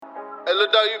Hey,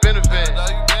 little dog, you been a fan.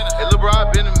 Hey, little bro, I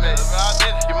been a man.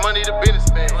 Your money the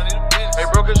businessman. Hey,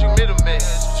 bro, cause you middleman.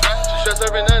 She stress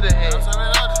every other hand.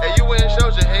 Hey, you went and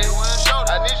showed your hand.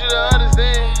 I need you to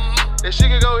understand that she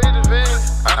could go hit the van.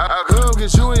 I come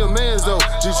get you and your mans though.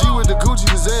 GG with the Gucci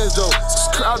Kazans though.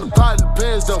 Crowd the pot in the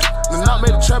bands though. The knot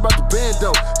made a trap out the band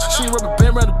though. She ain't rubber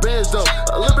band around the bands though.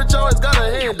 A little bitch always got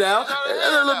her hand down.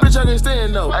 That little bitch I can't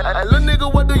stand though. Hey, little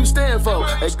nigga, what do you stand for?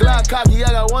 Hey, Glock cocky,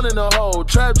 I got one in the hole.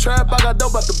 Trap, I got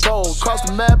dope out the bowl. Cross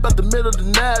the map out the middle of the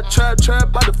nap. Trap,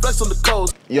 out the flex on the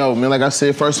coast. Yo, man, like I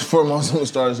said, first and foremost, I'm gonna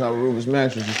start this out with Rufus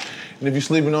Mattresses. And if you're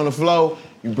sleeping on the floor,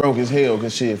 you broke as hell,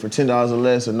 cause shit, for $10 or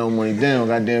less or no money down,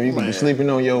 goddamn, you can be sleeping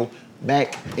on your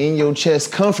back in your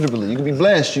chest comfortably. You can be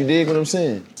blessed, you dig what I'm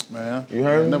saying? Man, you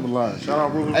heard me? Never lie. Shout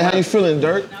out Rufus. Hey, how you feeling,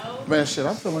 Dirk? Man, shit,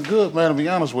 I'm feeling good, man, to be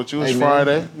honest with you. It's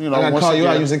Friday. You know, I gotta call you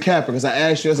out using capper, because I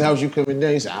asked you, I said, how's you coming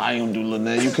down? You said, I ain't gonna do little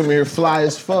nothing. You come here fly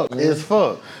as fuck, man. It's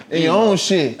fuck. In your own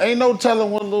shit. Ain't no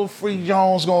telling when little Free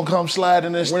Jones gonna come slide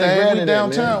in this thing. We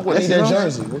downtown. I need that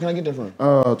jersey. Where can I get that from?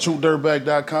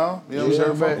 TrueDirtBag.com. You know what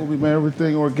I'm saying? We'll be, man,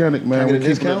 everything organic, man. Can I get a We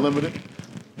keep discount? it limited.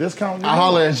 Discount? I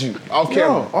holler at you. Off camera.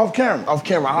 No, off camera. Off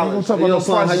camera. I holler at you. Talk about no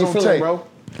Son, how you prices on feeling, tape. bro?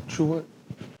 True what?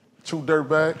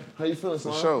 TrueDirtBag. How you feeling,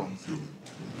 son? For sure.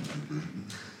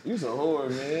 You so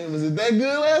hard, man. Was it that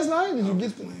good last night? Did you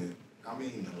get the... I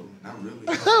mean, no, not really.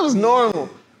 That was normal.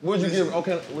 What'd you give?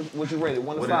 Okay, what you rate it?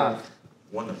 1 to 5?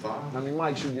 1 to 5? How many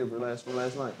mics you give for last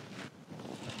night?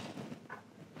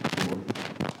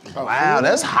 Wow,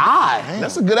 that's high. Damn.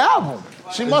 That's a good album.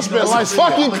 She must be like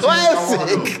fucking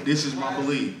classic. This is my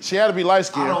belief. She had to be light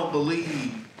skinned. I don't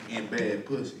believe in bad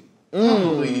pussy. I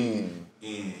believe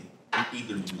in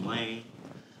either you lame,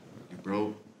 you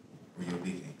broke, or your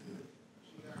dick ain't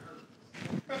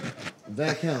good.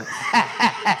 That counts.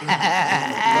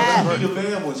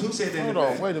 Who said that? Hold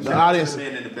on, wait a minute. The audience.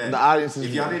 The audience is.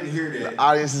 If y'all didn't hear that, the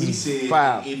audience is he said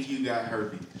foul. if you got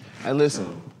herpes. Hey,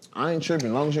 listen. I ain't tripping.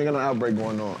 As long as you ain't got no outbreak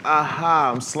going on.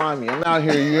 Aha, I'm slimy. I'm out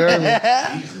here. You heard me?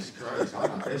 Jesus Christ, I'm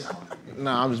not that slimy.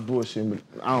 Nah, I'm just bullshitting, but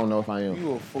I don't know if I am.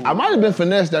 You a fool. I might have been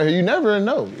finessed out here. You never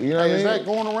know. You know what I mean? Is that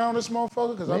going around this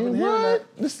motherfucker? Because I've been hearing that.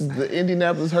 This is the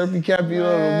Indianapolis herpy cappy of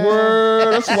the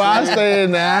world. That's why I stay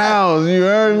in the house. You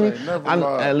heard me?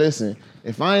 Hey, listen.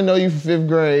 If I ain't know you from 5th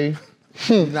grade,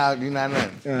 you're not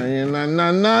nothing. Nah.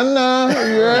 You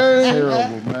heard me?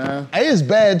 Terrible, man. Hey, it's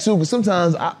bad too, because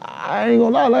sometimes I ain't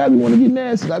gonna lie, like I be wanna get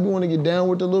nasty. I be wanna get down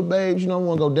with the little babes, you know, I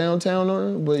wanna go downtown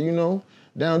on her, but you know,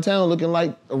 downtown looking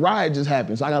like a riot just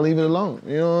happened, so I gotta leave it alone.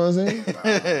 You know what I'm saying?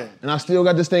 And I still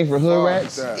got this thing for hood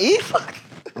rats.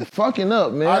 I'm fucking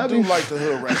up, man. I do like the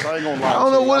hood rats. I ain't gonna lie. I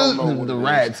don't know what is the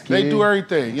rats, kid. They do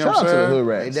everything. You know what I'm saying? Shout out to the hood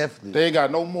rats. They definitely. They ain't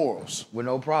got no morals. With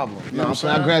no problem. You know what I'm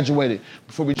saying? I graduated.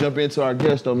 Before we jump into our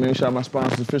guest, though, man, shout out my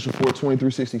sponsors,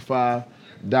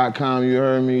 official42365.com. You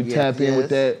heard me? Yes, Tap in with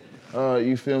that.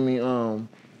 You feel me?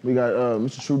 We got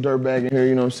Mr. TrueDirtBag in here.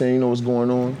 You know what I'm saying? You know what's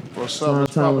going on. What's up?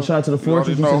 Shout out to the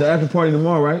Fortress. We see the after party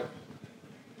tomorrow, right?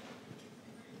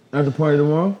 After party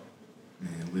tomorrow?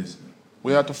 Man, listen.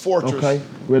 We at the Fortress. Okay.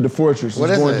 We're at the Fortress. What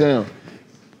it's is going it? down.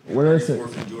 What is it?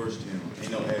 34th and Georgetown.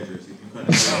 Ain't no address. If you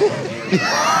couldn't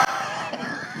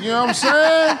You know what I'm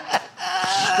saying?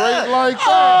 Straight like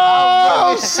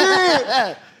Oh,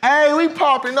 that. shit. Hey, we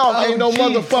popping off. Ain't no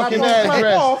motherfucking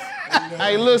address.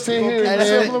 Hey, listen here, man. Hey,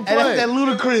 that's that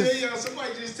ludicrous.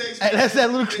 Somebody just text Hey, that's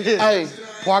that ludicrous. Hey,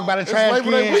 Park by the trash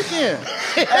Labor Day can. weekend.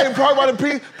 hey, park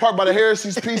by the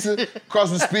Harris's Pizza, across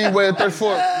the Speedway at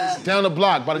 34th, down the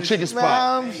block by the chicken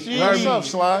spot. What's up,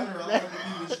 Sly?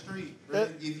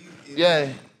 Yeah.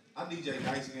 I DJ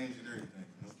nice games and everything.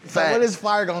 So what is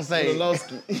Fire gonna say?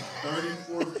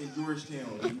 34th and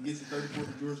Georgetown. You can get to 34th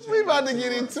and Georgetown. We about to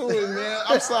get into it, man.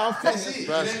 I'm sorry.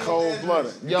 That's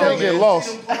cold-blooded. You Yo, can't get man.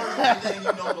 lost. Everything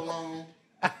you don't belong.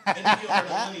 And if you don't have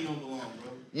the money, you don't belong, bro.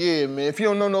 Yeah, man. If you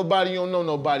don't know nobody, you don't know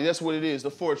nobody. That's what it is.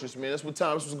 The Fortress, man. That's what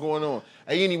time this was going on.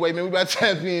 Hey, anyway, man, we about to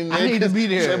tap in, man. I need to be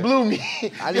there. That blew me.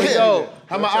 I need to be Yo, there.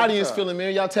 how my audience feeling,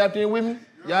 man? Y'all tapped in with me?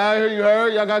 Y'all heard? You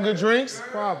heard? Y'all got good drinks?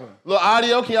 Problem. Little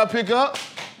audio, can y'all pick up?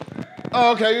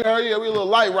 Oh, okay, you heard? Yeah, we a little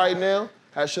light right now.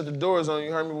 Had to shut the doors on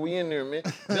you, heard me, but we in there, man.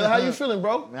 Dylan, how you feeling,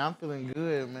 bro? Man, I'm feeling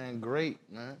good, man. Great,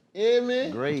 man. Yeah,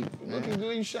 man. Great, Looking man.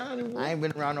 good, you shining, bro. I ain't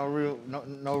been around no real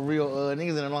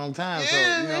niggas in a long time. Yeah, so, you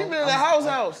man, know, you been in the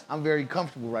house. I'm very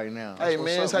comfortable right now. Hey,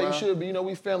 man, that's how man. you should be. You know,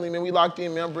 we family, man. We locked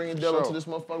in, man. I'm bringing Delo to this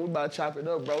motherfucker. We about to chop it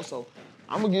up, bro. So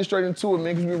I'm going to get straight into it,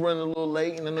 man, because we running a little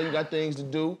late, and I know you got things to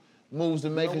do. moves to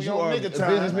make we because you on are a nigga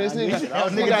time. businessman. Nigga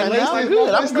got time. this I'm thing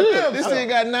good. I'm This good. This thing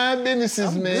got 9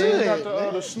 businesses, man. good.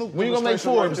 Got the Snoop When you gonna make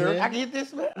demonstration right Forbes, there. man? I can get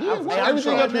this, man. Yeah, I'm everything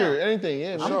trying up here, now. anything,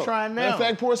 yeah. I'm sure. trying Matter now. of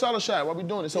fact, pour us out a shot while we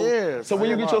doing it. So, Yeah, so when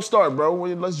you fire get up. your start, bro,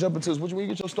 let's jump into this. When you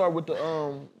get your start with the,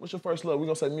 what's your first love? We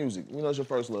gonna say music. We know it's your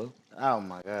first love. Oh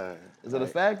my God. Is it a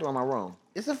fact or am I wrong?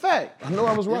 It's a fact. I know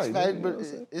I was right. It's fact, man. but You know what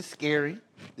I'm saying? it's scary.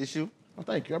 This you. Oh,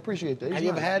 thank you. I appreciate that. Have you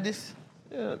ever had this?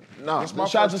 Yeah. Nah. It's my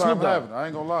Shout out first to time Snoop Dogg. having it. I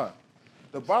ain't gonna lie.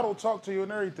 The bottle talk to you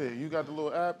and everything. You got the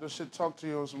little app that shit talk to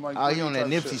you on some like. Oh, he green on that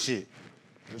type Nipsey shit.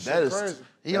 This That shit is- crazy.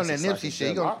 He on that That's a Nipsey shit.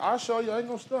 He gonna, I'll show you. I ain't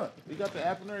gonna stunt. He got the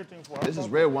app and everything for it. This is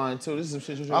red wine too. This is some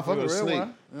shit you I drink fuck before you with go to red sleep.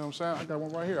 wine. You know what I'm saying? I got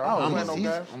one right here. Oh, I don't want no he's,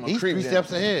 gas. I'm a he's creep 3 then.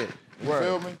 steps ahead. You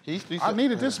feel me? He's 3 I steps.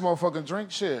 needed this motherfucking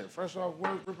drink shit. Fresh off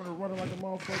work, ripping and running like a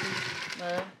motherfucker.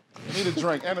 Man, I need a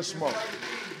drink and a smoke.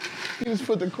 He just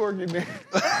put the cork in there.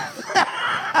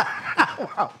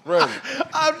 Ready.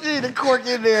 I'm seeing the cork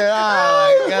in there.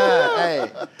 Oh my God.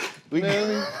 Hey. We talk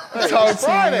to you,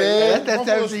 Friday, man. That's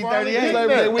that Motherfuckers Friday. 1738.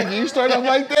 Labor Day weekend. You start off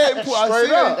like that. Pull, I Straight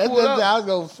see up. it. That's Pull it just, up. I was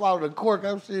gonna swallow the cork.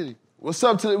 I'm shitty. What's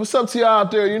up to y'all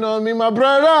out there? You know what I mean, my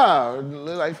brother.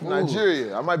 Look like from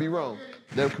Nigeria. I might be wrong.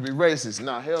 That could be racist.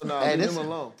 Nah, hell no. Hey, Leave this, him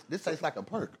alone. this tastes like a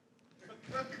perk.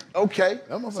 Okay.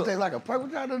 That motherfucker tastes like a perk.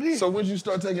 What y'all do this? So when you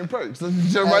start taking perks?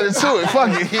 Let's jump right into it.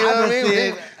 Fuck it. You know what I just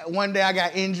mean? said one day I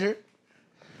got injured.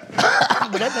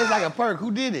 But that tastes like a perk.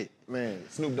 Who did it? Man,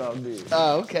 Snoop Dogg did.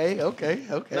 Oh, okay.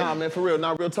 Nah, man, for real.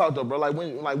 Nah, real talk though, bro. Like when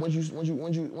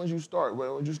you start,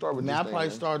 bro? When you start with Man, this I thing, probably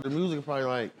man? started the music probably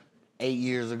like 8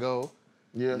 years ago,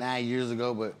 Yeah. 9 years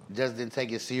ago, but just didn't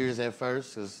take it serious at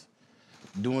first because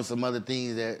doing some other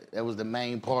things that was the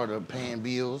main part of paying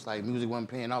bills. Like music wasn't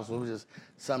paying off, so it was just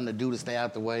something to do to stay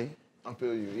out the way. I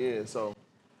feel you. Yeah. So,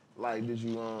 like, did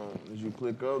you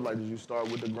click up? Like, did you start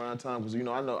with the grind time? Because you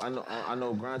know, I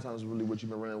know grind time is really what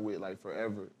you've been running with like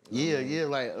forever. You know what I mean? Yeah.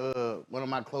 Like one of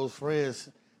my close friends,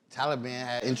 Taliban,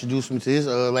 had introduced me to his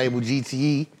label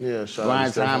GTE. Yeah, shout out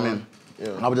Grind to Time, Stephon.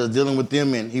 and I was just dealing with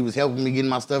them, and he was helping me getting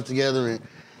my stuff together and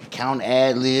counting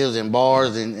ad libs and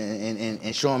bars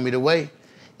and showing me the way,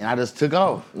 and I just took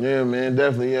off. Yeah, man,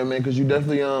 definitely, yeah, man, because you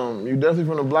definitely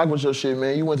from the block with your shit,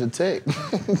 man. You went to Tech.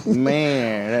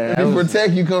 Man, that You was, from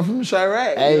Tech, you come from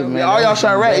Chirac. Hey, you know what I mean? man, All that y'all was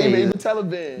some Chirac, days. even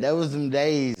Taliban. that was them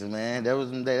days, man. That was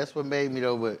them days. That's what made me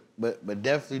though. But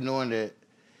definitely knowing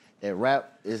that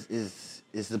rap is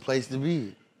the place to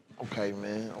be. Okay,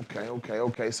 man.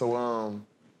 Okay. So,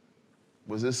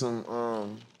 was this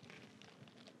some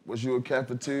was you a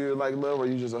cafeteria like love, or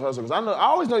you just a hustler? Because I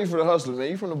always know you for the hustler, man.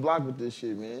 You from the block with this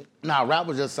shit, man. Nah, rap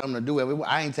was just something to do.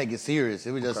 I ain't take it serious.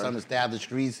 It was just something to stay out the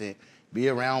streets and be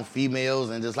around females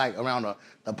and just like around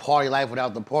the party life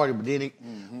without the party. But then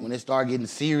when it started getting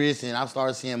serious and I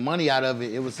started seeing money out of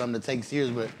it, it was something to take serious.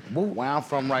 But where I'm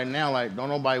from right now, like, don't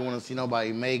nobody want to see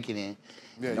nobody making it.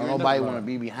 Yeah, Don't you ain't nobody never want to lied.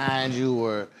 be behind you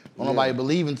or don't nobody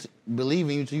believe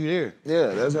in you till you there.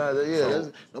 Yeah, that's how. Yeah,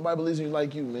 that's, nobody believes in you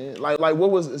like you, man. Like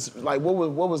what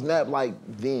was Nap like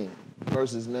then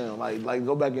versus now? Like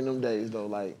go back in them days though.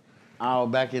 Like Oh,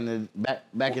 back in the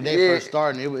back in they Yeah. first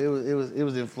starting, it was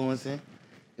influencing.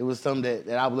 It was something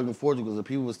that I was looking forward to because the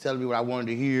people was telling me what I wanted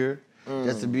to hear,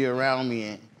 just to be around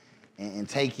me and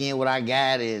take in what I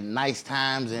got and nice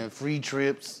times and free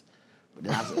trips.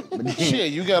 But then,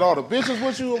 Shit, you got all the bitches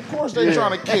with you? Of course they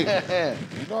trying to kick.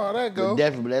 You know how that go.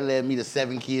 Definitely, but that led me to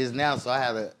 7 kids now, so I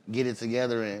had to get it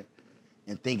together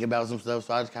and think about some stuff.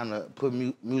 So I just kind of put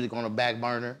music on the back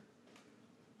burner.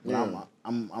 But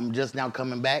I'm just now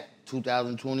coming back,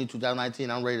 2020,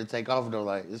 2019. I'm ready to take off though.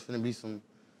 Like it's gonna be some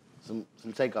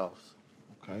takeoffs.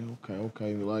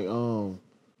 okay. Like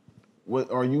what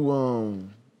are you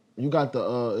you got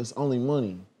the it's only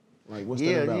money. Like what's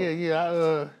that about?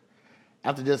 Yeah.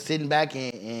 After just sitting back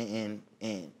and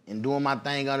doing my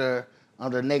thing under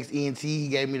Next ENT, he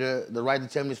gave me the right to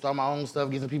tell me to start my own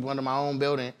stuff, get some people under my own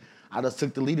building. I just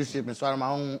took the leadership and started my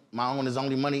own Is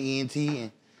Only Money ENT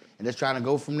and just trying to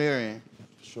go from there. And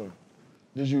Sure.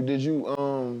 Did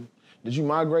you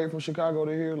migrate from Chicago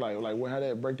to here? Like how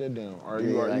that break that down? Or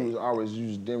you was always you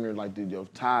just damn near like your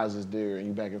ties is there and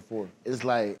you back and forth? it's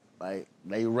like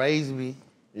they raised me.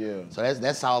 Yeah. So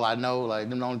that's all I know. Like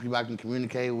them the only people I can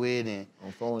communicate with and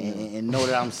On phone now. and know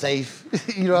that I'm safe.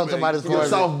 You know what I'm talking about? As far You're a as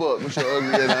soft book. What's your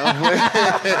ugly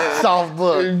ass? soft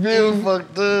book. You feel me?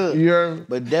 Fucked up. You heard me?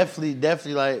 But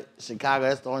definitely like Chicago,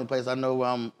 that's the only place I know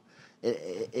where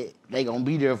they gonna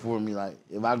be there for me. Like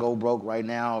if I go broke right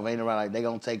now, if ain't nobody, like they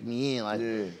gonna take me in. Like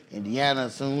Indiana,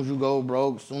 as soon as you go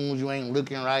broke, as soon as you ain't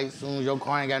looking right, as soon as your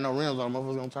car ain't got no rims on,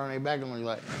 motherfuckers gonna turn their back on you.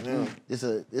 Like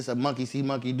it's a monkey see,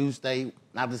 monkey do state.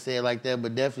 Not to say it like that,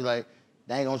 but definitely like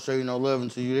they ain't gonna show you no love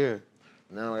until you there.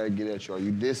 Now I gotta get at you. Are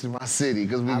you dissing my city?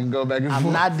 Because we can go back and forth.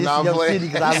 I'm not dissing Nah, your play. city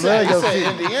because I love your city.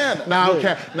 Indiana. Nah,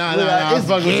 okay. Nah, It's I'm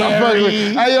fucking with you.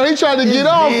 Gary. Hey, yo, he trying to get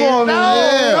off on me.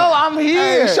 Yeah. No, I'm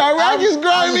here. Hey, Chirac is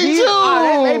grimy here. too.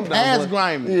 Oh, they pass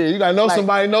grimy. Yeah, you gotta know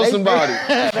somebody, know somebody.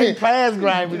 They pass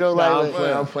grimy though. Nah, Like,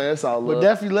 I'm playing. That's all but love.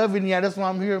 definitely love Indiana. That's why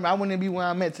I'm here. I wouldn't be where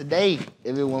I'm at today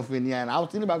if it wasn't for Indiana. I was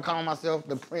thinking about calling myself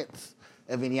the Prince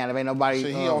of Indiana. If ain't nobody.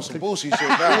 See, he on some Boosie shit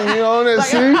now. You on that,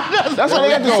 see? That's why they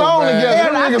got the song man. together.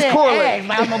 Them I niggas said, correlate. ask.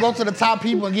 Like, I'm gonna go to the top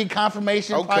people and get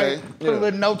confirmation. Okay. Probably put a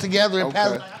little note together and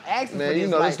pass. Okay. Asking Man, for you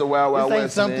this, know like, this the Wild Wild this ain't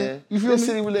West, something. man. You feel This me?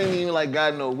 city really ain't even like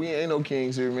God know. We ain't no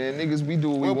kings here, man. Niggas, we do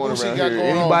what we What want Boosie around got here.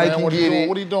 going on, Anybody man? can What he get doing? it.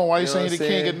 What he doing? Why you You know saying what the I'm king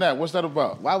saying? getting that? What's that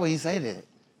about? Why would he say that?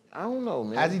 I don't know,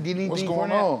 man. Has he did anything What's for going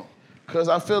that? on? Cause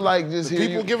I feel like just The here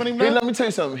people you, giving him here, that? let me tell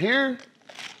you something. Here,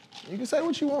 you can say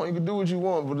what you want. You can do what you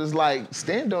want, but it's like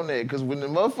stand on that. Cause when the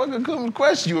motherfucker come and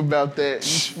question you about that,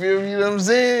 you feel me? You know what I'm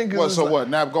saying? 'Cause What? it's So like- what?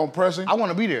 Nap gonna press him? I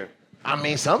want to be there. I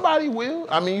mean, somebody will.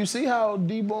 I mean, you see how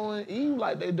Debo and Eve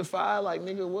like they defy like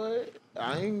nigga what?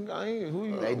 I ain't. Who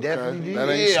you? They definitely did. That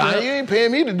ain't Yeah, shit. you ain't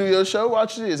paying me to do your show.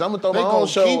 Watch this. I'm gonna throw They my own gonna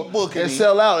show keep booking and him.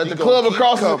 sell out at He the gonna club keep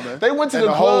across. coming. They went to And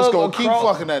the the club hoes gonna keep across-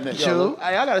 fucking that nigga. True.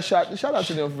 Hey, I got a shout out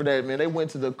to them for that, man. They went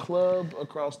to the club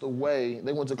across the way.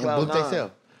 They went to And Cloud book Nine.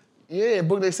 themselves. Yeah,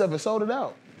 booked themselves and sold it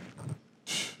out.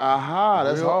 Aha,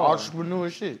 that's Real hard. entrepreneur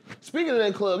shit. Speaking of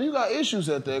that club, you got issues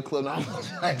at that club. No,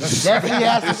 Definitely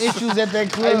have some issues at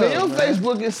that club. hey man, your man.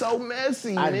 Facebook is so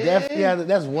messy, I man. definitely have.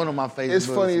 That's one of my favorites.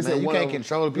 It's funny as man. that You one can't of them-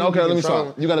 control it. No, okay, let me control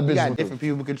stop. You got a business got with different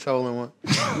people controlling one.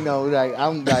 You know, like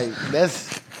I'm like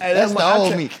that's Hey, that's the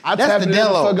old me. I That's tap the into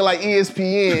Dello. fucking like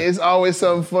ESPN. It's always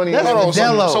something funny. That's Hold on. the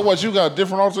Dello. So what? You got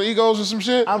different alter egos or some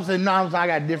shit? I'm saying no. I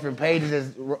got different pages that's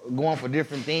going for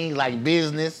different things like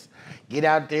business. Get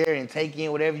out there and take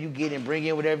in whatever you get and bring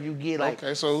in whatever you get. Like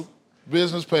Okay, so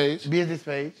business page. business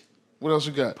page, What else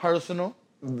you got? personal,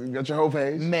 You got your whole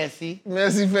page. messy,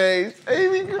 Messy face. Hey,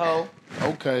 we good. hoe.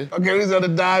 Okay. Okay, we gotta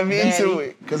dive into Daddy.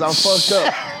 it. Cause I'm fucked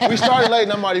up. We started late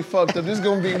and I'm already fucked up. This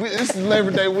is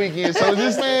Labor Day weekend. So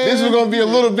this is gonna be a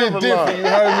little bit different, you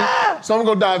heard me? So I'm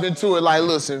gonna dive into it like,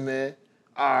 listen, man.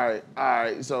 All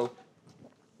right. So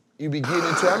you be getting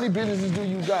into how many businesses do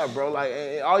you got, bro? Like,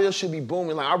 and all your shit be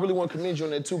booming. Like, I really want to commend you on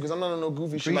that too, cause I'm not on no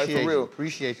goofy shit, like for real.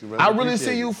 Appreciate you, bro. I really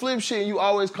see you flip shit and you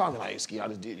always call me like, Ski, I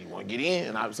just did. You want to get in?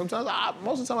 And most of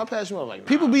the time I pass you up like, nah.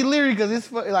 People be leery because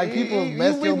it's like people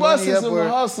mess you be your money busting up. some Or,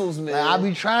 hustles, man. like, I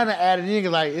be trying to add it in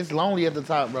because like it's lonely at the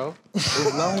top, bro.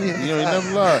 It's lonely. At the You ain't top.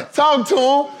 never lied. Talk to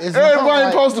him. It's Everybody not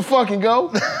like- supposed to fucking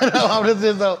go. No, I'm just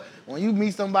saying, so when you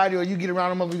meet somebody or you get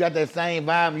around them, you got that same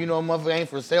vibe. You know, a motherfucker ain't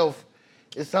for self.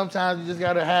 It's sometimes you just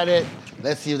gotta have that.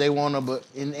 Let's see if they wanna, but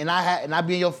and I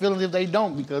be in your feelings if they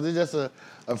don't because it's just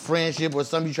a friendship or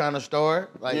something you trying to start.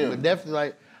 Like, Yeah. but definitely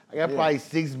like I got probably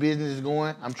 6 businesses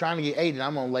going. I'm trying to get 8 and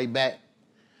I'm gonna lay back,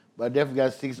 but I definitely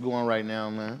got 6 going right now,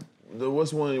 man.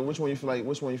 Which one you feel like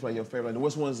your favorite? Like,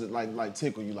 which ones that like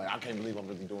tickle you? Like, I can't believe I'm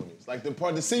really doing this. Like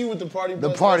to see you with the party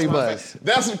bus. The party that's my bus. favorite.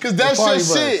 That's because that's The your party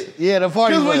bus. shit. Yeah, the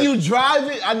party Because when bus. you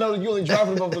drive it, I know you only drive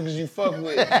for the motherfuckers you fuck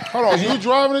with. Hold on. You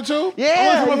driving it too?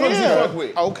 Yeah, Only for motherfuckers you yeah. fuck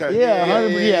with. Okay. Yeah, Yeah,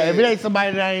 100%. yeah, Yeah, if it yeah. ain't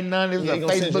somebody that ain't none, it's Yeah, a you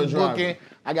gonna send your Facebook driver. booking.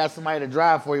 I got somebody to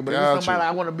drive for you, but if Got it's somebody you.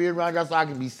 I want to be around just so I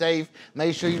can be safe,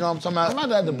 make sure you know what I'm talking about. I'm about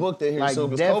to have to book that here Like,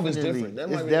 soon because COVID's definitely. different. That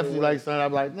It's might be definitely the way. like something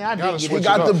I'm like, man, I Gotta did get switch it. We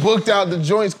got it the up. booked out. The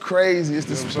joint's crazy. It's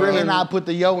the sprinter. And I put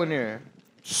the yo in there.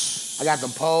 I got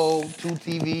the pole, 2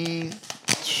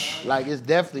 TVs. Like, it's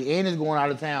definitely, and it's going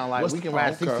out of town. Like, What's we can the-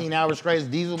 ride okay. 16 hours straight. It's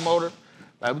diesel motor.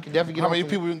 Like, we can definitely get How on many some-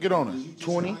 people you can get on it?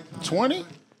 20. 20?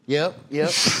 Yep. Pull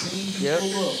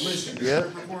up, listen.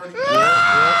 Yep.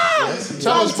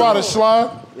 Tell us about it, Slide.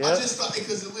 I just thought,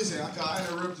 because listen, I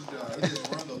interrupted y'all. I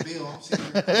just rung the bell. I'm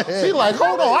sitting here. He like,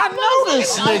 hold on, I know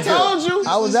this I nigga. told you.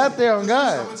 I was out there on I'm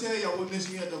God. gonna tell y'all what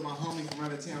Michigan had though. My homie from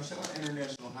out of town. Shout out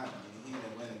International Hype. He in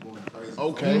Atlanta going crazy.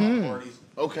 Okay. Going to parties.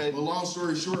 Okay. But long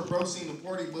story short, bro seen the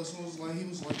party bus and was like, he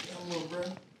was like, yeah, look, bro.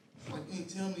 Like, you ain't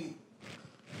tell me.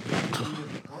 You at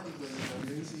the party bus,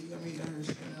 bro. He said, you got me down here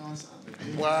standing outside.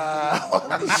 Wow.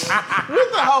 What the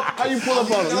hell? How you pull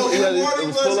up on him? It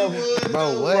was pull up.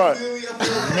 Bro,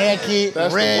 what? Naked,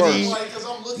 That's the ready,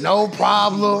 worst. no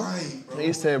problem.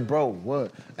 He said, bro,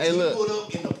 what? Hey, He look. pulled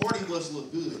up and the party bus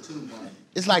looked good too, man.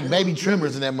 It's like baby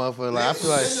trimmers in that motherfucker. Like, I feel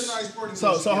like. That's a nice party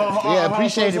So, bus. hold on, Yeah,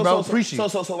 appreciate it, bro. Appreciate it.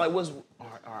 So, like, what's, all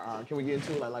right, can we get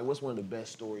into it? Like, what's one of the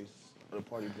best stories of the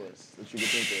party bus that you can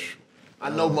think of? I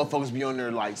know motherfuckers be on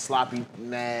there like sloppy,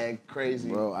 nag, crazy.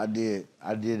 Bro, I did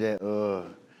that,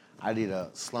 I did a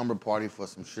slumber party for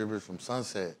some strippers from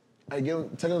Sunset. Hey,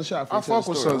 take another shot. I fuck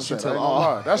with Sunset. I ain't gonna Oh,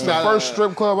 lie. That's the first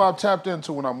strip club I tapped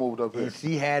into when I moved up here. And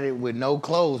she had it with no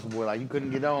clothes, boy. Like you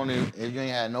couldn't get on it if you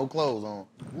ain't had no clothes on.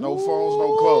 No phones,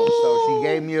 no clothes. So she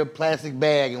gave me a plastic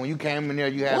bag, and when you came in there,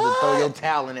 you had to throw your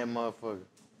towel in that motherfucker.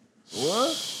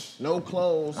 What? No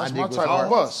clothes. That's My my dick was type of hard.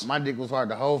 bus. My dick was hard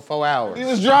the whole 4 hours. He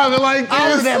was driving like this.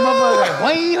 I was that motherfucker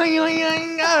like, wing, wing, wing,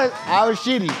 wing. I was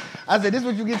shitty. I said, this is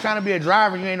what you get trying to be a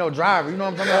driver. You ain't no driver. You know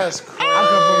what I'm talking about? That's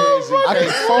crazy. I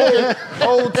can focus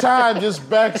whole time just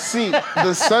back seat.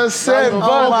 The Sunset Not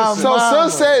bus. even So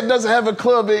focusing. Sunset doesn't have a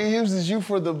club. It uses you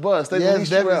for the bus. They Yes, release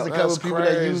you definitely out. a couple That's people that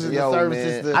crazy. use the Yo,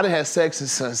 services. man. I done had sex in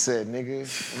Sunset,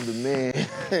 nigga. I'm the man.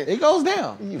 It goes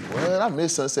down. You what? I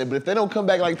miss Sunset, but if they don't come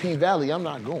back like P Valley, I'm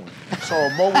not going. So a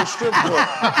mobile strip club.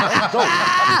 That's dope.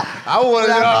 I want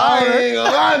to. I ain't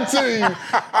gonna lie to you.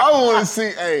 I want to see.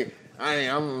 Hey,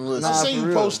 I'm listening. I Nah, seen for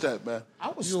you real. post that, man. I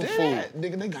was You a staring fool. at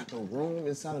nigga. They got the room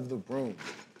inside of the room.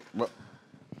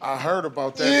 I heard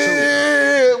about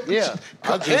that too. Yeah.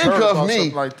 I just heard Handcuff about me.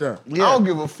 something like that. Yeah. I don't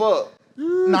give a fuck.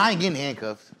 No, I ain't getting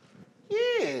handcuffs.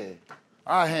 Yeah.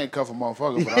 I handcuff a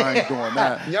motherfucker, but I ain't doing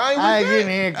that. Y'all ain't I ain't with getting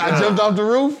that? handcuffs. I jumped off the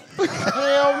roof.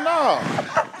 Hell no.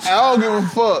 I don't give a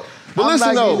fuck. But I'm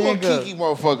listen not though. getting What handcuffs. Kiki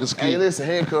motherfuckers Hey, keep? listen,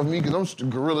 handcuff me because I'm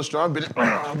gorilla strong.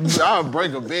 I'll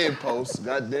break a bedpost.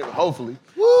 Goddamn, hopefully.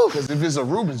 Because if it's a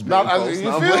Rubens bedpost,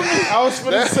 You feel me? I was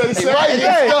finna say He might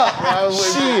get hey,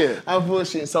 stuck. Shit. I'm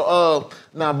bullshitting. So,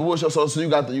 nah, but what's your, so you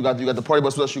got the party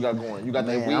bus. What else you got going? You got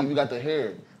that Man, weed. I'm- You got the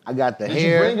hair. I got the Did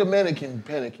hair. you bring a mannequin?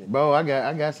 Bro,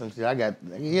 I got some shit.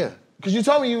 Yeah. Cause you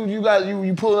told me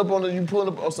you pulling up on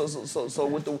the. Oh, so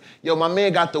with the my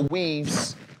man got the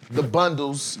weaves, the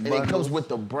bundles, and it comes with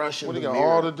the brush and What, the you got mirror.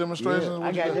 all the demonstrations? I What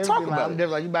got you everything. Talk about I'm it.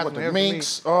 different. Like, you about With some the hair for me.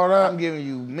 minks, all that. I'm giving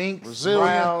you minks, Brazilian.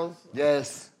 brows,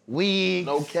 Yes. wigs,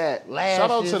 No cat. lashes.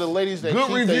 Shout out to the ladies that Good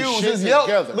keep their reviews. shit His Yelp.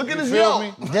 together. Look at You his feel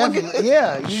Yelp. me? Definitely,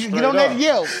 yeah. You Straight get on that up.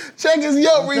 Yelp. Check his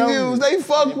Yelp I'm telling reviews. you. They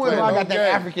fuck with playing I him. got that Okay.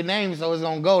 African name, so it's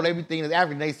gonna go. They be thinking it's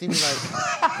African. They see me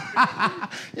like,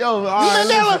 Yo, all right,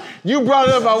 listen, you brought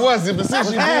it up. I wasn't, but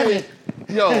since you had did,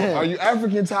 yo, are you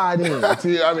African tied in? I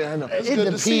mean, I know. it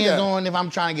good to see depends that. on if I'm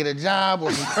trying to get a job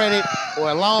or some credit or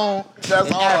a loan. That's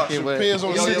It's all. African, but- Depends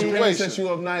on the Yo, your parents set situation.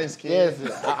 you up nice, kid.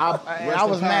 Yes, I Rest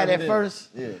was in mad power at to them. first,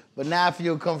 Yeah. but now I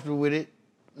feel comfortable with it.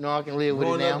 You know, I can live with it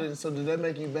Growing up, now. so did that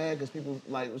make you bad? Because people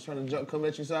like was trying to come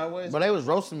at you sideways. But they was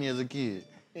roasting me as a kid.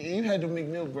 You had the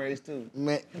McMilk braids too.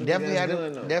 Man, definitely had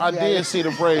good, to. though. Definitely I had did to- see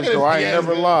the braids though. I ain't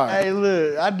never lied. Hey,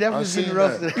 look, I definitely I seen the seen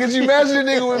roasted. Could you imagine a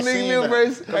nigga with I seen McMilk that.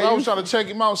 braids? 'Cause I was trying to check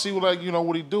him out, see what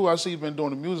what he do. I see he been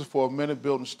doing the music for a minute,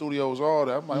 building studios, all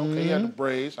that. I'm like, okay, he had the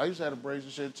braids. I used to have the braids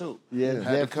and shit too. Yeah, had to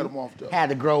definitely. cut them off though. Had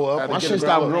to grow up. Had to My get shit a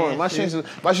stopped grow up. growing. My shit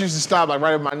used to stop like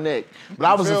right at my neck. But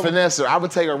I was a feel me? finesser. I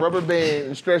would take a rubber band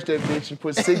and stretch that bitch and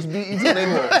put 6 beats in their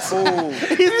nuts.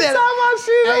 He said, my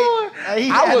shit on. hey,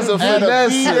 he I had was a to- Had a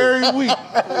beat finesser. every week.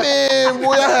 Man,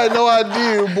 boy, I had no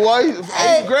idea, boy.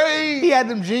 8th He grade, had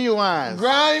them genuines.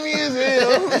 grimy as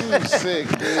hell. You sick,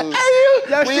 dude.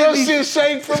 Your When your be- shit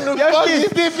shake from the your fucking... shit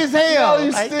stiff as hell. Yo,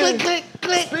 you Like, stiff. click, click,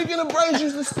 click. Speaking of braids,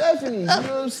 used to Stephanie. You know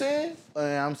what I'm saying?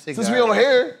 I'm sick Since of we it. on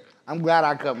hair, I'm glad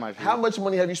I cut my shit. how much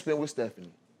money have you spent with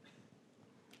Stephanie?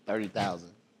 30,000.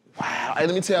 Wow. Hey,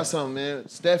 let me tell you something, man.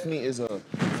 Stephanie is a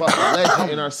fucking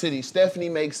legend in our city. Stephanie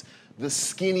makes the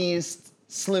skinniest,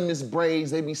 slimmest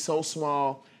braids. They be so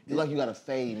small. You like you got to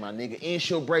fade, my nigga. And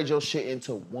she'll braid your shit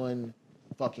into one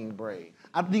fucking braid.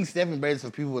 I think Stephanie braids for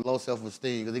people with low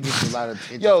self-esteem because it gets you a lot of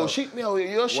attention. Yo, so-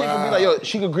 your shit Wow. could be like, yo,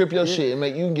 she could grip your shit and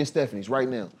make you can get Stephanie's right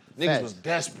now. Niggas Facts. was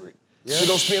desperate. She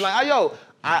gonna spend like, yo,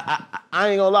 I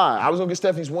ain't gonna lie. I was gonna get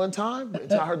Stephanie's one time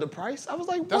until I heard the price. I was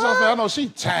like, That's what? what I know. She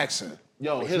taxing.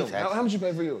 Yo, hit him. How much you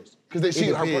pay for yours? Because It she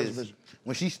her depends. price.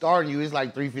 When she starting you, it's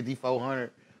like $350, $400.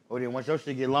 Or then once your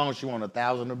shit get long, she want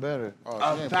 1,000 or better. Oh,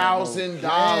 she ain't paying no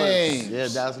 $1,000 games. Yeah,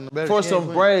 1,000 or better. for She some ain't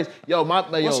putting- braids. Yo, What's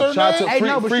her shout out name? to Hey, Free,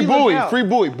 no, but free she look Bowie. out. Free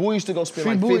Bowie. Bowie used to go spend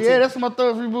Free like booty, 15. yeah, that's my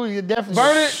third free booty. You definitely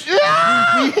Burn it.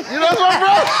 Yeah. You know what,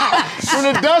 bro?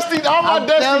 From the dusty, all my I'm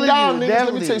dusty telling down you, niggas.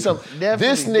 Let me definitely. tell you something. Definitely,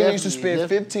 This nigga used to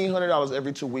definitely, spend $1,500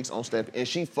 every 2 weeks on Steph, and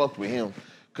she fucked with him.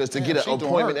 Because to get She an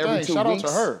doing appointment her every thing. 2 Shout weeks. out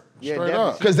to her. Yeah, Straight definitely.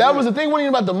 up. Because that was the thing, it wasn't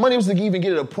even about the money, it was to even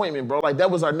get an appointment, bro. Like, that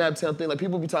was our Naptown thing. Like,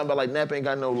 people be talking about, like, Nap ain't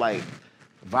got no, like,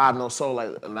 vibe, no soul.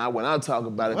 Like, when I talk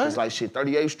about it, because, like, shit,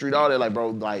 38th Street, all that, like, bro,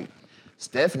 like,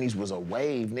 Stephanie's was a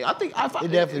wave, nigga. I think It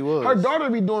definitely was. Her daughter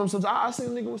be doing them sometimes. I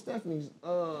seen a nigga with Stephanie's,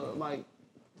 like,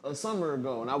 a summer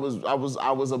ago, and I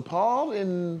was appalled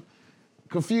and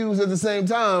confused at the same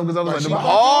time because I was like, she them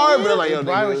probably hard, is. but I'm like, yo,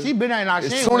 Right, nigga, she been out now. it's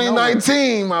She ain't went nowhere.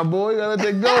 2019, my boy. You gotta let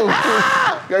that go.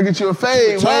 Gotta get you a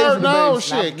fade. Retired? No, Wait for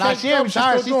the shit. Nah, she Can't ain't stop,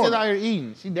 retired. she's She's still still doing out here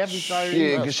eating. She definitely started Yeah,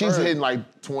 eating. because she's crazy. hitting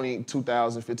like 20,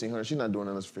 2,000, 1,500. She's not doing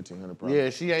that unless 1,500 probably. Yeah,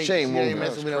 she ain't moving.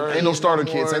 messing with them Ain't no kids starter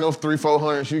no kits. more. Ain't no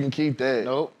 300-400. She can keep that.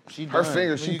 Nope. She Her done.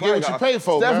 fingers, she You get probably what you got- pay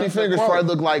for, Stephanie man. fingers That's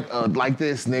probably look like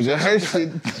this, nigga. Her shit,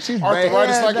 she's bad.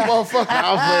 Arthritis Yeah, like a nah. motherfucker.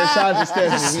 I'm playing. Shout out to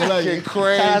Stephanie. We love you. Fucking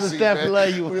crazy, Shout out to Steph, we man. love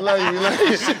you. We love you. We love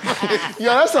you.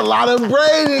 Yo, that's a lot of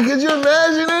braiding. Could you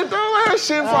imagine it? Though her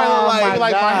shit probably Oh, like my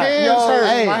my God. hands Yo, hurt.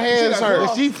 hey, My hands she hurt.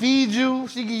 If she feed you,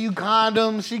 she give you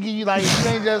condoms, she give you like, she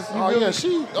ain't just, you Oh, feel yeah, me? she,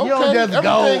 You okay. don't just Everything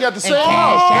go got the and same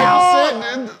cash out.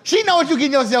 Oh, She know what you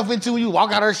getting yourself into when you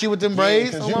walk out her shit with them braids.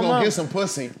 because Oh, you my gonna mama. get some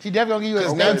pussy. She definitely gonna give you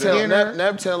a Because steak dinner.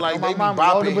 Neptune like Oh, they my be mama,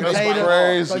 bopping. loaded That's potato.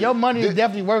 crazy. So your money is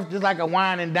definitely worth just like a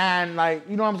wine and dine, like,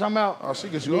 you know what I'm talking about? Oh, she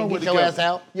gets you You all get with your ass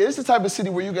out. Yeah, it's the type of city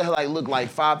where you can like look like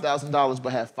 $5,000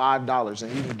 but have $5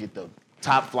 and you can get the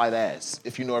top flight ass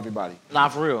if you know everybody. Nah,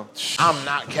 for real. I'm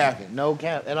not capping. No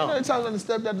cap at all. Every time I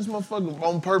step out this motherfucker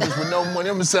on purpose with no money,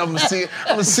 I'm gonna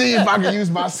see if I can use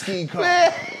my ski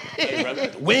card.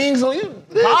 Wings on you,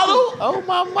 bottle. Oh,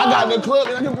 my mama. I got in the club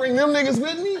and I can bring them niggas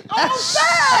with me. Oh,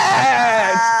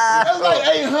 facts. That's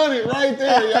like 800 right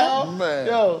there, y'all. Man.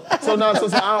 Yo, so now, so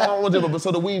I don't want to do it, but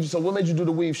so the weave. So what made you do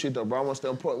the weave shit though, bro? I want to stay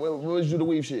on point. What made you do the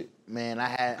weave shit? Man, I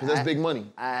had. Cause that's big money.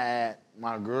 I had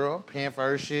my girl paying for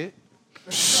her shit.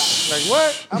 Like,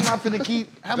 what? I'm not finna keep.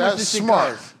 How much That's this shit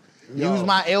smart. cost? Use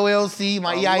my LLC,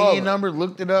 my I love EIN it. number,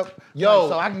 looked it up. Yo, like,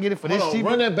 so I can get it for this Hold on, cheaper.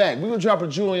 run that back. We gonna drop a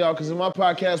jewel on y'all because in my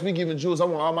podcast we giving jewels. I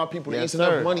want all my people to Yes, eat enough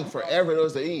sir. money for everyone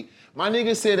to eat. My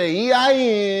nigga said a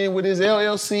EIN with his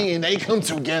LLC and they come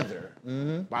together.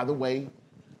 By the way,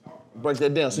 break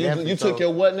that down. So Definitely you took so.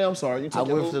 your what now? I'm sorry. You I took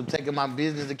your went who? from taking my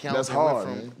business account That's and went hard,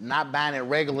 from man. not buying it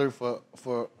regular for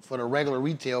the regular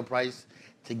retail price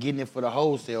to getting it for the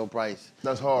wholesale price.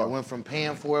 That's hard. I went from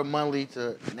paying for it monthly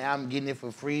to now I'm getting it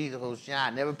for free. So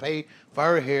I never paid for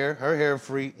her hair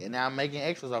free, and now I'm making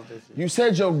extras off this shit. You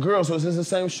said your girl, so is this the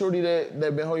same shorty that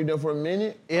been holding you down for a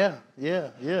minute? Yeah.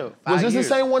 Was 5 this years.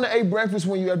 the same one that ate breakfast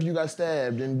when after you got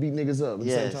stabbed and beat niggas up at the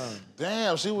Yes. same time?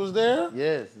 Damn, she was there?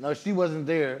 Yes. No, she wasn't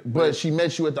there. But she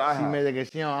met you at the She IHOP. made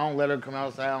like I don't let her come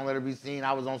outside. I don't let her be seen.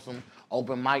 I was on some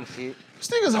open mic shit. This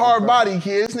nigga's hard body,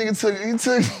 kid. This nigga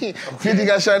took 50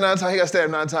 got shot 9 times, he got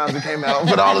stabbed 9 times and came out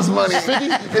with all his money.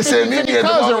 It said meet me at the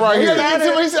cousin moment. right He here.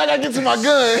 he said I gotta get to my They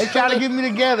gun. trying to get me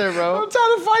together, bro. I'm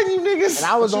trying to fight you niggas. And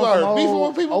I was What on you some are, beefing whole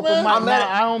with people, open man? mic.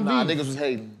 Nah, I don't Nah, beef. niggas was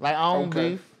hating. Like I don't Okay.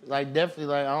 beef. Like definitely,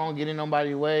 like I don't get in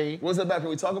nobody's way. What's that about? Can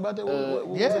we talk about that? What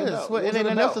was yes, it about? what- was it ain't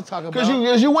about? enough to talk about.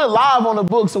 Cause you went live on the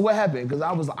book, so what happened? Cause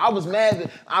I was mad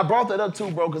that I brought that up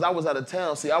too, bro, cause I was out of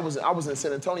town. See, I was in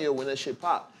San Antonio when that shit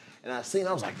popped. And I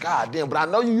was like, God damn, but I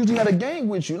know you usually had a gang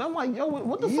with you. And I'm like, yo,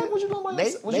 what the fuck was you doing by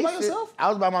yourself? Was you by yourself? I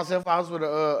was by myself. I was with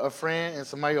a friend and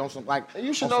somebody on some like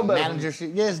You should on know some better. manager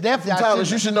shit. Yes, definitely. I Tyler,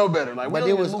 should- you should know better. Like, we But don't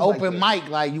it even was move like open that. mic.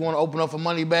 Like you want to open up a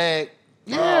money bag.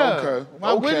 Yeah. okay.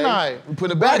 Why wouldn't I? We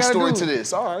put a What I gotta backstory do? to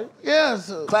this. All right. Yeah.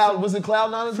 So, Was it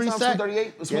Cloud 9 at the free time? sack. Sweet 38?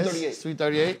 It was Sweet Yes, 38. Sweet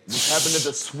 38. Happened at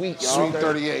the Sweet, y'all. Sweet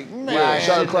 38. Man. Yeah, shout out to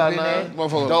Shouldn't Cloud have 9. been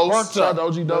Motherfucker Dose. burnt Shout out up. to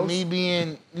OG But Dose. me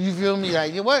being, you feel me?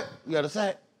 Like, you what? You got a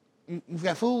sack? You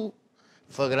got food?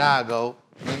 Fuck it, I'll go.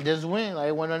 And just win. Like,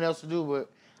 it wasn't nothing else to do, but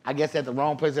I guess at the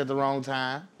wrong place at the wrong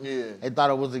time. Yeah. They thought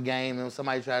it was a game and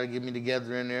somebody tried to get me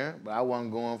together in there, but I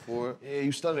wasn't going for it. Yeah,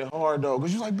 you studied hard though,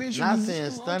 cause you like, bitch. Not you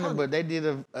saying stunning, but they did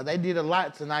a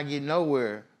lot to not get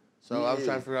nowhere. So I was Yeah.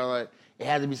 trying to figure out, like, it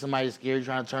had to be somebody scary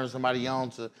trying to turn somebody on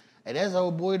to, hey, that's the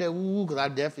old boy that woo-woo, because I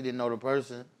definitely didn't know the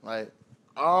person. Like,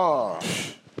 Oh,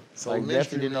 so like mystery,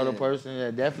 definitely didn't know the man. person.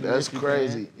 Yeah, definitely. That's mystery, man.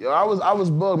 crazy. Yo, I was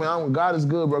bugged, man. God is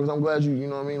good, bro, because I'm glad you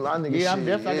know what I mean? A lot of niggas Yeah, I'm shit,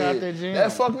 definitely got that gym.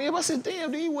 That fucked me up. I said,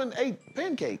 damn, dude, you went and ate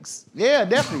pancakes. Yeah,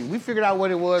 definitely. We figured out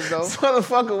what it was, though. This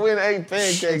motherfucker went and ate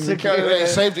pancakes. It ain't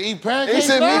safe to eat pancakes. He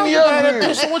said, now? meet me You up gotta here.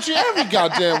 do some what you every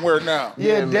goddamn where now.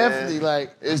 Yeah, man. definitely.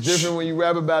 Like, It's different when you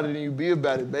rap about it and you be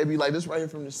about it, baby. Like, this right here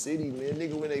from the city, man.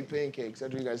 Nigga went and ate pancakes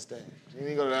after you got stabbed. You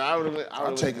ain't gonna,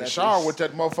 I'm taking a shower with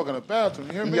that motherfucker in the bathroom.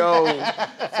 You hear me? Yo,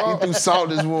 he threw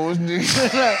salt in his wounds,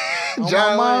 nigga. on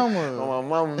John my Wayne. mama. On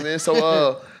my mama, man. So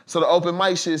the open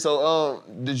mic shit. So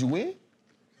did you win?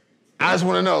 I just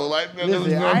want to know. Like,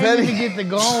 Listen, I didn't even get to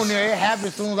go on there. It happened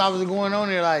as soon as I was going on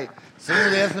there. Like, as soon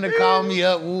as they was finna call me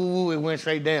up, woo, it went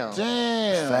straight down.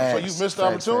 Damn. Facts, So you missed the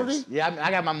facts, opportunity? facts. Yeah,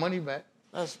 I got my money back.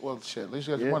 That's, well, shit. At least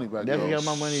you got your Yeah, money back. definitely though. got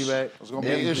my money back. It's going to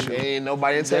be an issue. Ain't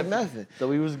nobody take nothing. So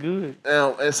we was good.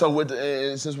 And so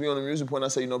and since we on the music point, I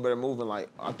say you know better moving. Like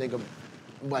I think of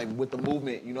like with the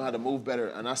movement, you know how to move better.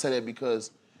 And I say that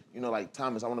because you know, like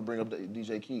Thomas, I want to bring up the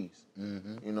DJ Keys. You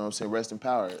know what I'm saying? Rest in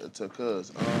power to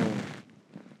Cuz.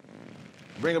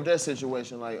 Bring up that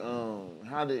situation, like,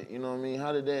 how did, you know what I mean?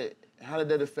 How did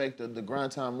that affect the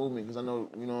grind time movement? Because I know,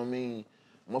 you know what I mean,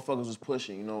 motherfuckers was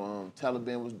pushing, you know,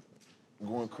 Taliban was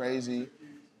going crazy.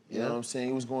 You know what I'm saying?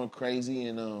 He was going crazy,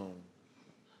 and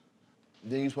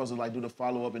then you supposed to like do the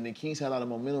follow up, and then Keys had a lot of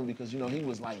momentum because you know he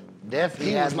was like Definitely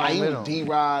he had was like momentum. he was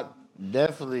D-Rod,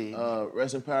 Definitely.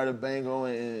 Rest in power to Bango,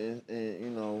 and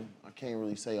you know I can't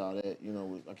really say all that. You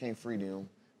know I can't free them.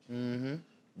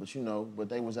 But you know, but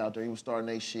they was out there. He was starting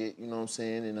their shit. You know what I'm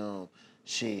saying? And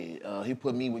he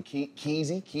put me with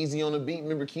Keezy on the beat.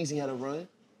 Remember Keezy had a run.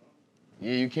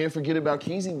 Yeah, you can't forget about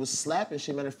Keezy was slapping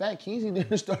shit. Matter of fact, Keezy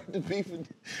didn't start the beef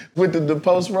with the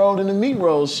post roll and the meat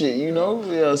roll shit, you know?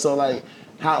 Yeah, so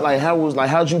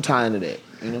how'd you tie into that,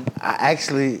 you know? I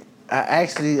actually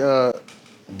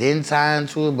didn't tie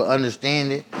into it, but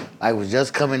understand it. Like was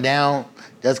just coming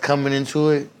into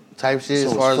it type shit. So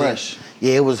as it far was as fresh.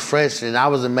 Yeah, it was fresh, and I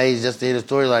was amazed just to hear the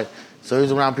story. Like, so he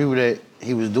was around people that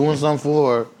he was doing something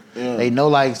for, or they know,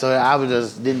 like, so I was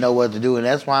just didn't know what to do, and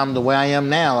that's why I'm the way I am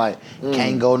now. Like,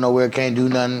 can't go nowhere, can't do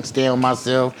nothing, stay on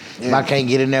myself. If I can't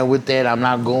get in there with that, I'm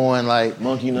not going. Like,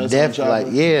 Monkey nuts, like,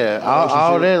 yeah,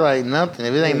 all that, like nothing.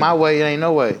 If it ain't my way, it ain't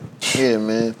no way. Yeah,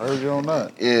 man. I heard you on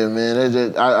that. Yeah, man.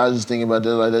 I was just thinking about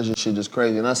that. Like, that shit just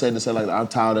crazy. And I said to say, like, I'm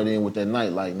tied that in with that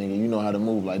night. Like, nigga, you know how to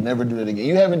move. Like, never do that again.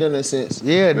 You haven't done that since.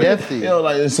 Yeah, definitely. You know,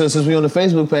 like, since we on the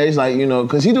Facebook page, like, you know,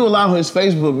 because he do a lot on his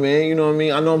Facebook, man. You know what I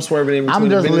mean? I know I'm swerving in between I'm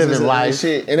just the businesses living and life.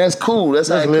 shit. And that's cool. That's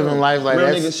Just how living life like real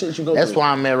that. nigga shit you go That's through. where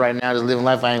I'm at right now. Just living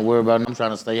life I ain't worried about. I'm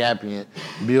trying to stay happy and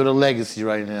build a legacy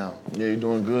right now. Yeah, you're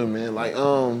doing good, man. Like,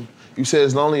 you said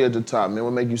it's lonely at the top, man.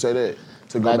 What make you say that?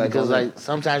 To go Like, back because on like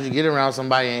sometimes you get around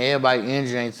somebody and everybody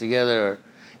energy ain't together, or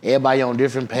everybody on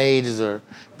different pages, or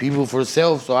people for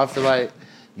self. So I feel like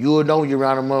you'll know you're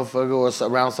around a motherfucker or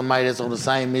around somebody that's on the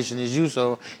same mission as you.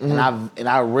 So and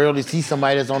I rarely see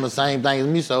somebody that's on the same thing as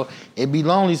me. So it be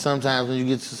lonely sometimes when you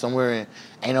get to somewhere and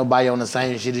ain't nobody on the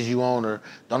same shit as you on, or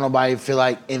don't nobody feel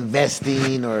like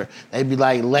investing, or they be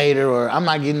like later, or I'm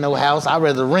not getting no house, I'd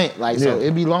rather rent. Like, so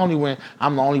it be lonely when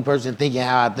I'm the only person thinking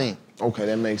how I think. Okay,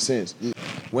 that makes sense. Yeah.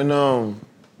 When so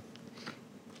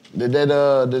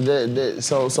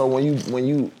when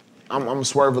you I'm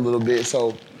swerve a little bit.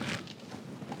 So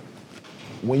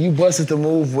when you busted the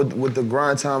move with the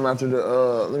grind time after the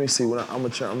let me see, I'm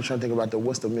trying to think about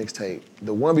what's the mixtape,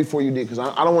 the one before you did, because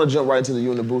I don't want to jump right into the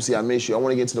you and the Boosie I Miss You. I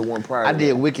want to get to the one prior. I to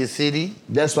did that. Wicked City.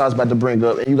 That's what I was about to bring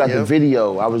up, and you got the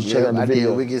video. I was checking out the I video.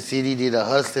 did Wicked City, did a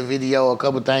Hustler video, a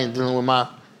couple things dealing with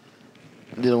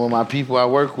my people I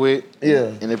work with.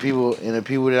 Yeah. And the people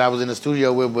that I was in the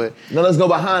studio with, but Now let's go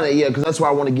behind it, because that's where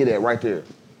I want to get at right there.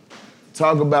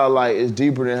 Talk about like it's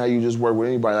deeper than how you just work with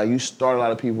anybody. Like you start a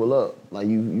lot of people up. Like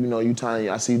you tiny.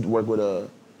 I see you work with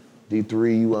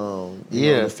D3. You know,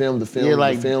 the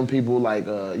film people. Like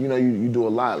you do a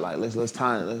lot. Like let's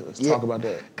talk about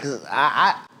that. Cause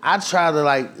I try to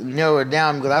like narrow it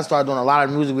down because I started doing a lot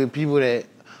of music with people that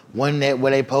wasn't at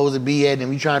where they supposed to be at, and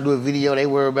we trying to do a video. They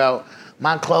worry about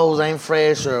my clothes ain't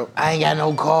fresh, or I ain't got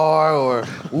no car, or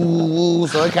ooh.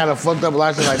 So it kind of fucked up a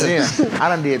lot of shit. Like, damn, I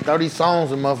done did 30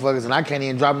 songs with motherfuckers, and I can't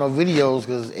even drop no videos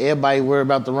because everybody worry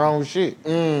about the wrong shit.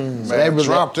 So Man,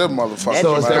 drop them motherfuckers.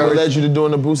 So instead of let you to doing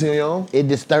the Boosie on your own? It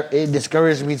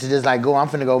discouraged me to just like I'm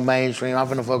finna go mainstream. I'm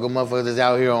finna fuck with motherfuckers that's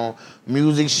out here on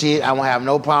music shit. I won't have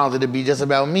no problems with it be just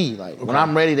about me. Like when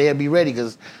I'm ready, they'll be ready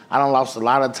because I done lost a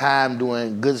lot of time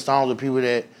doing good songs with people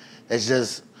that's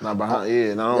just not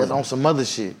behind. That's on some other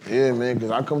shit. Yeah, man.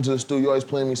 Because I come to the studio, always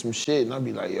playing me some shit, and I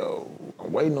be like, yo,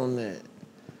 I'm waiting on that.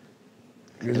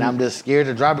 And I'm just scared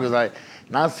to drop it because like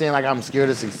not saying like I'm scared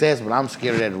of success, but I'm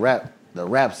scared of that the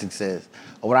rap success,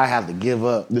 or what I have to give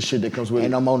up. The shit that comes with it.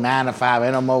 Ain't no more 9 to 5,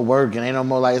 ain't no more work, and ain't no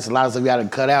more like it's a lot of stuff you gotta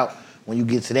cut out when you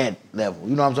get to that level.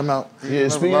 You know what I'm talking about? Yeah,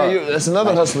 speaking of you, that's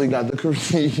another hustle you got. The career,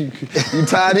 you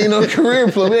tied in on career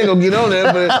flow. We ain't gonna get on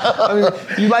that, but I mean,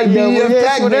 you like BF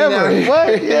Pac whatever. now.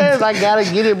 What? Yes, I gotta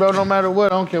get it, bro. No matter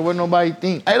what, I don't care what nobody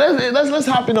think. Hey, let's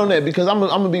hop in on that because I'm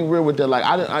gonna be real with that. Like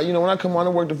I when I come on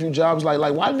and worked a few jobs,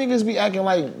 like why niggas be acting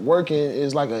like working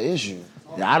is like an issue?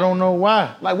 I don't know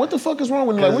why. Like what the fuck is wrong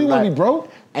with like we wanna be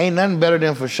broke? Ain't nothing better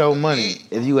than for show money,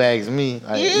 if you ask me.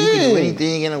 Like, you can do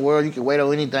anything in the world, you can wait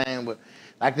on anything, but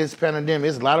like this pandemic,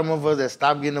 it's a lot of motherfuckers that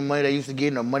stopped getting the money they used to get,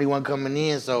 and the money wasn't coming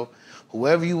in, so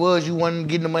whoever you was, you wasn't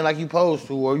getting the money like you supposed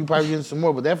to, or you probably getting some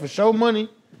more, but that for show money,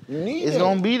 it's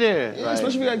gonna be there. Yeah, like,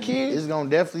 especially if you got kids. It's gonna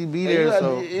definitely be there,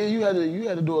 you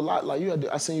had to do a lot. Like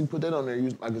I seen you put that on there.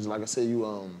 You like I said, you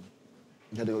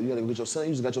had to get your son.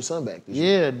 You just got your son back.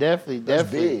 Yeah, definitely.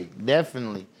 That's big.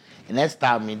 Definitely. And that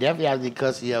stopped me. Definitely have to get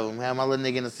custody of him. Have my little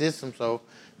nigga in the system, so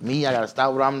me, I gotta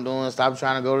stop what I'm doing, stop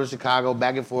trying to go to Chicago,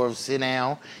 back and forth, sit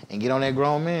down, and get on that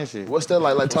grown man shit. What's that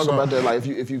like? Like talk about that. Like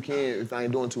if you can, if I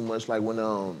ain't doing too much. Like when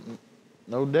No,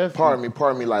 definitely.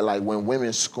 pardon me. Like when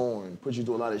women scorn, put you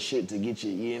through a lot of shit to get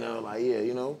you. You know, like yeah,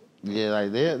 you know. Yeah,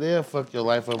 like they'll fuck your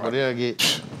life up, but they'll get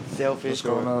selfish. What's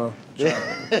going on? I'm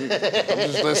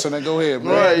just listening. Go ahead,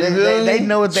 man. Right, They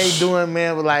know what they doing,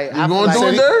 man. But like, You going through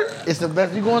it, Dirt? It's the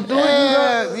best. You going through it?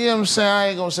 Yeah, you know what I'm saying? I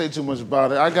ain't gonna say too much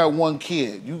about it. I got 1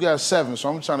 kid. You got 7, so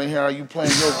I'm trying to hear how you playing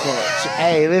your cards.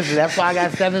 Hey, listen, that's why I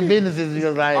got 7 businesses.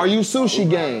 Because like, Are you sushi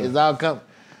gang? it's all come.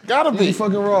 Gotta You be.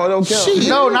 fucking raw. It don't count.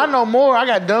 No, not no more. I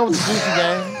got done with the sushi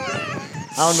game.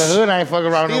 On the hood, I ain't fucking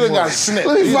around He no done more. got snipped.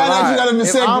 Let me He find out lied. you got a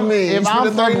vasectomy. If You I'm spent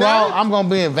fucking 39? raw, I'm gonna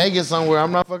be in Vegas somewhere.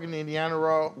 I'm not fucking in Indiana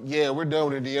raw, Yeah, we're done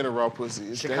with Indiana raw pussy.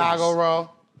 It's Chicago dangerous. raw.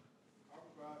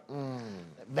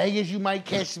 Vegas, you might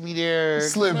catch me there.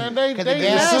 Slim. Man, they 'Cause the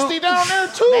gas- nasty down there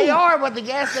too. They are, but the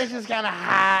gas station's kind of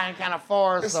high and kind of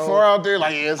far. It's so far out there.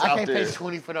 Like yeah, it's I out can't there. pay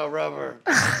 20 for no rubber.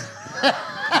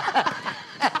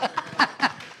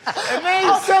 And they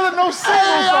ain't selling no singles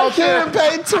I out there. can't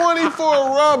pay 20 for a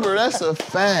rubber. That's a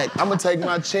fact. I'm gonna take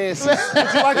my chances.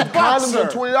 Like a Condoms boxer. are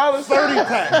 $20.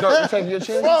 30-pack. Don't you take your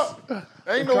chances? Fuck.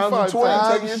 Ain't no Condoms are 5 20.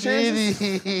 pack. Take your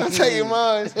chances. I'm taking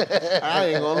mine. I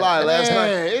ain't gonna lie. Last Man, night,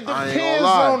 it I ain't gonna depends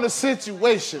lie. on the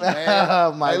situation, man.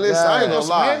 Oh my Hey, listen, I ain't God. gonna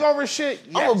lie. Hangover shit,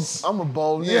 yes. I'm a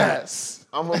bold nigga. Yes.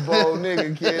 I'm a bold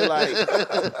nigga, kid. Like,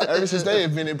 ever since they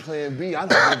invented Plan B, I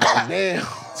think, damn.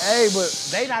 Hey, but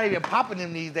they not even popping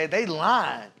them these days. They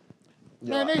lying.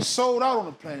 Man, they sold out on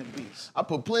the Plan Bs. I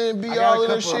put Plan B I got all a in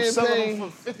the couple. I'm selling champagne. them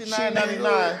for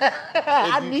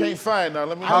 $59.99. If you can't find none,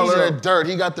 let me know. Holler at Dirt.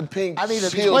 He got the pink I need a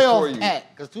shields for 12 you. pack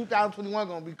because 2021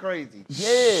 gonna be crazy.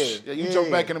 Yeah. Yeah, you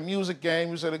jump back in the music game.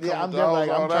 You said a couple Yeah, I'm just dollars,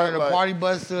 like all I'm that. turning a like, party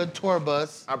bus to a tour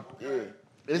bus. Yeah.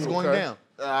 It's going Okay. down.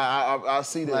 I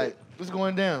see that. Like it's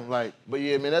going down. Like But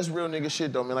yeah, man, that's real nigga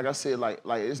shit though, man. Like I said, like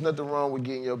there's nothing wrong with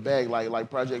getting your bag. Like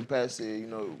Project Pat said, you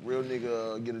know, real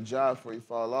nigga get a job before you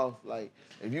fall off. Like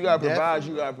if you gotta provide, Definitely.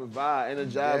 you gotta provide. And a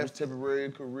job is temporary,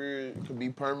 a career could be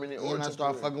permanent or when I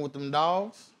start temporary. fucking with them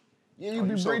dogs. Yeah, you be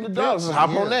you breeding the sold dogs. the Hop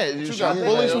pigs? on that. What you got, shot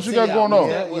bullies? that What you LC got out. going on?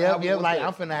 Yep. What's Like that?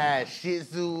 I'm finna have Shih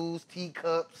Tzus,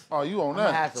 teacups. Oh, you on I'm gonna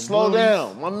that? have some Slow bullies.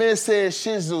 down. My man said Shih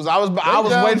Tzus. I was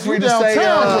Down- waiting for you to downtown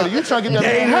say with it. You trying to get that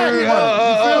hat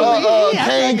money.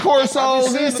 Cane Corsos.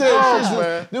 seen He the said dogs, Shih Tzus.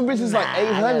 man. Them bitches like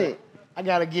 800. I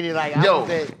gotta get it like I Yo, was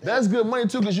at, that's good money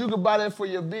too, cause you could buy that for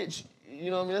your bitch. You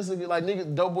know what I mean? That's a good, like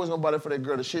niggas, dope boys gonna buy that for that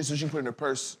girl. The shit, so she put in her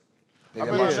purse. I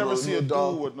bet I never see a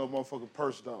dude with no motherfucking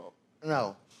purse dog.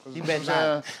 no. You You bet know what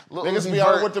I'm not. saying? Niggas Uzi be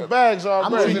out Vert. with the bags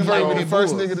already. treating Uzi him Vert like be the pit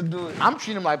first bulls. nigga to do it. I'm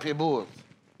treating them like pit bulls.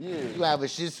 Yeah. You have a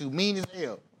Shih Tzu mean as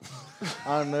hell.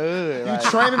 On the hood. You like,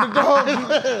 training the dog, you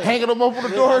hanging them up on the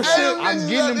door and shit. I'm Bitches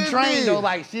getting out them there trained big. though.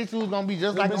 Like Shih Tzu's gonna be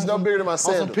just like bitches on no some, bigger than my on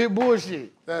some sandal. pit bull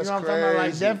shit. That's you know what I'm talking about? Like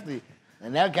crazy. definitely.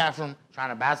 And that got from trying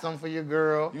to buy something for your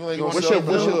girl. You ain't You gonna want sell your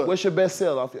the hood. What's your best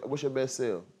sell? What's your best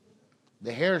sell?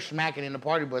 the hair smacking and the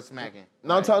party bus smacking.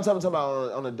 No, I'm talking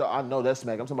about on the dog. I know that's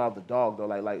smack. I'm talking about the dog though,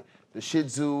 like the Shih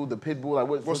Tzu, the pit bull. Like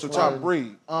What's the which top one?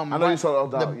 breed? I know you saw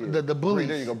the dog. The yeah. bullies.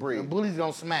 There you go, breed. The bullies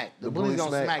gonna smack. The bullies bullies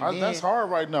gonna smack. smack. That's Then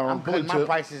hard right now. I'm on putting my bully tip.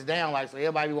 prices down, like so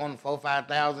everybody wanting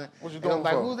 4,000-5,000. What you And doing I'm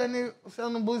like, for? who's that nigga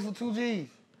selling them bullies for 2 G's?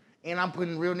 And I'm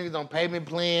putting real niggas on payment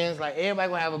plans. Like everybody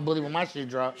gonna have a bully when my shit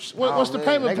drops. What's the man,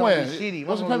 payment They gonna plan? be shitty.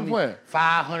 What's the Motherfuckers payment be plan?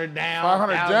 500 down.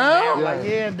 500 1,000 down? Like,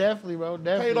 yeah, definitely, bro.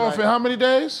 Definitely. Paid off in like, how many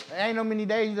days? It ain't no many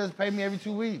days. You just pay me every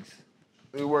 2 weeks.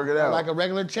 We work it out. Like a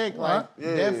regular check. Like,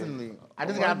 Yeah. definitely. I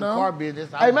just Right got the now? car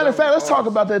business. Hey, matter of fact, let's talk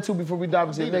about that too before we dive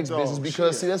into the Need a next dog, business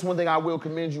because shit. see, that's one thing I will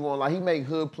commend you on. Like he make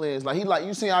hood plans. Like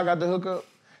you see how I got the hookup?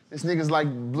 This nigga's like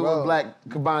blue and black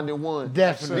combined in one.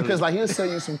 Definitely. Because like he'll sell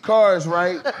you some cars,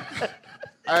 right?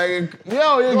 He'll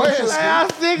I'm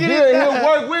thinking he'll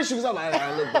work with you because I'm like,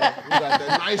 hey, look, bro, you got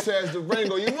that nice ass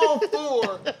Durango. You want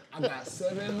 4? I got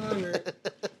 700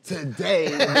 today.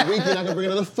 The weekend I can bring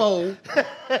another 4,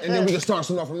 and then we can start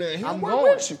something off from there. He'll I'm work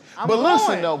going. with you. I'm But listen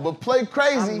going. though, but play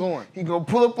crazy. I'm going. He gonna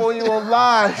pull up on you on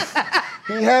live.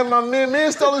 He had my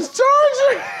man stole his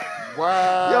charger.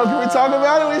 Wow. Yo, can we talk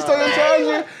about it when he stole your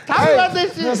charger? Talk about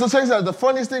this shit. So check this out. The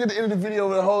funniest thing at the end of the video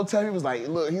the whole time, he was like,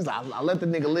 look, he's like, I let the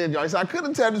nigga live, y'all. He said, I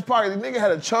couldn't tap his pocket. The nigga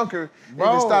had a chunker Bro.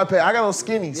 in his thigh pad. I got on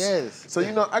skinnies. Yes. So,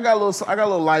 you know, I got a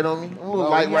little light on me. I'm a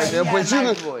little light he right had- there. he had But a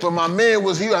nice boy. but my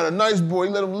man he had a nice boy.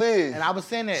 He let him live. And I was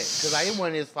saying that because it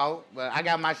wasn't his fault, but I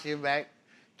got my shit back,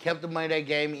 kept the money they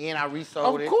gave me, and I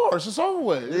resold Of it. course, it's over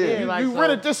with. Yeah, you like you so.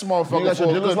 rented this motherfucker You got for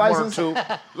your a dealer's good month or license? two. It's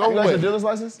You over got your with. dealer's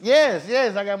license?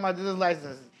 Yes, I got my dealer's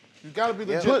license. You gotta be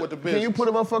legit with the business. Can you put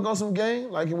a motherfucker on some game?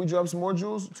 Like, can we drop some more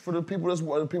jewels for the people that's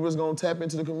gonna tap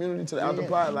into the community, to the after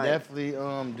pot? Like, definitely.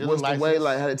 What's the way?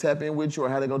 Like, how they tap in with you, or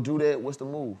how they gonna do that? What's the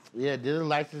move? Yeah, dealer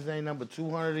license ain't number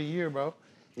 $200 a year, bro.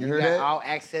 You You heard got that? all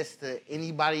access to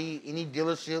anybody, any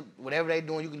dealership, whatever they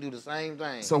doing, you can do the same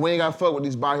thing. So we ain't gotta fuck with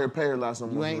these buy here, pay here lots no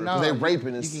more. you ain't 'cause know. they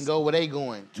raping us. You can go where they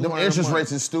going. Them 200 interest a month.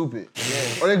 rates is stupid.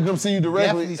 Yeah. Or they can come see you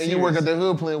directly Definitely and you work at serious. the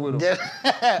hood playing with them.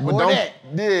 But or don't, that.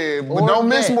 Yeah, but Or don't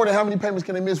miss that. more than how many payments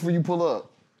can they miss before you pull up?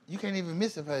 You can't even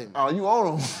miss a payment. Oh, you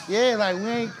own them. Yeah, like we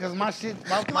ain't, cause my shit,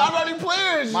 I'm already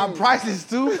playing. my price is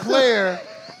too clear.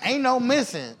 Ain't no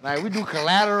missing. Like we do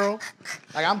collateral.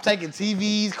 Like I'm taking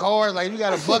TVs, cars. Like you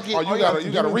got a bucket. Oh,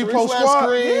 you got a repo Three flat squad?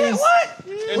 screens. What?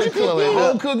 And the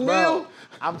home cooked meal. Bro,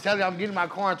 I'm telling you, I'm getting my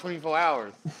car in 24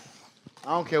 hours. I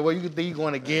don't care what you can think. You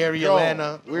going to Gary, Yo,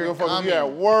 Atlanta. We're fucking you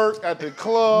at work, at the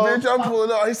club. Bitch, I'm pulling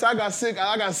up. He said I got sick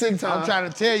time. I'm trying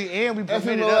to tell you, and we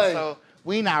permitted FMLA. us, so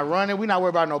we not running. We not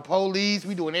worried about no police.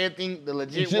 We doing everything the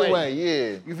legit way.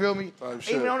 Yeah. You feel me?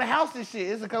 shit. Even on the house and shit.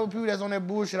 There's a couple people that's on that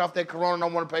bullshit off that corona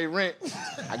don't want to pay rent.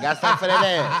 I got something for that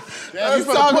ass. Let's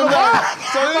talk about.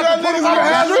 So you got niggas gonna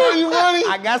have you money?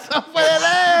 I got something for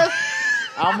that ass.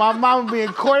 My mama being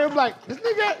court. I'm like, this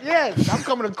nigga, yes, I'm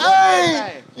coming to court.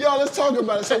 Hey, yo, let's talk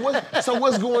about it. So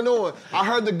what's going on? I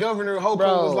heard the Governor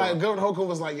Holcomb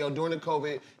was like, yo, during the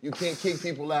COVID, you can't kick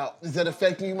people out. Is that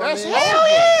affecting you, my That's man? Hell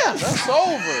yeah. That's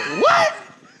over. What?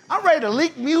 I'm ready to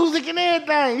leak music and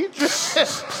everything. You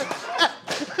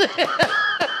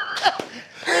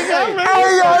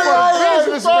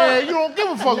Business, man. You don't give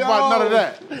a fuck about none of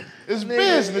that. It's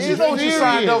business. You it's know what you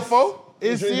signed up for.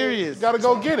 It's serious. You gotta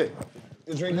go get it.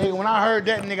 Nigga, when I heard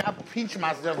that, nigga, I pinched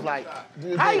myself like,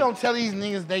 how you gonna tell these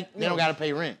niggas they don't gotta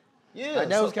pay rent? Yeah. Like,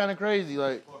 that was kind of crazy.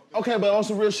 Like, Okay, but on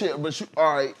some real shit. But you,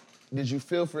 all right, did you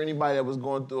feel for anybody that was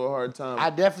going through a hard time? I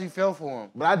definitely fell for him.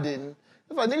 But I didn't.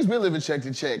 It's like niggas been living check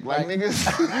to check. Like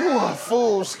niggas. You a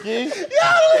fool, Ski. Hey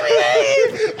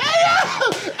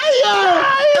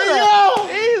yo!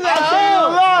 He's a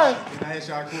hoe! Can I ask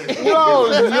y'all a question?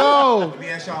 Yo. Let me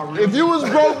ask y'all a real If you was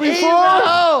broke He's a before,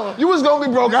 hoe! you was gonna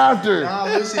be broke after. Nah,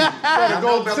 listen. Y'all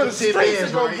know about to the the 10 streets bands,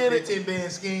 and go right? get The it. 10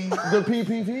 band scheme. The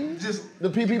PPP? Just The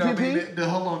PPP? You know what I mean?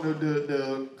 Hold on,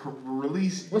 the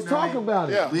release. Let's you know what I talk mean? about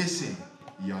it. Yeah. Listen,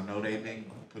 y'all know they been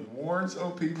putting warrants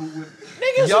on people with.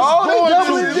 Y'all going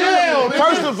to jail, nigga.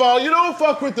 First of all, you don't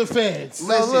fuck with the fans.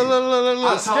 Listen, look.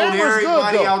 I told Scammers good,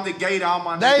 everybody though. out the gate, all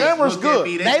my They- niggas Scammers look good. at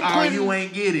me. They That's how put- you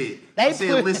ain't get it. they I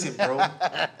said, put- listen, bro.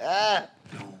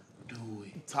 Don't do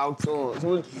it. Talk to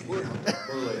him.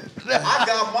 I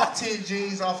got my 10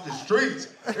 jeans off the streets.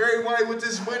 Everybody with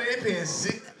this money, they paying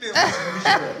sick.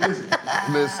 Listen.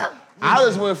 Listen, I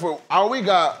just went for all we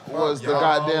got was the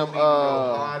goddamn.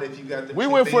 We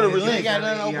went for the You ain't release. got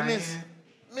nothing to open this.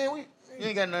 Man, we. You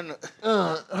ain't got nothing.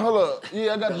 Hold up.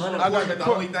 Yeah, I got the The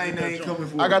only thing they ain't coming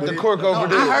for. I got the cork over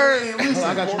there. I heard. Listen,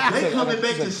 I got you. they I coming got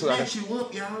back you. to snatch you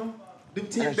up, y'all. Them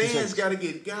 10 bands gotta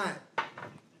get got.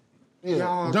 Yeah.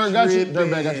 Y'all Dirk got you. tripping. Dirk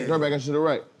got you. Dirk got you to the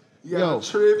right. Y'all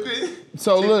tripping.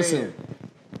 So 10 listen. bands.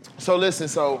 So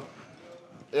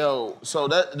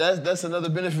that's another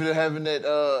benefit of having that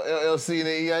LLC and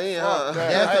the EIN, huh?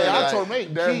 Hey, I told me.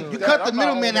 You cut the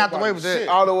middleman out the way with that.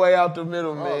 All the way out the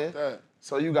middle, man. that.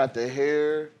 So you got the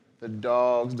hair, the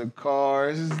dogs, the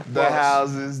cars, the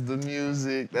houses, the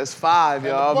music. That's 5,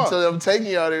 y'all. bucks. I'm taking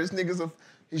y'all there. This nigga's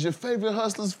he's your favorite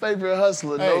hustler's favorite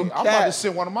hustler. Hey, No I'm about to cap.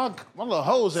 send one of my little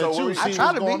hoes at So you. what See I what's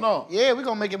try to going be. on. Yeah, we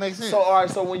gonna make it make sense. So all right.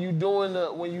 So when you doing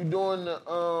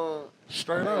the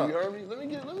Straight you up. heard me? Let me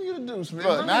get a deuce, man.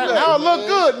 Look, Bring now me back, it look man.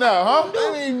 good now, huh?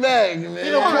 Bring me back, man.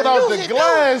 You done put out the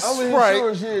glass I'm in Sprite.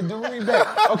 insurance, yeah, dude, bring me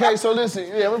back. Okay, so listen,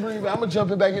 yeah, I'm gonna bring you back. I'm gonna jump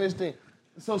in back in this thing.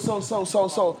 So,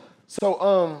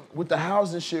 with the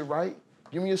housing shit, right?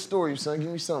 Give me a story, son. Give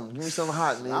me something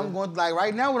hot, man. I'm going like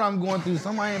right now. What I'm going through,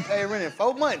 somebody ain't paid rent in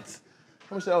 4 months.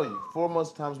 How much they owe you? 4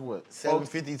 months times what?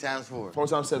 750 times 4. 4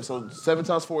 times 7. So 7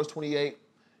 times 4 is 28,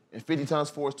 and 50 times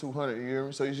 4 is 200. You hear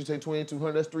me? So you should take 28,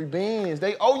 200. That's 3 bands.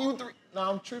 They owe you 3. No,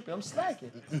 I'm tripping. I'm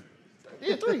slacking.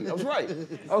 Yeah, 3. I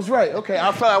was right. Okay,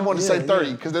 I thought I wanted to say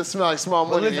 30 because that smelled like small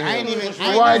money. listen, I ain't even-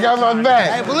 Why I got my back?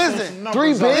 Hey, but listen, 3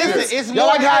 bands. Listen, it's y'all more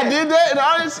like how I than did that in the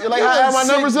audience? You like how I had my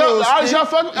sick numbers up? dude, The audience, Steve. y'all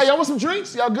fucking? Hey, y'all want some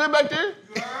drinks? Y'all good back there?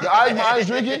 The audience, my audience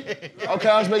drinking? Okay,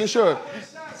 I was making sure.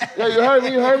 Yeah, you heard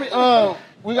me?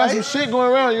 We got some shit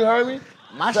going around. You heard me?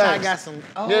 my Facts. shot got some.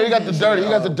 Oh, Yeah, you got the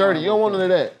dirty. You don't want none of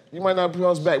that. You might not put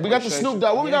us back. We got the Snoop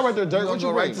Dogg. What we got right there, Dirk? What you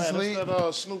go right rate? to Man, that's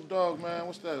that Snoop Dogg, man.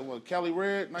 What's that? What, Cali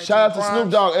Red? 19 Shout out to Crimes?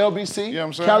 Snoop Dogg, LBC. You know what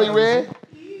I'm saying? Cali Red.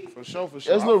 For For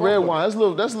sure. That's a little red wine. That's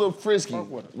a little frisky. Fuck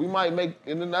with it. We might make,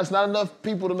 and that's not enough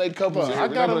people to make couples. But here. I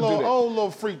We're got not a gonna do that. old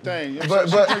little freak thing. You know But-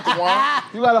 she drink the wine.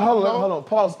 You gotta hold No. on.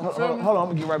 Pause. feel Hold me? on. I'm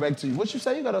gonna get right back to you. What you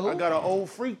say? You got a who? I got an old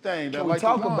freak thing that Can we like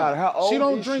talk the wine. about it? How old She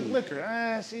don't is drink she?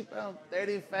 liquor. She about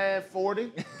 35, 40. You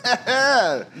know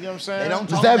what I'm saying? They don't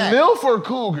Is talk that back. MILF or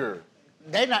Cougar?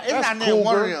 They not. It's That's not near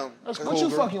one of cougar. them. That's What you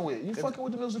cougar. fucking with? You fucking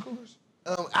with the MILFs and Cougars?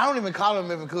 I don't even call them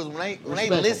Memphis Cougars. When they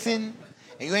Respectful. listen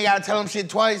and you ain't gotta tell them shit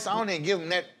twice, I don't even give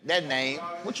them that name.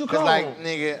 What you 'Cause call like, them?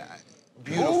 nigga,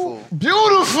 beautiful. Ooh,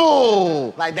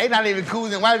 beautiful. Like, they not even cool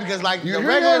and white because, like, You the hear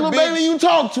regular that, little bitch, baby? You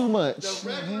talk too much. the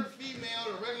regular female,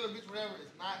 the regular bitch, whatever, is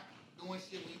not doing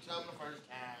shit when you tell them the first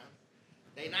time.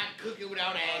 They not cooking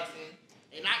without asking.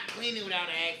 They not cleaning without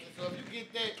asking. So if you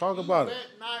get that, Talk you about it. better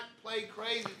not play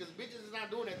crazy because bitches is not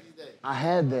doing that these days. I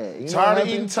had that. You know Tired what of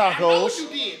eating happened? I know what tacos. you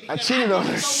did. I because cheated on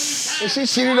did her. so many And times.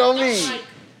 she cheated on me.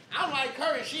 I'm like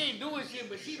her and she ain't doing shit,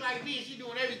 but she like me and she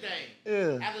doing everything.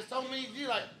 Yeah. After so many years,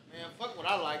 like, man, fuck what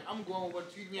I like. I'm going with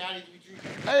what treats me, how I need to be treated.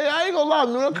 Hey, I ain't gonna lie,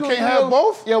 man. can't have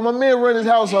both? Yo, my man run his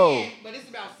household. But it's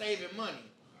about saving money.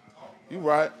 You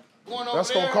right. Going over That's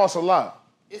there, gonna cost a lot.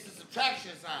 It's a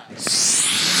subtraction sign.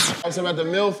 I was talking about the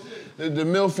MILF, the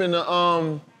MILF and the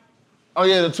oh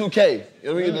yeah, the 2K.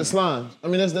 Let me get the slimes. I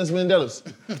mean that's Mandela's.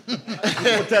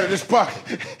 Put that in this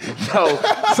pocket. So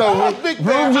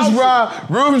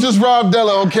Rube just robbed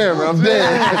Della on camera. I'm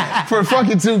dead for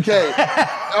fucking 2K.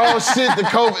 Oh shit,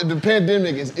 the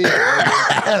pandemic is it.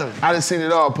 I done seen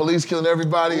it all. Police killing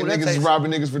everybody and that niggas is tastes-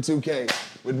 robbing niggas for 2K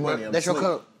with money. I'm That's your asleep.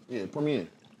 cup. Yeah, pour me in.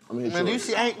 I'm gonna hit Man, yours.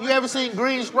 you ever seen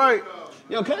Green Sprite?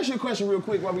 Yo, can I ask you a question real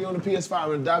quick while we on the PS5?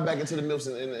 I'm gonna dive back into the MILFs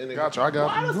and the Gotcha, I got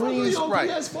Why you. the fuck are Green you on Sprite.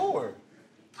 PS4?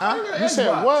 Huh? You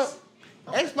said what?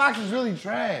 Xbox is really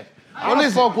trash. I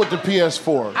don't fuck with the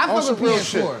PS4. I On fuck some with real PS4.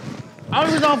 shit. Only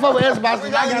reason I don't fuck with Xbox is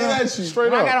I gotta get got at you.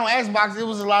 Straight when I up. got on Xbox, it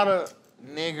was a lot of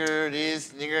nigger this,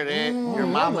 nigger that, your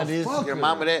mama this, your motherfucker.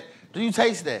 mama that. Do you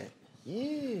taste that?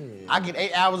 Yeah. I get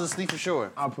 8 hours of sleep for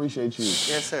sure. I appreciate you.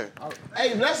 Yes, sir.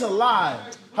 Hey, that's a lie.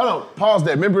 Hold on, pause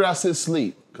that. Remember I said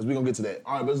sleep, because we're gonna get to that.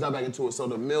 All right, but let's dive back into it. So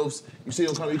the MILFs, you see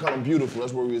them coming, you call them beautiful.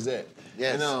 That's where we was at.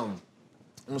 Yes. And I'm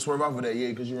gonna swerve off of that, yeah,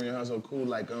 because you were in your house so cool.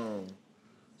 Like,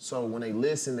 so when they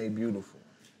listen, they beautiful.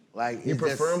 Like, You it's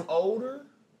prefer just- them older?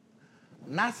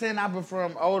 Not saying I prefer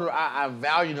them older. I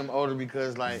value them older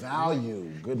because, like, Value.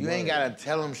 Good you ain't word. gotta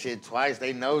tell them shit twice.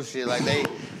 They know shit. Like,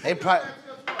 they probably.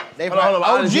 Hold on.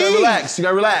 OGs. You gotta relax. You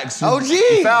gotta relax. OGs.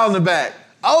 You foul in the back.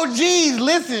 OGs,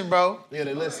 listen, bro. Yeah,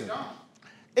 they listen.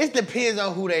 It depends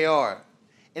on who they are.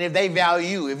 And if they value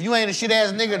you. If you ain't a shit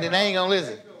ass nigga, then they ain't gonna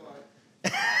listen.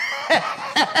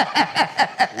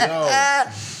 Yo,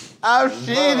 I'm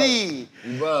shitty.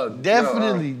 you bugged.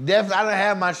 Definitely. I don't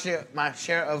have my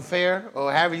share of fair,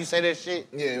 or however you say that shit.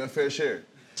 Yeah, a fair share.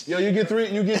 Yo, you get three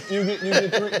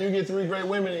great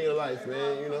women in your life,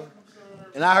 man. You know.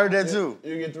 And I heard that too.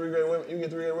 You get three great women. You get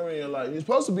 3 great women in your life. You're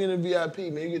supposed to be in a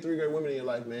VIP, man. You get 3 great women in your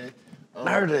life, man.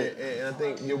 I heard that. And I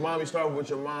think your mom. You start with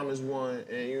your mom is 1,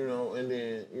 and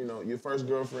then your first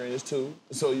girlfriend is 2.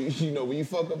 So you know when you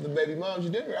fuck up the baby moms,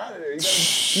 you her out of there. You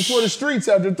for the streets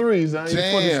after 3s, huh? You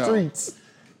for the Damn. streets.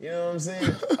 You know what I'm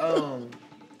saying?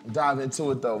 Dive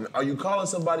into it though. Are you calling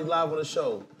somebody live on the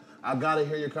show? I gotta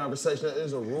hear your conversation.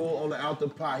 There's a rule on the out the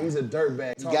pot. He's a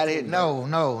dirtbag. You got it? No.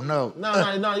 No,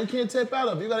 you can't tap out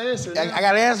of it. You gotta answer it. I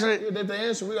gotta answer it. Yeah, if they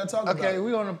answer, we gotta talk about Okay, it.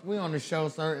 we on the show,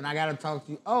 sir, and I gotta talk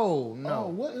to you. Oh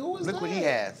no. Oh, who is that? Look what he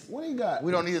has. What he got?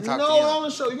 We don't need to talk no, to him. on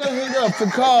the show. You gotta hang up to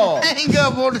call. Hang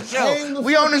up on the Hang show. the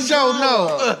We on the fucking show. call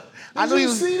No. up. I Did knew you he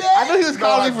was. see that? I knew he was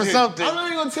calling I for didn't. something. I'm not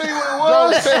even gonna tell you what it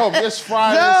Don't was. tell him it's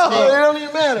Friday. No. Oh, it don't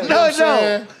even matter. No, You know what I'm no.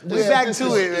 saying? We Yeah, back this to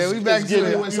is- it, man. We back to getting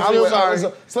it. away. I'm So sorry.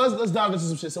 So let's dive into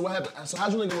some shit. So what happened? So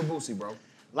how'd you link up with Boosie, bro?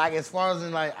 Like, as far as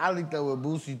in, like, I linked up with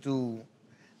Boosie through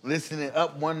listening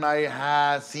up one night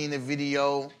high, seeing the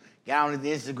video, got on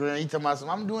his Instagram. He talking about something,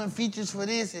 I'm doing features for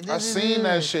this and this. I seen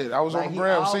that shit. I was Like, on he the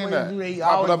gram, always seen that. do that. He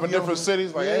Popping always up in be different on-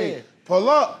 cities, like, Yeah. hey, pull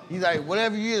up. He's like,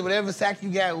 whatever you is, whatever sack you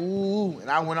got, ooh. And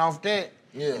I went off that.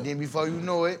 Yeah. And then before you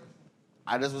know it,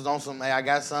 I just was on some, hey, I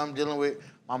got something dealing with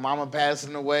my mama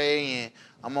passing away, and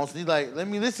I'm on, he's like, let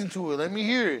me listen to it, let me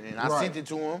hear it. And I Right. sent it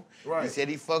to him. Right. He said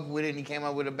he fucked with it, and he came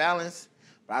up with a balance.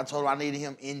 But I told him I needed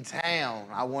him in town.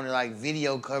 I wanted, like,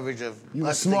 video coverage of You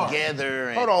was us smart. together.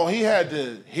 And, Hold on, he had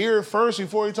to hear it first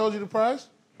before he told you the price?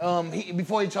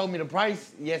 Before he told me the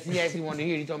price, yes, he actually wanted to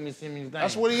hear it. He told me to send me the thing.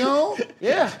 That's what he on?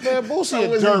 Yeah. Man, Boosie a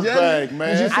was he dirtbag, jealous?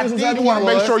 man. Did you feel I some think type You of want to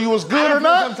way? make sure you was I good or didn't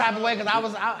feel not? some type of way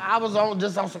because I was on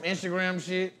just on some Instagram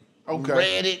shit. Okay.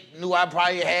 Read it, knew I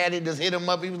probably had it, just hit him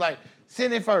up. He was like,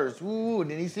 Send it first. Woo.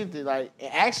 Then he sent it. Like,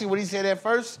 and actually, what he said at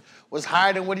first was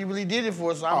higher than what he really did it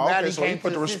for. So I'm glad he so came he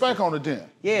put to the assist respect him. on it then.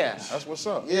 Yeah. That's what's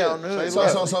up. Yeah, on the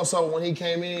hood. So when he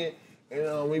came in,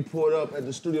 and we pulled up at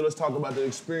the studio, let's talk about the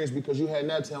experience because you had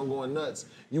Nuttown going nuts.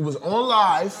 You was on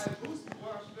live.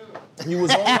 You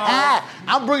was on live.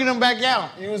 I'm bringing him back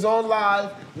out. You was on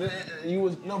live. You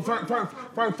was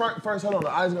first. Hold on. The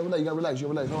eyes gotta relax. You gotta relax. You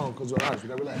gotta relax. Hold on, cause your eyes. You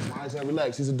gotta relax. My eyes gotta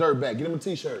relax. He's a dirtbag. Get him a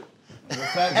t-shirt. Give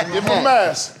Give him a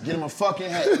mask. Get him a fucking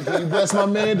hat. Can you bless my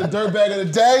man, the dirtbag of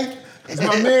the day? It's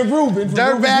my man Ruben.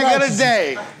 Dirtbag of the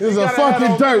day. He's a fucking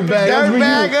dirtbag.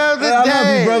 Dirtbag of the I love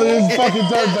day. you, brother. He's a fucking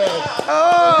dirtbag.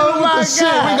 Oh my Shit, we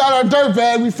God. got our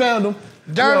dirtbag. We found him.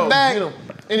 Dirtbag. Yo, get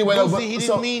him. Anyway, Boosie, no, he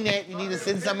didn't mean that. You need to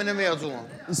send something in the mail to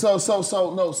him. So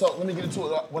let me get into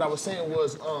it. What I was saying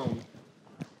was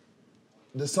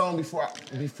the song before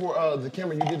the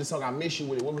camera, you did the song I Miss You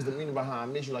with it. What was the meaning behind I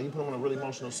Miss You? Like you put on a really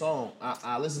emotional song.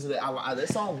 I listened to that. That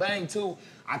song bang too.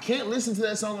 I can't listen to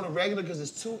that song on a regular because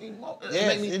it's too emotional.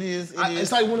 Yes, it is.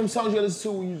 It's like one of them songs you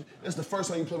listen to it's the first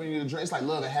song you play when you need a drink. It's like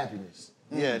Love and Happiness.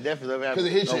 Yeah, definitely. Because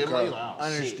it hits you. Okay. Like, oh,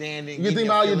 Understanding. shit. You think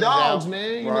about all your dogs, out.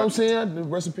 man. You know what I'm saying? The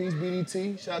Rest in Peace,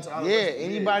 BDT. Shout out to all Yeah, the rest.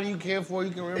 anybody you care for,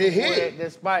 you can remember It for hit.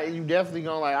 that spot, and you definitely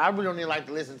gonna like. I really don't even like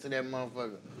to listen to that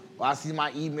motherfucker. Or I see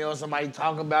my email, somebody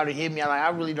talk about it, hit me. I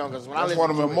really don't, because when I That's listen one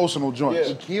of to them emotional joints.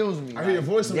 Yeah. it kills me. I hear your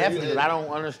voice in Definitely, your because head. I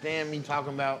don't understand me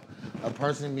talking about a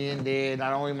person being dead.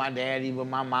 Not only my daddy, but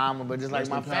my mama, but just like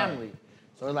my family.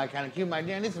 So it's like kind of cute. Like,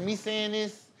 damn, this is me saying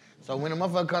this. So when a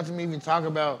motherfucker comes to me and talk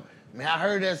about, man, I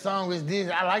heard that song. It's this.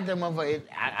 I like that motherfucker.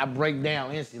 I break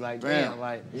down instantly. Like, damn,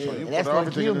 like, So you and put that's what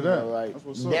everything killed into me. that. Though. Like, That's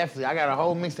what's up. definitely, I got a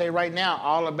whole mixtape right now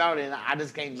all about it, and I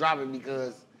just can't drop it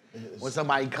because when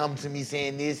somebody comes to me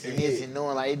saying this and this and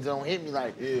knowing like it don't hit me,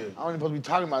 like I don't even supposed to be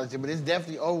talking about this shit, but it's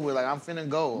definitely over with. Like I'm finna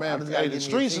go. I Man, just gotta hey, get the me a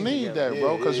streets team need together. that,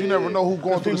 bro, because you never know who's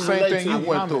going through the people same relate thing to you you.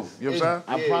 went through. Promise. You know what I'm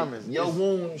saying? I promise. Your It's-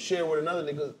 wound share with another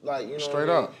nigga, like, you know. Straight what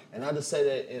I mean? up. And I just say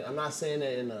that, and I'm not saying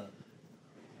that in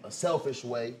a selfish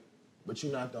way, but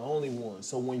you're not the only one.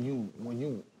 So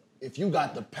if you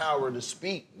got the power to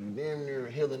speak, you damn near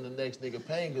healing the next nigga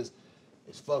pain, because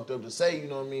it's fucked up to say, you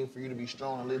know what I mean, for you to be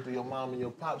strong and live through your mom and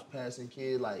your pops passing,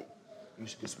 kid, like, you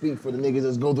should speak for the niggas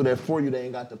that's go through that for you, they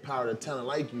ain't got the power to talent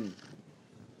like you.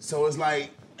 So it's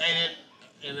like,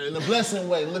 in a blessing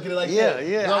way, look at it like that.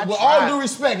 Yeah, No, I with tried. all due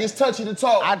respect, it's touchy to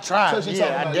talk. I tried. Touchy to Yeah,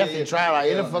 talk I about it. definitely tried.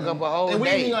 Like, it'll fuck up a whole And we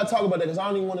ain't day. even gotta talk about that because I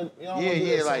don't even want to.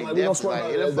 Yeah, like, we gonna scroll definitely, about like,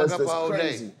 that. it'll fuck up a whole day.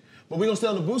 Crazy. But we gonna stay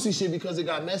on the Boosie shit because it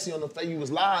got messy on the face. You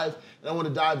was live, and I want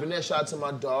to dive in that. Shout out to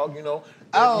my dog, you know.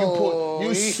 Oh,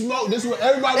 you smoke. This is what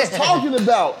everybody was talking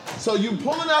about. So you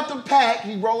pulling out the pack,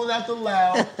 you rolling out the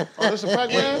loud, Oh, this a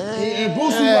Pac-Man? and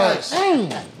Boosie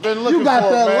like, Been looking you got for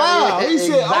it, that man. loud. He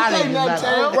said, Exotic, okay, now exotic.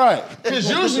 tell. Right. Because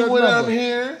usually when I'm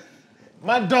here,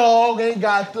 my dog ain't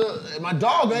got the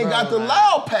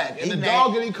loud pack, and He the mad.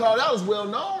 dog getting called out is well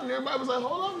known, and everybody was like,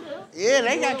 hold on, man. Yeah,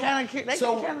 they got kind of, they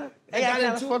So, got kind they got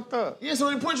of into- fucked up. Yeah, so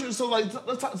they put you. So like,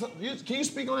 let's talk. Can you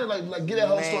speak on it? Like get that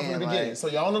whole story from the Man, beginning. like, So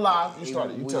y'all on the live. You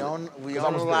started. You we tell on it. we 'Cause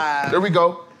on I was the there. live. There we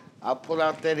go. I pulled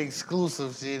out that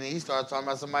exclusive shit, and he started talking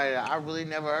about somebody that I really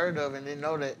never heard of and didn't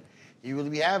know that he really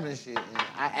be having this shit. And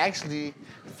I actually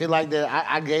feel like that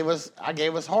I gave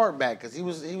us Hart back because he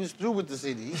was through with the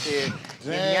city. He said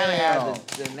Indiana had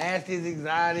the nastiest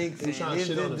exotics and trying to this,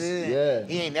 shit on us. this. Yeah.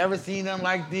 He ain't never seen nothing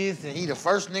like this, and he the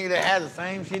first nigga that had the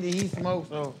same shit that he smoked.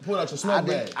 So Pull out your smoke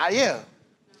bag. yeah.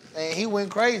 And he went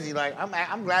crazy. Like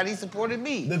I'm glad he supported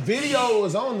me. The video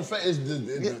was on the face.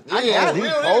 I got it. He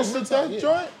posted that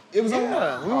joint? It was on.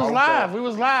 Yeah, we was live. We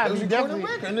was live. It was He recorded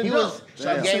definitely. record in the He dump. was. Shout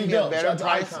out He to gave City me a Dump. better Shout out to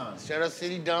price. Icon. Shout out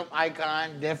City Dump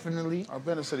Icon. Definitely. I've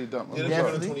been to City Dump. Yeah,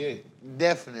 Let's the go. 28.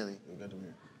 Definitely. We got them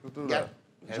here. Let's do Got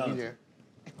that. have you there?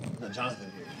 No,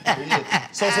 Jonathan here. But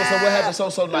yeah. So what happened?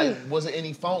 So like, was it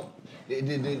any funk?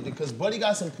 Because Buddy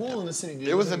got some pool in the city.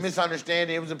 It was a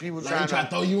misunderstanding. It was the people Like, trying he tried to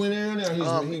throw you in there, or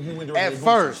he went directly At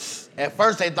to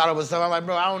first they thought it was something. I'm like,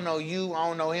 bro, I don't know you, I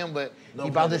don't know him, but No he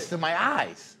brought play this to my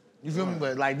eyes. You feel me?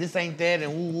 But like, this ain't that,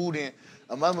 and woo woo. Then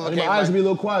a mother Boosie. came My eyes like, be a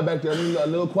little quiet back there. A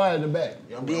little quiet in the back.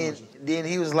 Yeah, I'm then with you. then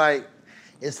he was like,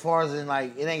 as far as in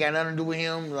like, it ain't got nothing to do with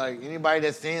him. Like anybody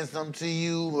that's saying something to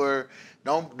you or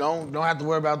don't have to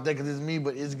worry about that because it's me,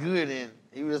 but it's good. And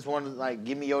he just wanted to like,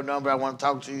 give me your number. I want to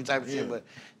talk to you type of shit. But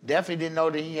definitely didn't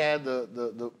know that he had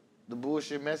the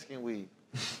bullshit Mexican weed.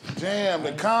 Damn,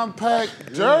 the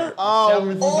compact dirt Oh,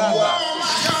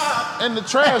 in the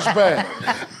trash bag.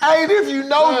 Hey, if you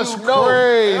know, That's you know.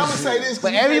 crazy. And I'm gonna say this, 'cause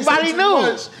But you can't everybody say too knew.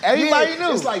 much. Everybody Yeah,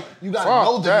 knew. It's like you gotta Fuck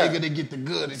know the that. nigga to get the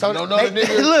good. If So you don't know they- the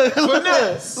nigga, look,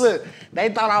 finesse. look. They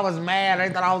thought I was mad. They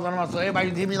thought I was on my. So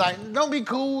everybody hit me like, don't be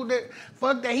cool.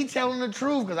 Fuck that. He telling the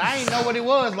truth because I ain't know what it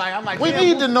was. Like I'm like, We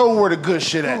need to know where the good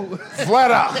shit at.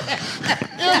 Flat out.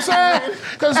 You know what I'm saying?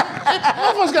 Because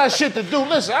motherfuckers got shit to do.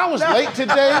 Listen, I was late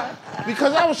today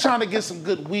because I was trying to get some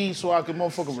good weed so I could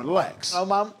motherfucking relax. Oh,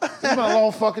 my. It's been a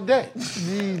long fucking day.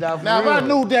 Gee, Now, if I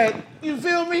knew that, you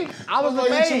feel me? I was Hit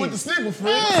you amazed. with the snicker,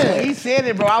 friend. Yeah. He said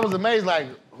it, bro. I was amazed. Like,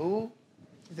 who?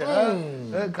 He said,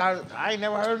 I ain't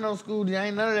never heard of no school. I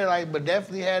ain't none of that. Like, but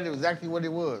definitely had exactly what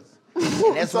it was.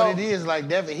 And that's what it is. Like,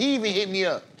 definitely. He even hit me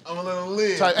up. I'm a little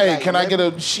lit. Like, hey, can I get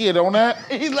a shit on that?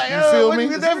 He's like, You feel what me? you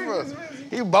get that from?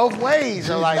 He both ways.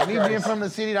 So like me being from the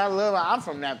city that I love, I'm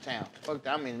from Naptown. Fuck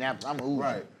that, I'm in Nap. I'm a Uber.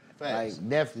 Right. Facts. Like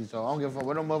definitely. So I don't give a fuck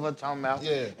what them motherfuckers talking about.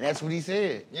 Yeah. And that's what he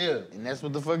said. Yeah. And that's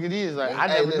what the fuck it is. Like I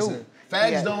Hey, never listen, knew. fags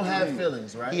He had- don't have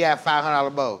feelings, right? He had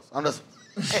 $500 bows. I'm just.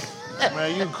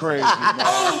 Man, you crazy, man.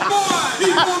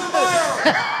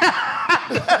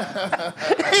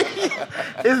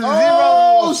 It's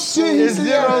Oh shit! It's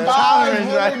zero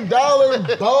tolerance, right?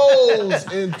 $500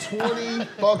 bowls in 20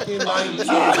 fucking 19.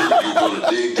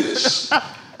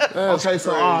 Okay,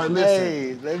 so all right, listen.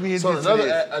 Hey, let me hit So this.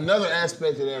 another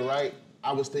aspect of that, right?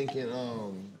 I was thinking,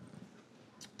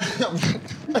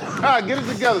 Get it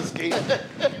together, Ski.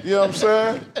 You know what I'm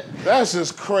saying? That's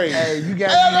just crazy. Hey, you got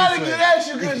I gotta me. get at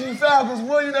you because you foul, because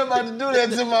boy, you're not about to do that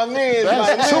to my man.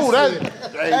 That's true.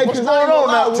 Hey, what's because going on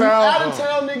out uptown? of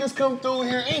town niggas come through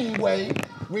here anyway.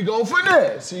 We go for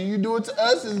that. So you do it to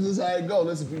us, and this is how it go.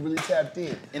 Listen, if we really tapped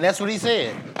in. And that's what he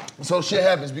said. So shit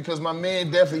happens because my man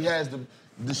definitely has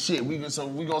the shit. We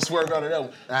gonna swerve out of that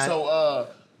one. Right. So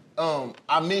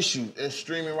I Miss You. It's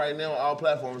streaming right now on all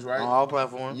platforms, right? On all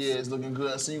platforms. Yeah, it's looking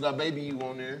good. I see you got Baby You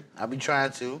on there. I be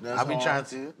trying to. That's I be hard. trying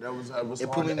to. That was It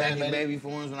hard put me to back in animate. baby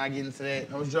forms when I get into that.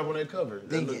 How was jump on that cover?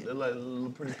 Think it. That like a little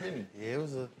pretty penny. Yeah,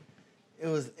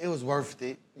 it was worth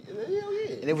it. Hell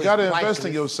yeah. And it was gotta invest priceless.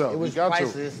 in yourself. It was You got to.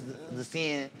 priceless to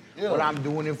seeing Yeah. what I'm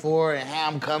doing it for and how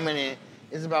I'm coming. And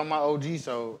it's about my OG,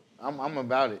 so I'm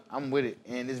about it. I'm with it.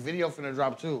 And this video finna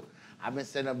drop too. I've been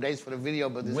setting up dates for the video,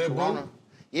 but this With Corona. Boo?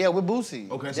 Yeah, with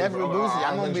Boosie. Okay, so Definitely with for- Boosie. I'm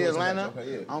I'll gonna let be you in into that. Atlanta.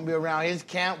 Okay, yeah. I'm gonna be around his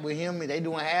camp with him. They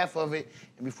doing half of it.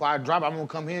 And before I drop, I'm gonna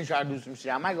come here and try to do some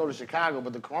shit. I might go to Chicago,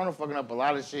 but the Corona fucking up a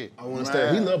lot of shit. I want to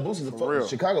stay. He love Boosie. The For fuck. real.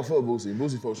 Chicago fuck Boosie.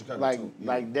 Boosie fuck Chicago Like, too. Yeah.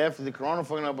 like definitely, the Corona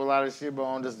fucking up a lot of shit, but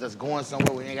on just going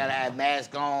somewhere where you ain't gotta have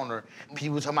mask on or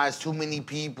people talking about it's too many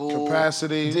people.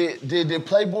 Capacity. Did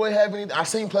Playboy have any? I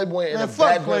seen Playboy in Man, the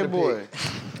fuck back Playboy.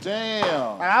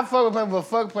 Damn. Like, I fuck with Playboy, but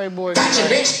fuck Playboy.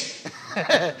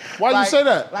 Why you say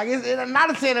that? Like, I'm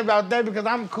not saying about that because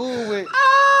I'm cool with paying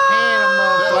a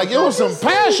motherfucker. Like, it was some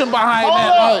passion behind Hold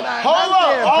that. up, Like, hold not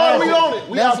up. saying All we passion. on it.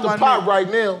 We That's out the my pot nigga.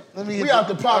 right now. Let me hit We the- out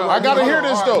the pot I right gotta now. hear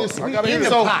this, All though. listen, I we gotta hear in this.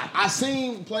 the So- pot. I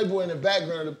seen Playboy in the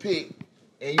background of the pit,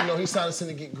 and you know he's trying to send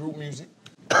to get group music.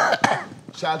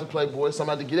 Shout out to Playboy.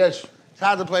 Somebody to get at you.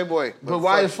 Shout out to Playboy. But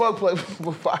why the fuck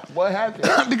Playboy? What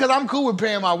happened? Because I'm cool with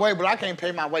paying my way, but I can't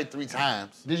pay my way 3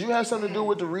 times. Did you have something to do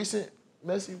with the recent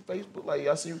messy Facebook? Like,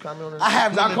 I see you comment on it. I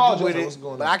have I nothing called to do you. with I it, what's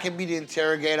going but on? I can be the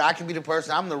interrogator. I can be the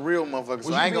person. I'm the real motherfucker. So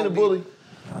Was I you ain't being gonna a bully?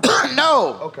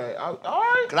 No. Okay, all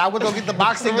right. Cause I went to go get the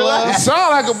boxing you gloves.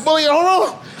 sound like a bully. Hold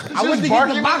on. I went to get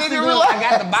barking the and boxing didn't gloves. I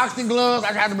realize. got the boxing gloves.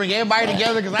 I got to bring everybody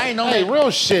together because I ain't know Hey, that. real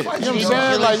shit. You know what I'm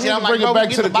saying? Like, you I'm can bring bro, it back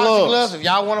get to the boxing gloves. If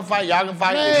y'all want to fight, y'all can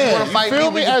fight. if Man, you want to you fight feel me,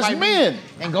 me? we can As fight men. me.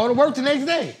 And go to work the next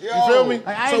day. You feel me? Like,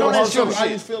 I ain't So, know that shit. how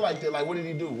you feel like that? Like, what did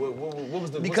he do? What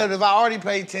was the? Because if I already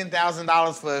paid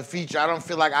 $10,000 for a feature, I don't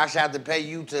feel like I should have to pay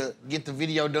you to get the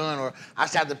video done, or I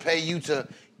should have to pay you to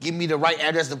give me the right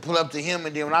address to pull up to him.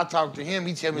 And then when I talk to him,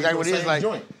 he tell me exactly what it is. same Like,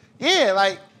 joint. yeah,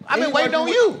 like I've And been he waiting on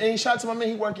working you. with- And he shot to my man.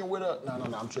 He working with No,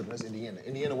 I'm tripping. That's Indiana.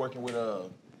 Indiana working with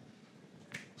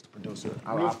what's the producer?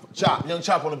 Chop. Young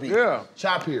Chop on the beat. Yeah.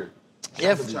 Chop here.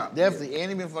 Definitely, Chop. definitely.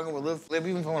 And he been fucking with Lil Flip.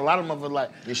 He been fucking with a lot of motherfuckers. Like,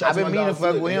 Yeah, shout I've out been my meaning dog to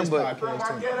fuck Flip with and him, his but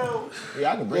podcast, too.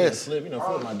 Yeah, I can bring Yes. Flip. You know,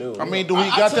 Flip my dude. I mean, do we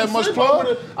got that much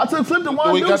plug? I took Flip to one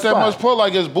Do we got that much pull?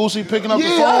 Like, is Boosie picking up the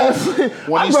phone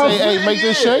when he say, hey, make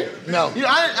this shake? no. Yeah,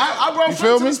 I brought You Flip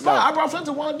feel to me? the spot. No. I brought Flip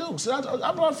to Juan Duke's.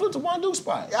 I brought Flip to Juan Duke's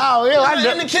spot. Oh,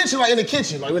 yeah, in the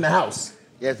kitchen, like in the house.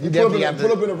 Yes, we You definitely have put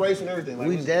up to. in a race and everything. Like,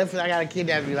 We definitely, I gotta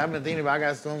kidnap you. I've been thinking about. I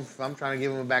got some. I'm trying to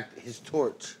give him back his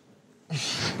torch.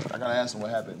 I gotta ask him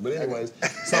what happened. But anyways,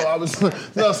 so I was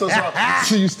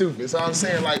so you stupid. So I'm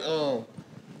saying like so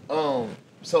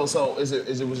is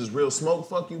it was this real smoke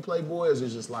fuck you Playboy, or is it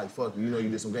just like fuck you? You know you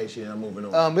did some gay shit and I'm moving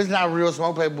on. It's not real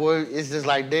smoke Playboy. It's just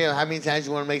like, damn, how many times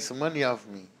you want to make some money off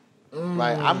of me?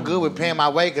 Like, I'm good with paying my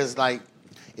way because like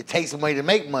it takes some money to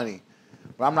make money.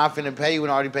 But I'm not finna pay you when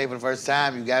I already paid for the first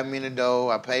time. You got me in the dough.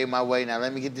 I paid my way. Now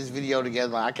let me get this video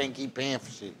together. Like, I can't keep paying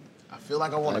for shit. I feel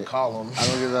like I want to call him.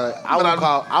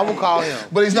 I will call him.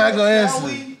 But he's not gonna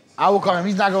answer. I will call him.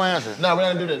 He's not gonna answer. No, we're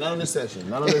not gonna do that. Not on this section.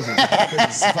 Not on this one.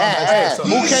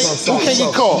 Who can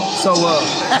you call? So,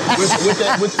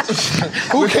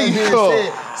 Who can you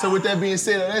call? So with that being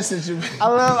said, on that situation, I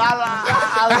love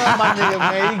my nigga,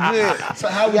 man. He good. So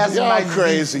how got was some y'all nice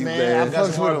crazy, beats, man. I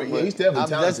fucks with him. Yeah, he's definitely I'm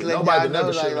talented. just letting Nobody y'all could never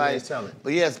know, shit on his talent.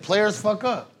 But yes, players fuck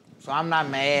up. So I'm not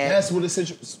mad. That's what the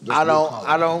situation. I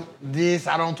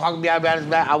don't talk about his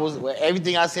back.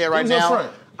 Everything I said right He was now, upfront.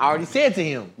 I already said to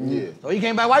him. Yeah. So he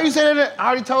came back, why you saying that? I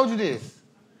already told you this.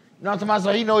 You know what I'm talking about?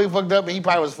 So he know he fucked up, and he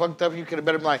probably was fucked up. You could have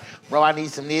better been like, bro, I need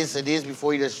some this and this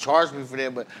before he just charged me for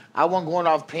that. But I wasn't going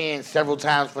off paying several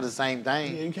times for the same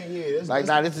thing. Yeah, you can't. Yeah, Like,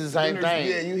 nah, this is the same thing.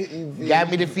 Yeah, you Got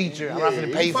me the feature. I'm not gonna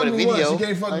you pay for the fucked me once, video. you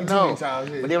can't fuck me Like, too no. many times,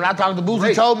 yeah. But then when I talked to Boosie, he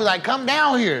Great. told me, like, come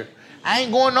down here. I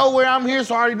ain't going nowhere. I'm here,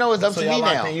 so I already know it's up So to y'all me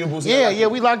locked now. in, you and Boosie Yeah, locked in?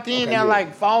 we locked in Okay, now. good.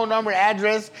 Like phone number,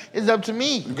 address, it's up to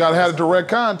me. You gotta have direct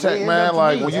contact, Yeah, man. that's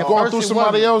Like me. when you At going first through it somebody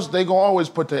wasn't. else, they gonna always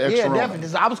put the extra Yeah, on.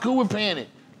 definitely. I was cool with paying it.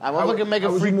 I motherfucker make a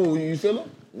How was free. you move? You feel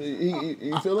him?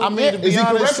 You feel him? I mean, to be is he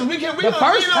honest, correct? We can't. We the don't-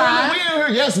 first we don't- time- we ain't here.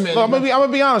 Yes, man. Look, I'm gonna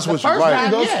be honest with you. first Like,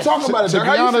 time, Let's yes. talk about it. to Dirk. be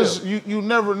How you honest, feel? you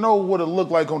never know what it look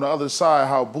like on the other side.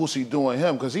 How Boosie doing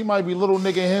him, because he might be little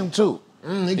nigga him too.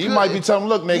 He could. might be telling him,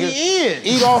 look, nigga, He is.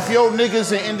 eat off your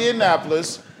niggas in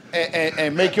Indianapolis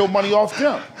and make your money off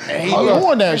them. And he Hold on.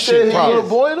 doing that You shit, said he probably. little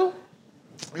boy though?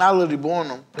 Not literally born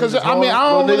them. Because I mean, I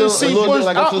don't Little really nigga- see little nigga Bush.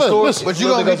 like up to the store. Listen, But you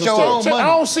Little gonna nigga get your up to the own I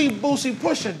money. don't see Boosie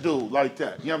pushing dude like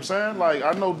that. You know what I'm saying? Like,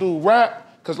 I know dude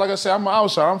rap, because like I said, I'm an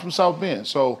outsider. I'm from South Bend.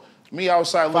 So me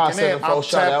outside looking in, 574 I'm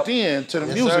shout out. tapped in to the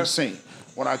Yes, music sir. scene.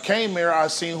 When I came here, I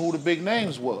seen who the big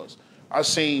names was. I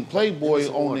seen Playboy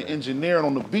on the engineering,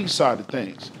 on the beat side of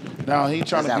things. Now he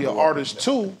trying to be an artist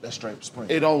too. That's straight spring.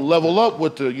 It don't level up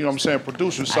with the, you know what I'm saying,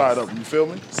 producer side of him. You feel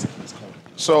me?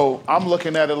 So I'm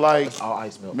looking at it like All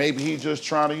ice milk. maybe he just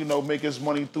trying to, you know, make his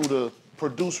money through the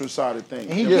producer side of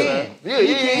things. He You know what I'm can.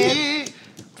 saying? Yeah.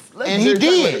 And he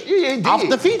did. Yeah, he did. Off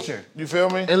the feature. You feel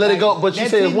me? And let it go. But you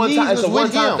That said it's one TD time. It's a was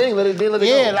with one-time him. thing. Let it go.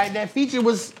 Yeah, like that feature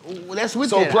was, that's with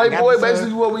So that. I Playboy, got the-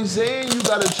 basically what we saying, you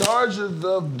got to charge of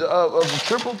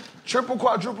triple,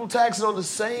 quadruple taxes on the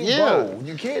same Yeah. bowl.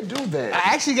 You can't do that.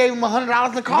 I actually gave him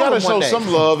 $100 to You call gotta him one show day.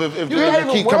 some love if You they gave him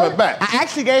keep what? coming back. I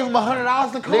actually gave him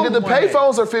 $100 to call Nigga, him the one day.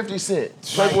 payphones are 50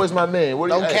 cents. Playboy's my man. What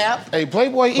do you No hey, cap. Hey,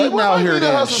 Playboy eating Playboy out might here be the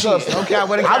then. hustle Shit. hustle. No cap.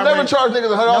 I've never charged niggas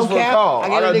 $100 No for a cap. call. I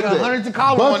gotta gave a do nigga that. 100 to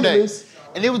call him one Bucket day. list.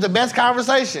 And it was the best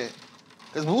conversation.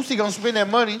 Because Boosie gonna spend that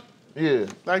money. Yeah.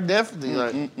 Like, definitely.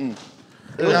 Like,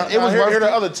 It was here worth the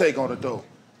it. other take on it though.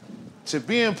 To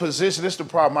be in position, this is the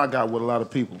problem I got with a lot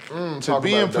of people. To talk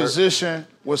be about in it, Dirk. position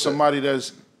with somebody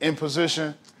that's in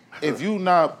position, if you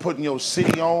not putting your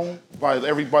city on by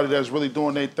everybody that's really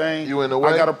doing their thing, You in the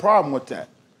way? I got a problem with that.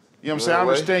 You know what I'm saying? I in the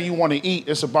way? understand you want to eat.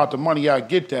 It's about the money. I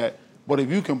get that. But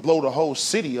if you can blow the whole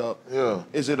city up, Yeah.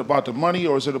 is it about the money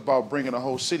or is it about bringing the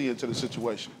whole city into the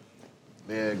situation?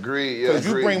 Yeah, greed. Yeah, 'Cause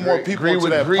you greed, bring more greed. people greed into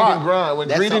with that greed pot. and grind. When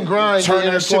That's greed and something. grind Turn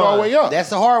get that shit all the way intertwined. up. that's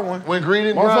the hard one. When greed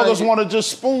and Motherfuckers grind. want to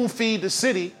just spoon feed the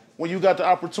city when you got the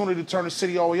opportunity to turn the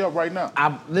city all the way up right now.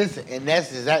 Listen, and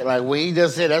that's exactly like what he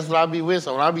just said. That's what I be with.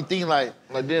 So when I be thinking like,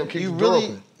 Like, damn, keep you the door really,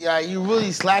 open. yeah, you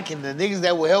really slacking. The niggas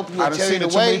that will help you I and done tell you seen the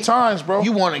it too way. many times, bro.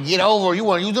 You want to get over. You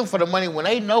want to use them for the money when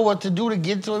they know what to do to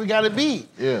get to where we gotta be.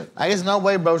 Yeah. Like, there's no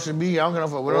way, bro, should be. I don't get no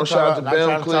fuck. We One don't shout out talk to about. I'm Bam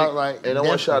trying to Click, talk like. and I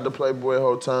want shout out to Playboy the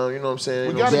whole time. You know what I'm saying? We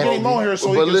You know gotta what I'm get him saying? on here so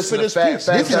But he can listen, spit his facts piece.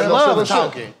 got Niggas no love feelings.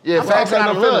 talking. Yeah, I'm facts talking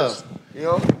got out no of feelings. love. You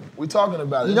know, we talking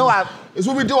about it. You know, it's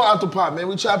what we doing out the pot, man.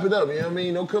 We chop it up. You know what I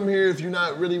mean? Don't come here if you're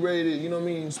not really ready to. You know what I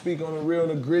mean? Speak on the real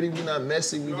and the gritty. We not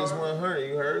messy. We just 100.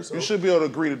 You heard? So You should be able to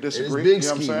agree to it's disagree. big You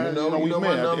know what I'm ski. saying? You know we my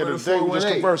men. At the number, end the of the day, we just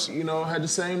 418. conversing. You know, had the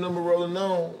same number rolling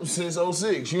on since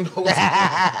 06. You know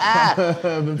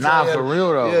what Nah, for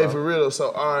real though. Yeah, bro. for real.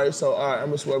 So all right. I'm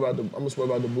gonna swear about the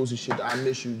Boosie shit. The I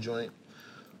miss you joint.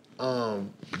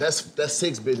 That's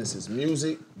 6 businesses: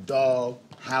 music, dog,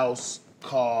 house,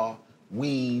 car,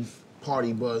 weave,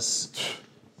 party bus.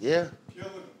 Yeah.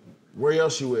 Where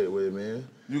else you at with it, man?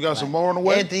 You got some more on the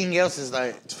way? Everything else is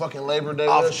like It's fucking Labor Day. off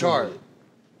What the else you chart. with?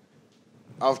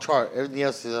 Off chart. Everything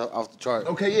else is off the chart.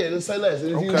 Okay, yeah, let's say less. If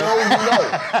you know, you know. You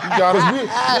got it.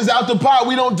 It's out the pot.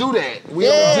 We don't do that. We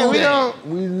Yeah, don't do we that. don't.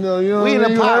 We know. You know. We in what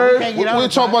the you pot. heard? We can't get out. We'll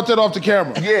talk about that off the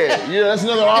camera. Yeah, that's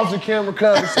another off the camera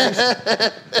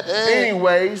conversation.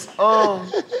 Anyways, so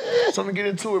I'm gonna get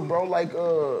into it, bro. Like,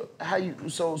 how you?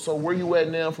 So where you at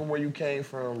now from where you came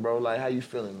from, bro? Like, how you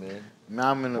feeling, man? Man,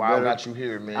 I'm in a Why I better. got you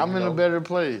here, man. I'm in a better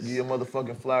place. Give your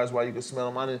motherfucking flowers while you can smell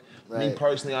them. Me Right.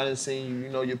 personally, I didn't see you. You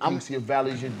know your peaks, your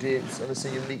valleys, your dips. I didn't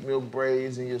see your Meek Mill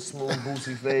braids and your smooth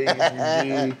boosie fades.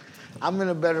 You dig? I'm in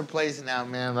a better place now,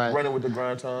 man. Like Running with the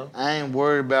grind time. I ain't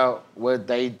worried about what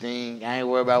they think. I ain't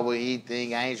worried about what he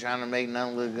think. I ain't trying to make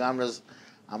nothing look good.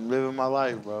 I'm living my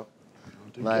life, bro.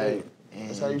 Like,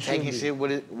 That's how you and should taking be. shit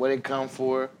what it come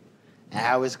for, and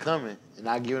how it's coming, and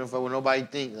not giving a fuck what nobody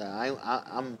think. Like,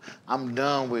 I'm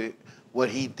done with what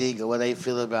he think or what they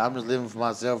feel about. I'm just living for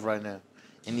myself right now,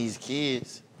 and these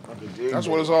kids. That's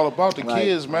what it's all about. The Like,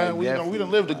 kids, man. We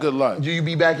done lived a good life. Do you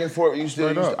be back and forth? You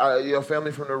still, Straight up. your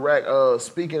family from the rack.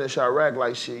 Speaking of Chirac,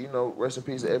 like shit, you know, rest in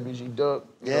peace to FBG Duck.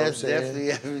 You know what I'm Yes, saying?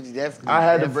 definitely. I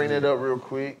had to bring that up real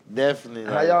quick. Definitely.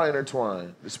 How like- y'all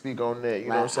intertwine to speak on that? You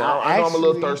know what I'm saying? Like, I know I'm a little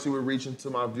actually- thirsty with reaching to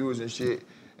my viewers and shit.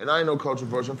 And I ain't no culture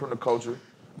virgin, I'm from the culture.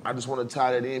 I just want to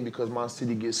tie that in because my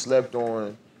city gets slept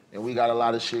on and we got a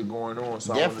lot of shit going on.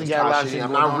 So Definitely I got a want to lot tie of shit shit in.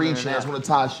 I'm going not on reaching, I there just want to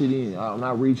tie shit in. I'm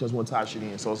not reaching, I just want to tie shit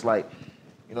in. So it's like,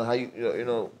 you know, how you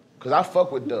know, because I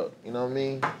fuck with Duck, you know what I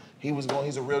mean? He's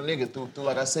a real nigga through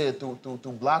like I said, through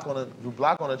block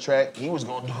on the track, he was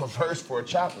gonna do a verse for a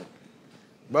chopper.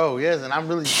 Bro, yes, and I'm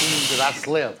really seeing because I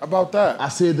slept. How about that? I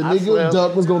said the I nigga slept.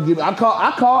 Duck was gonna give me. I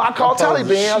called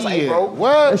Taliban. I was like, hey, shit. bro,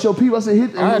 What? That's your people. I said,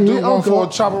 hit I do hit one Unc for a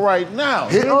up. chopper right now.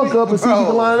 Hit Unc up and see if he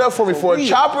can line it up for me. For a real.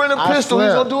 chopper and a I pistol,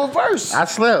 he's slept. gonna do a verse. I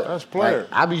slept. That's player. Like,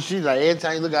 I be shit. Like every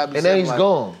time you look, I be. And then saying, he's like,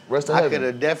 gone. Rest in I heaven. could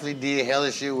have definitely did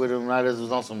hella shit with him. Right, this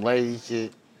was on some lazy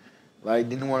shit. Like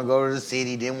didn't want to go to the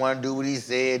city. Didn't want to do what he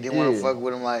said. Didn't want Yeah. to fuck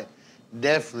with him. Like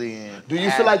definitely. And Do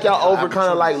you feel like y'all over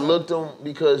kind of like opportunities. looked him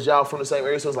because y'all from the same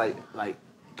area? So it's like,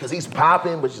 cause he's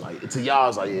popping, but it's like to y'all,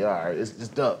 it's like, yeah, all right, it's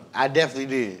just Duck. I definitely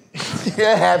did.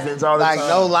 That happens all the Like time.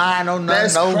 no line, no nothing,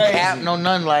 That's no crazy. cap, no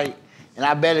nothing. Like, and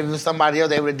I bet if it was somebody else,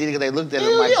 they would have did it because they looked at him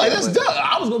Yeah, like yeah, that. that's but- Duck.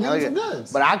 I was gonna give him some Okay.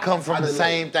 guns. But I come from I the did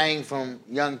same thing from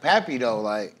Young Pappy though.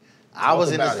 Like I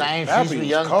was in the about it. same Pappy streets with was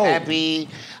Young cold. Pappy.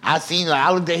 I seen like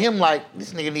I looked at him like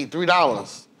this nigga need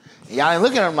 $3. And y'all ain't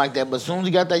looking at him like that. But as soon as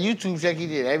he got that YouTube check, he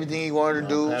did everything he wanted to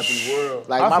do. Pappy world.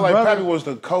 Like I my feel like brother, Pappy was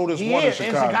the coldest he one in is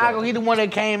Chicago. He the one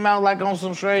that came out like on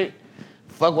some straight.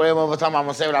 Fuck whatever motherfucker talking about, I'm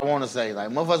gonna say what I wanna say. Like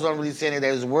motherfuckers wasn't really saying that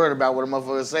they was worried about what a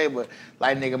motherfucker say, but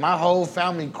like nigga, my whole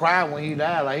family cried when he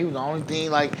died. Like he was the only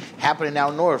thing like happening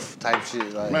out north type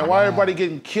shit. Like Man, why everybody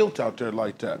getting killed out there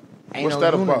like that? ain't What's no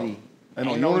that unity. about?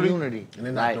 Ain't no unity. And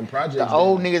they knocked Like, them projects the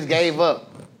old niggas gave up.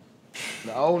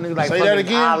 The old niggas like Say that fucking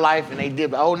again? our life and they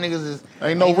did. The old niggas is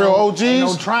Ain't no real OGs? Ain't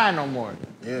no trying no more.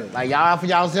 Yeah. Like y'all for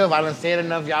y'allself, I done said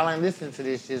enough. Y'all ain't listening to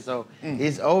this shit, so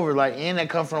it's over. Like and that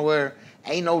come from where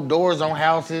ain't no doors on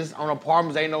houses, on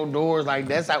apartments. Ain't no doors. Like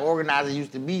that's how organized it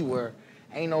used to be. Where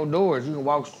ain't no doors. You can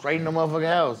walk straight in the motherfucking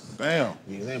house. Damn.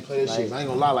 Niggas ain't play that shit. I ain't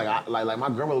gonna lie, like my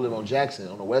grandmother lived on Jackson,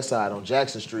 on the west side, on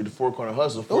Jackson Street, the Four Corner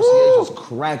Hustle. 4CH was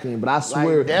cracking, but I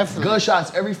swear, definitely.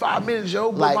 gunshots every 5 minutes,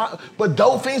 yo. But, Like- but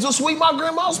dope fiends will sweep my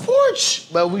grandma's porch.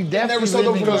 But we definitely never sold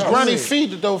live them in because Because Granny good.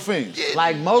 feed the dope fiends.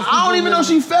 Like most. I don't people even know live-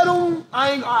 she fed them.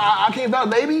 I can't vouch,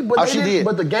 baby. But Oh, they she did.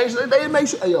 But the gangsters, they didn't make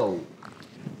sure. Hey, yo,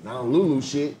 not on Lulu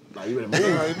shit. Like you better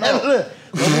move. Look,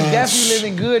 but we definitely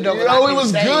living good though. 'cause I Yo, it can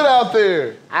was say- good out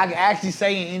there. I can actually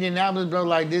say in Indianapolis, bro,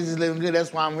 like this is living good.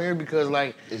 That's why I'm here because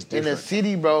like It's in the different.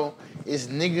 city, bro, it's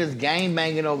niggas gang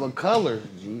banging over colors.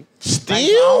 G. Still? Like,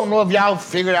 I don't know if y'all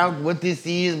figured out what this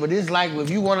is, but it's like if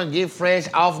you want to get fresh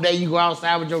off day, you go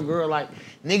outside with your girl. Like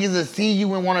niggas will see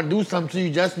you and want to do something to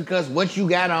you just because what you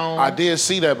got on. I did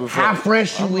see that before. How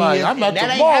fresh you I'm like, is. I'm at That the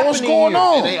ain't mall. What's happening going here.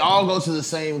 on? And they all go to the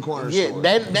same corner Yeah, store.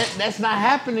 that's not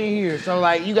happening here. So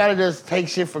like you gotta just take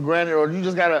shit for granted or you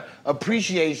just gotta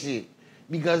appreciate shit.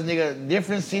 Because nigga,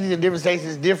 different cities and different states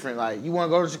is different. Like you wanna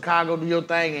go to Chicago, do your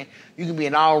thing, and you can be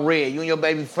in all red, you and your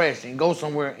baby fresh, and go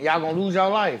somewhere, and y'all gonna lose your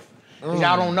life. 'Cause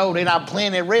y'all don't know they not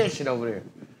playing that red shit over there.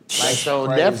 Like so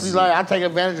crazy. definitely like I take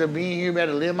advantage of being here,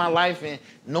 better live my life and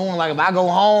knowing like if I go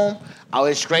home, I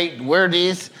was straight, wear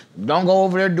this, don't go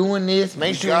over there doing this,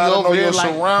 make sure you gotta over know there your like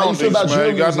How you surroundings, feel about man. drill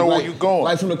You gotta music? know where Like- you going.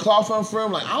 Like from the cloth I'm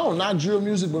from, like I don't not drill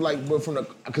music, but from the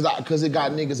because it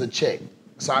got niggas a check.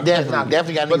 So I can't Definitely, knock it.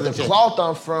 definitely got But niggas the a check. cloth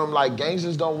I'm from, like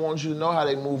gangsters don't want you to know how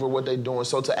they move or what they doing.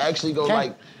 So to actually go Okay.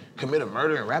 like commit a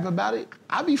murder and rap about it,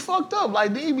 I be fucked up.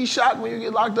 Like then you be shocked when you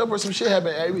get locked up or some shit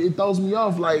happen. It throws me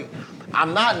off. Like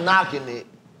I'm not knocking it,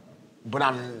 but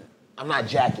I'm not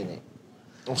jacking it.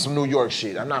 On some New York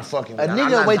shit. I'm not fucking with A it.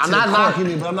 nigga wait I'm till not the court.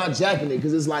 knocking it, but I'm not jacking it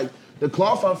because it's like the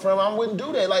cloth I'm from. I wouldn't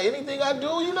do that. Like anything I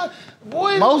do, you know,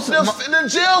 boy. The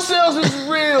jail cells is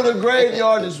real. The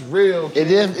graveyard is real.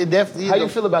 it definitely How is you a-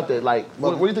 feel about that? Like,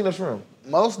 where do you think that's from?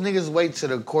 Most niggas wait till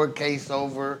the court case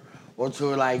over or to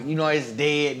like, you know, it's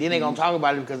dead. Then they gonna talk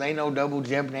about it because ain't no double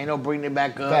jeopardy, ain't no bringing it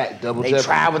back up. Fact, double they jeopardy.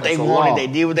 tried what they That's a wanted, law. they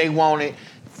did what they wanted.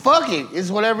 Fuck it,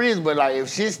 it's whatever it is. But like, if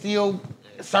shit's still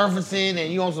surfacing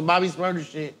and you on some Bobby Smurder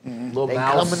shit, Lil they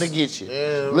Mouse. coming to get you.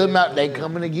 Yeah, Lil Mouse, they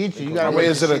coming to get you. You gotta I mean, let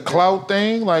is the it a shit go. clout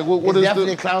thing? Like, what It's is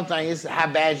definitely the... a clown thing. It's how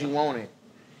bad you want it.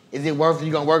 Is it worth it?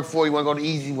 You gonna work for it? You wanna go the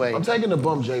easy way? I'm taking the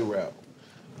Bump J rap.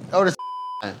 Oh, the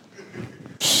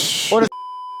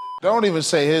Don't even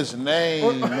say his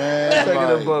name, man. Taking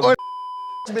the Like, Bump.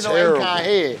 been on Terrible. Akon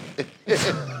head.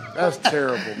 that's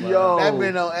terrible, man. Yo. That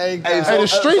been on Akon. Hey, the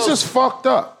streets is fucked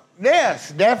up.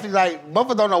 Yes, definitely. Like,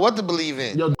 motherfuckers don't know what to believe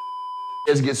in. Yo,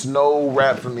 this gets no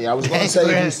rap from me. I was gonna say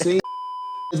if you seen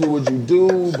what would you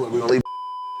do, but we're gonna leave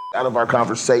out of our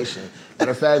conversation.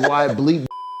 Matter of fact, why I bleep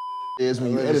is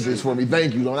when you edit this for me.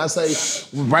 Thank you. When I say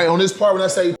right on this part, when I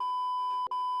say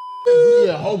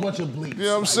yeah, a whole bunch of bleeps. You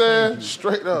know what I'm saying?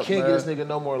 Straight up, Can't man. get this nigga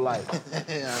no more life.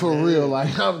 For real,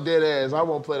 like I'm dead ass. I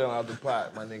won't play that out the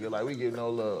pot, my nigga. Like we give no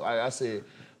love. Like I said.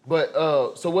 But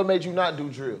so what made you not do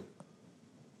drill?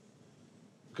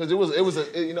 Cause it was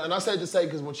you know, and I said to say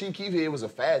because when Chief Keef here, it was a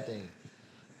fad thing.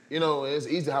 You know, it's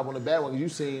easy to hop on the bad one. You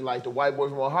seen like the white boy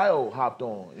from Ohio hopped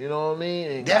on. You know what I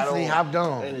mean? And got Definitely hopped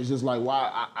on. And it's just like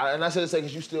why? And I said to say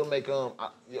because you still make when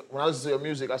I listen to your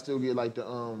music, I still get like the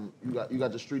you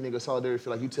got the street nigga solidarity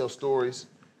feel like you tell stories.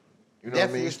 You know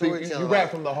Definitely what I mean? storytelling. You rap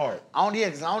from the heart. I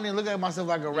don't, cause I don't even look at myself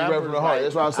like a rapper. rap from the heart. Like,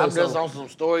 That's why I said I'm just so. on some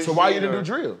stories. So why you didn't do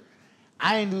drill?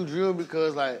 I ain't do drill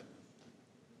because like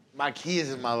my kids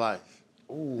is my life.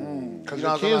 Because You know your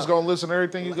what I'm kids talking gonna listen to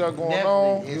everything you got going Definitely.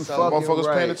 on. And You so- motherfuckers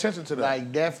right. paying attention to that.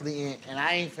 Like definitely, and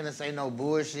I ain't finna say no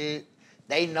bullshit.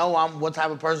 They know I'm what type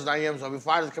of person I am. So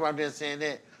before I just come out there saying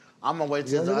that, I'm gonna wait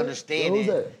till Yeah, to who's understand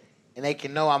that? it, and they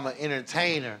can know I'm an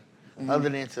entertainer, other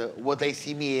than to what they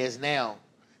see me as now.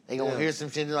 They gonna Yeah. hear some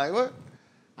shit and they're like, what?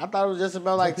 I thought it was just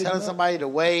about like picking telling up? somebody the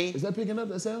way. Is that picking up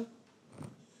that sound?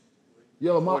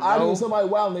 Yo, my Or audio, no? somebody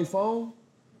wild on their phone.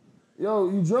 Yo,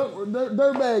 you drunk?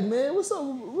 Dirtbag, man. What's up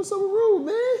with Rude,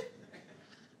 man?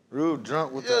 Rude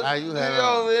drunk with the how you had Yo,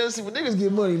 on. man, see, when niggas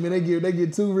get money, man, they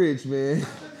get too rich, man.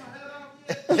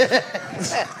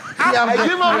 Hey,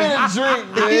 give my man a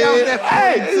drink, man. He out there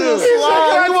Hey, for it, he too.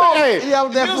 said, come on. Hey, He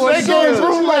out there for they it, gave too.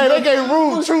 Rude, man, they gave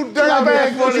Rude two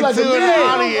dirtbag for the two in the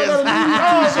audience.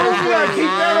 Oh, so we gotta keep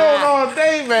that on all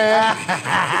day, man.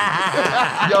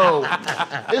 Yo,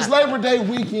 it's Labor Day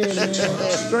weekend, man. It's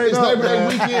up, Labor Day man.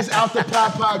 weekend. It's Out the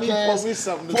Pot pour me podcast.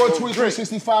 something to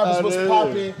 42365 is what's dude.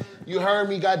 popping. You heard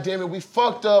me, goddammit. We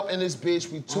fucked up in this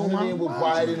bitch. We tuning in with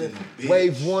Biden and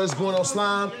Wave 1's going on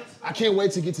Slime. I can't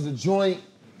wait to get to the joint.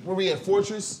 Where we at,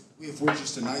 Fortress? We at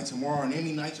Fortress tonight, tomorrow, and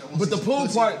any night y'all want But to the see pool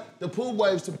pussy. part, the pool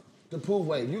waves, the pool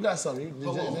wave. You got something.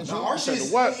 Hold on. That's Now, our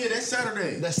shit's, What? yeah, that's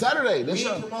Saturday. That's Saturday. That's We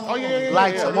ain't your, promoting- Oh, yeah.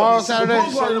 Like tomorrow, Saturday? the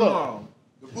pool party tomorrow.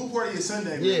 The pool party is Sunday.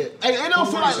 man. Yeah. Hey, it don't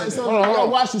feel like Hold so, Hold on, y'all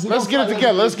hold watch on. this. Let's get it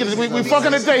together. Let's get it. We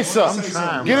fucking the dates up.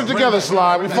 Get it together,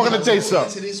 Slime. We fucking the dates up.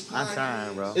 I'm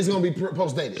trying, bro. It's gonna be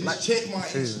post dated. Just check my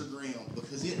Instagram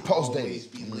because it Post always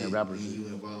date. be lit rappers. when you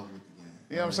involved with the game.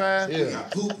 You know what I'm saying? We Yeah.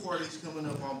 got pool parties coming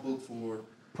up on book for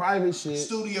Private shit.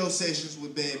 studio sessions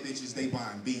with bad bitches. They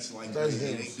buying beats like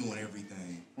Thursdays. crazy. They doing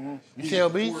everything. You sell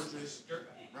beats? Fortress,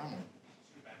 Ramo.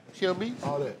 Chill beats?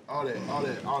 All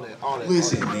that.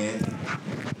 Listen, man.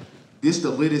 This the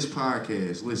littest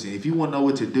podcast. Listen, if you want to know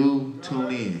what to do,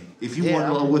 tune in. If you want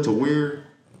to know what to wear,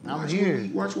 I'm here.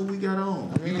 Watch what we got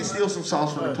on. You can steal some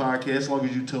sauce from the podcast as long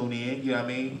as you tune in. You know what I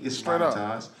mean? It's Straight up.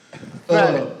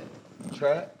 monetized.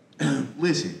 Trap.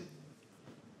 Listen.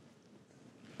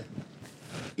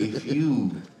 If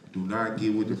you do not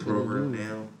get with the program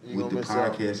now, You with gonna the miss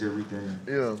out. podcast, everything,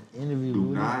 Yeah. Interview. do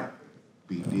not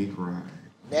be dick riding.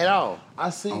 At all. I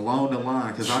see. Along the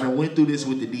line, because I done went through this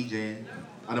with the DJing.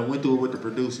 I done went through it with the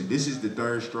producing. This is the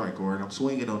third strike, or I'm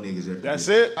swinging on niggas every That's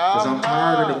day. it? Because I'm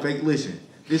tired of the fake. Listen,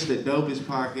 this is the dopest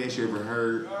podcast you ever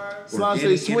heard. Slime say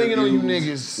Organic swinging on you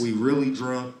interviews. niggas. We really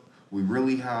drunk. We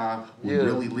really high. We Yeah.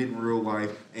 really living real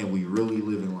life, and we really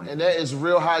living life. And that is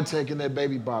real high tech in that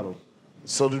baby bottle.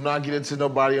 So do not get into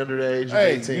nobody under the age of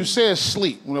Hey, 18. you said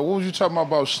sleep. What was you talking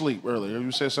about sleep earlier?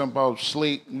 You said something about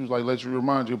sleep. You was like, let you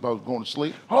remind you about going to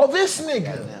sleep. Oh, this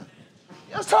nigga.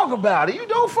 Let's talk about it. You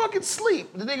don't fucking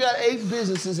sleep. The nigga got 8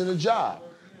 businesses and a job.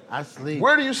 I sleep.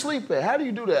 Where do you sleep at? How do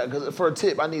you do that? Because for a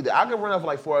tip, I need that. I can run off for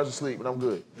like 4 hours of sleep, and I'm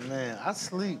good. Man, I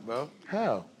sleep, bro.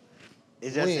 How?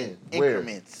 It's just When? in Where?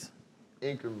 increments.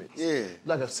 Increments. Yeah.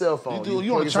 Like a cell phone. You on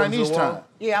plug yourself Chinese into the wall? time.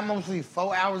 Yeah, I'm gonna sleep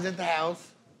 4 hours at the house.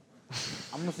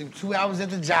 I'm gonna sleep 2 hours at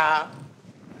the job.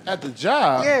 At the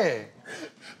job? Yeah.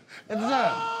 At the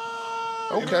job.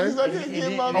 Okay. I can't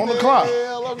get my On the clock.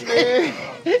 mail, I'm dead.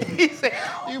 He said,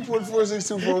 You put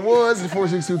 46241s and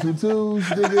 46222s,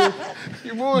 nigga.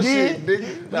 You bullshit,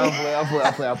 nigga. No,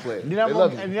 I play. then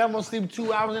I'm gonna sleep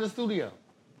 2 hours in the studio.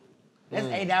 That's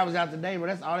 8 hours out the day, bro.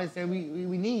 That's all they said we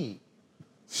need.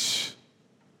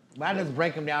 But I just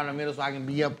break them down in the middle so I can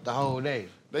be up the whole day.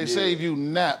 They say if you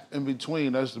nap in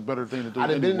between, that's the better thing to do. I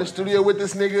done been in the studio with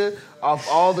this nigga off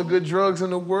all the good drugs in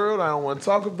the world. I don't want to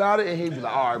talk about it. And he'd be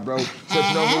like, all right, bro,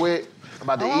 touching over with. I'm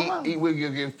about to eat with you,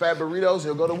 get fat burritos,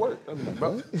 he'll go to work. I'm like,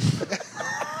 bro.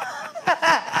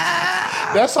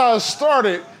 That's how it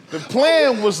started. The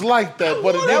plan was like that,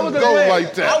 but it didn't go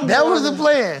like that. That was the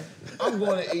plan. I'm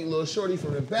going to eat little shorty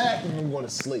from the back and I'm going to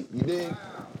sleep. You dig?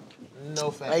 No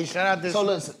facts. Hey, shout out this. So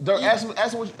listen, Dirk, ask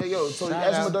him what, hey, yo, so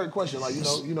ask him a dirty question. Like,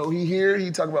 you know, he here,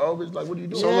 he talk about, oh, bitch, like, what are you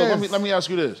doing? So look, let me ask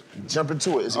you this. Jump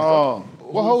into it. Is he fucking?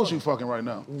 What hoes you fucking right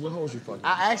now? What hoes you fucking?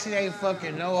 I actually ain't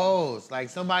fucking no hoes. Like,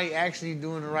 somebody actually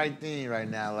doing the right thing right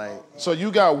now. Like, So you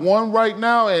got one right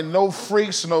now and no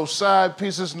freaks, no side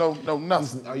pieces, no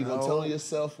nothing. Are you going to tell on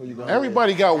yourself or you going to?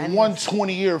 Everybody got one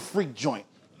 20-year freak joint.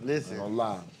 listen, Don't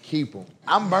lie. Keep them.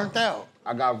 I'm burnt out.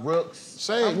 I got rooks.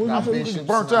 Say, I got you bishops,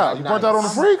 burnt out. You burnt out on the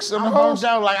freaks and the I'm hoes?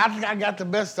 burnt out. Like, I think I got the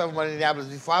best stuff about Indianapolis.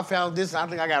 Before I found this, I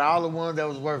think I got all the ones that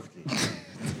was worth it.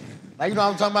 Like, you know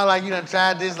what I'm talking about? Like, you done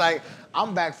tried this. Like,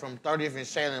 I'm back from 30th and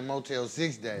Shaolin Motel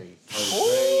 6 days. He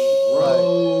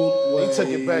took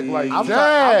it back like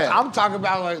that. I'm talking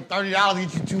about like $30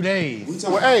 each 2 days.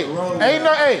 Well,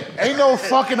 ain't no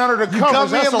fucking under the covers. Come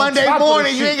That's in on Monday top of the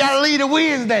morning, you shit. ain't gotta leave to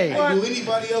Wednesday. Hey, do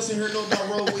anybody else in here know about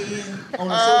Roll Win on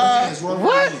the show hands? Roll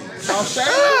What?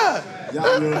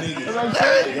 Y'all real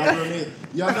niggas. Y'all real niggas.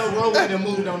 Y'all know Roll Win done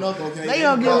moved on up, okay? They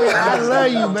gonna give me, I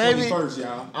love you, baby. First,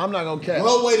 y'all. I'm not gonna catch.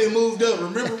 Roll Win done moved up.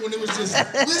 Remember when it was just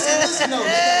listen, no, they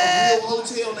got a real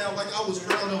hotel now. Like I was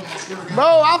proud of them. Bro,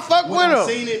 I fuck When I with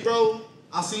him. seen it, bro.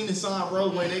 I seen the sign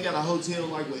Roadway. They got a hotel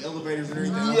like with elevators and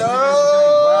everything. Yo!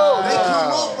 They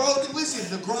come up, bro.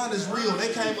 Listen, the grind is real.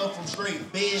 They came up from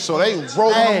straight bed. So they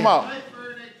rolling them out.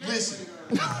 Listen.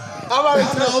 I'm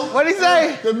about to tell you. What'd he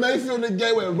say? The Mayfield and the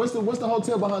Gateway. What's the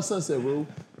hotel behind Sunset, Rue?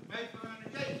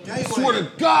 Gateway. Swear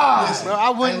to God. Listen, Bro, I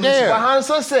wasn't listen, there. Behind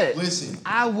Sunset. Listen.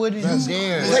 I wouldn't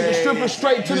dare. Take a stripper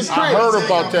straight to the crib. I heard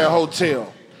about that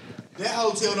hotel. That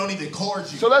hotel don't even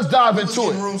card you. So let's dive We was into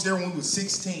getting it. rooms there when we was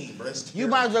 16, bro. You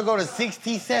might as well go to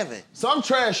 67. So I'm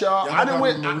trash, y'all. Y'all I done got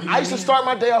went. Marina I used to start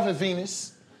my day off at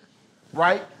Venus,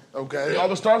 right? Okay. I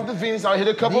would start with the Venus. I would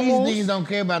hit a couple These moves. niggas don't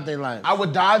care about their life. I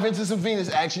would dive into some Venus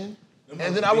action,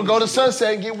 and then I would go to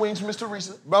Sunset and get wings from Mr.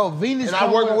 Teresa. Bro, Venus And I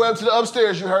come work my with, way up to the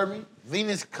upstairs. You heard me?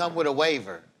 Venus come with a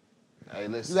waiver. Hey,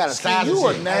 listen. You gotta sign You the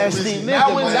a shit. nasty listen, nigga,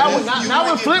 Not when, man. not when, You not, might not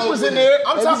when get Flip poked was in with there. it. I'm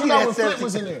Let me talking see about that when Flip septic.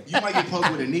 was in there. You might get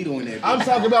poked with a needle in there. I'm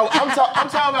talking about. I'm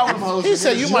talking about when He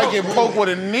said you might get poked with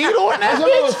a needle in that I'm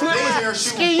talking about when bitch. Flip was there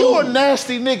Ski, you a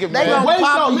nasty nigga, man. gonna Wait,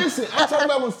 pop no, you. listen. I'm talking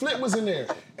about when Flip was in there.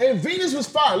 And Venus was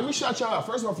fire. Let me shout y'all out.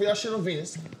 First of all, for y'all shit on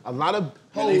Venus, a lot of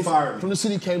they hoes fired me. from the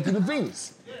city came through the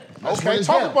Venus. Okay,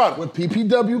 talk about it. With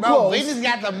PPW Bro, clothes. Venus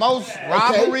got the most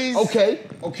robberies. Okay.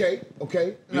 Venus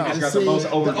got the seen most the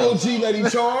overdose. OG Lady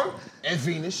Charm and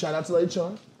Venus. Shout out to Lady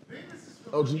Charm.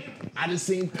 OG. I just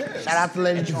seen Paris. Shout out to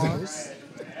Lady at the Charm. Venus.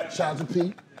 Shout out to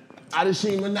P. I just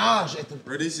seen Minaj at the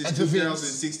Bro, this is at the Venus.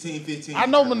 2016, 15. I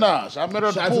know Minaj. I met her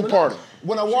at Shout the out to pool Minaj. party.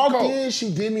 When I walked cold. in,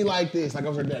 she did me like this, like I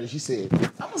was her daddy. She said,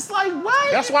 I was like,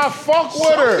 what? That's why I fuck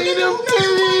with her. Show me them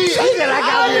titties. She said, I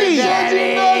got your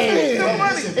daddy.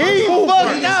 He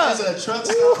fucked up. It's a truck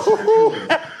stop.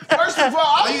 First of all,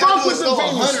 All I you fuck gotta do with is the throw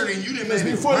Venus. 100 and you didn't make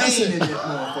it Before rain listen. in this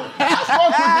motherfucker. I fuck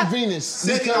with the Venus.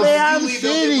 Second Because, off, Man, if you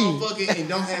I'm leave your shitty. motherfucker and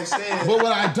don't have staff, but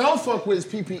what I don't fuck with is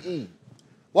PPE. I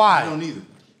Why? don't either.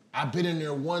 I've been in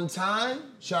there one time.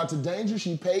 Shout out to Danger.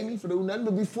 She paid me for doing nothing.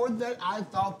 But before that, I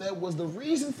thought that was the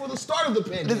reason for the start of the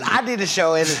pandemic. Listen, I did a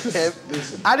show at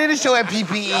I did a show at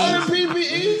PPE.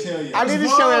 PPE? Tell you. I did a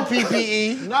show at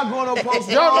PPE. Not going on post.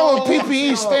 Y'all know what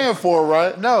PPE stand for,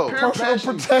 right? No. Personal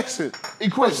protection.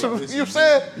 Equipment. You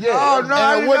said? Yeah. Oh, no,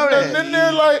 I And didn't what know nothing that. in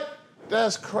there like,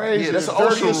 that's crazy. Yeah, that's It's an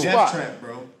dirty ocean as Death fuck. trap,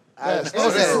 bro. It's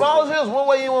as small as it is. One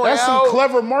way you want That's some out.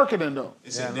 clever marketing, though.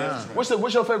 It's a death trap.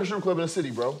 What's your favorite strip club in the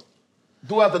city, bro?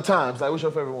 Throughout the times, like what's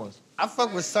your favorite ones? I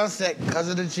fuck with Sunset because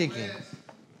of the chicken.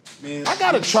 Man, I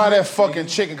gotta try that fucking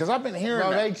chicken, because I've been hearing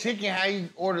Bro, that. they chicken, how you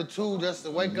order two just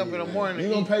to wake up in the morning.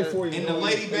 You gonna pay for it? And the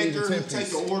lady back there who take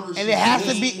the orders. And it has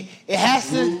to be, it has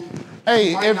to,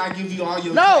 Hey, might if not give you all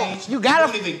your No, change. you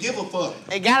gotta- don't even give a fuck.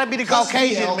 It gotta be the Cuss me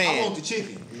Caucasian out, I man. want the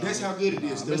chicken. That's how good it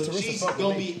is. Mr. The Risa cheese fuck with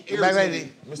gonna me. be Right,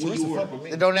 irritating Mr. when you Risa order. fuck with me.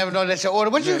 They don't ever know that's your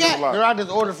order. What you Yeah, got? good luck. Girl, I just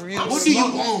ordered from you. What do you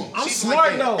want? I'm She's smart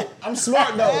like that. though. I'm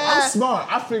smart though. I'm smart.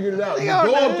 I figured it out. You Nigga,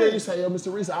 go man. up there, you say, yo,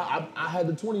 Mr. Reese, I had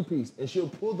the 20-piece, and she'll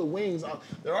pull the wings out.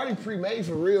 They're already pre-made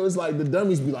for real. It's like the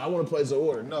dummies be like, I want to place an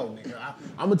order. No, nigga,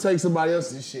 I'm gonna take somebody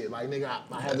else's shit. Like, nigga,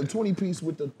 I had the 20-piece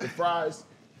with the fries,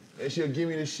 and she'll give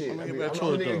me the shit. Let I me mean, get I'm back the to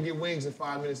only it, nigga though. to get wings in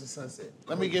 5 minutes of sunset.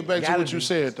 Let me get back to Gotta what you be.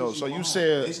 said though. So you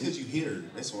said It's because you hit her.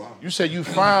 That's why. you said you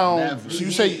found. So you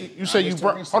say you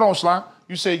burnt. Hold on, Slime.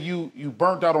 You said you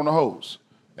burnt out on the hose,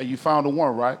 and you found the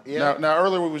one, right? Yeah. Now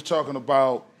earlier we was talking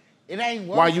about It ain't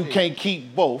worth why you it. can't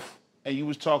keep both, and you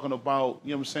was talking about,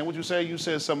 you know what I'm saying? What you say? You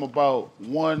said something about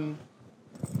one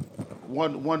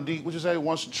deep. What you say?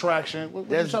 One subtraction. What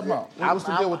you talking about? What's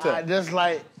the deal with that? Just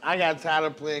like I got tired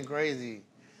of playing crazy.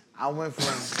 I went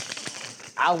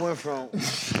from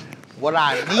what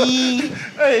I need.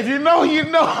 Hey, if you know, you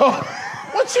know.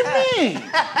 What you mean?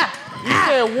 You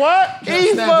said what?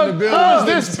 He fucked Who's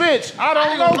this bitch? I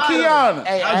don't know, Kiana.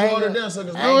 Hey, I I just ain't ordered gonna- them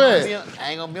suckers. Go ahead. I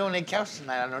ain't gonna be on that couch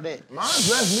tonight. I know that. Mine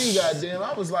left me, goddamn.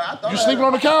 I was like, I thought You I sleeping had-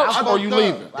 on the couch I or you fucked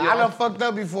leaving? up. I done fucked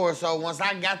up before, so once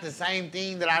I got the same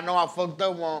thing that I know I fucked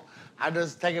up on, I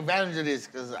just take advantage of this,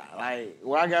 cause like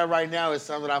what I got right now is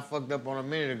something that I fucked up on a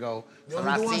minute ago. So You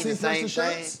when I wanna see see the same Preston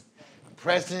thing, shirts?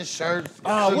 pressing shirts.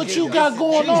 What you got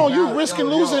going on? You risking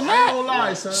losing I ain't gonna that?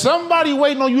 lie, son. Somebody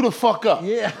waiting on you to fuck up.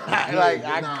 Yeah, like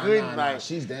I couldn't like.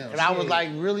 she's down. And I was like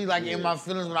really like in my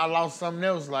feelings when I lost something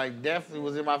else. Like definitely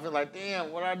was in my feelings. Like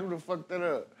damn, what I do to fuck that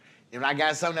up? If I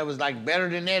got something that was like better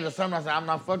than that or something, I said I'm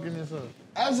not fucking this up.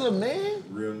 As a man,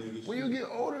 Real niggas. when you get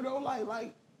older though,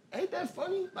 like, ain't that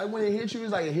funny? Like when it hits you,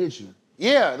 it's like it hits you.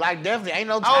 Yeah, like definitely ain't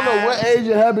no time. I don't know what age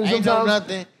it happens Ain't no sometimes.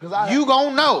 nothing. 'Cause I- You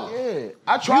gon' know. Yeah,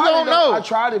 I tried You don't it. though. know. I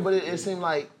tried it, but it seemed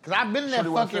like Cause I've been in that Shorty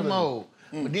wasn't fucking feeling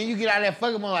mode. But then you get out of that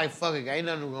fucking mode like, fuck it, ain't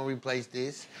nothing gonna replace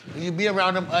this. And you be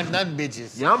around them unknown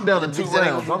bitches. yeah, I'm down to Them 2 bitches that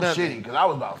ain't rounds. gonna I'm do shitty nothing. because I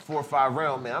was about 4 or 5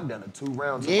 rounds, man. I'm down to 2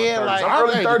 rounds. in my Yeah, 30s. like, I'm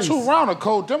early Hey, the 30s. 2 round a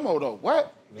cold demo though.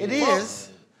 What? It is.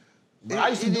 But I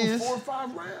used to It do is. 4 or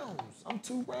 5 rounds. I'm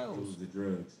 2 rounds. The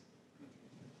drugs.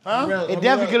 Huh? It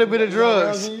definitely could have been the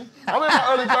drugs. I'm in my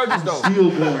early 30s though. Still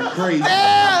going crazy.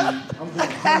 I'm going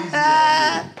crazy.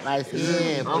 Like,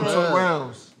 yeah, I'm 2 blood.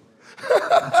 rounds.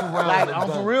 I'm 2 rounds. Like, and I'm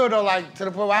done. for real though, like, to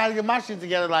the point where I had to get my shit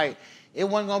together, like, it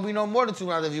wasn't gonna be no more than 2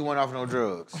 rounds if you went off no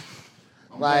drugs.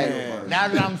 Like, now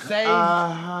that I'm saved,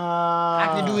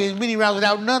 I can do as many rounds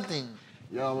without nothing.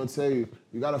 Yo, I'm gonna tell you,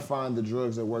 you gotta find the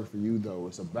drugs that work for you though.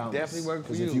 It's a balance. Definitely work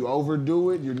for Because if you. you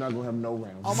overdo it, you're not gonna have no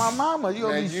rounds. Oh, my mama, you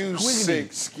gonna Man, be you squiggly.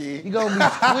 sick, Ski. You gonna be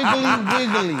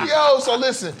squiggly wiggly. Yo, so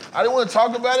listen, I didn't want to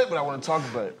talk about it, but I want to talk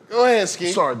about it. Go ahead,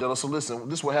 Ski. Sorry, Della. So listen,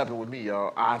 this is what happened with me,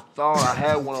 y'all. I thought I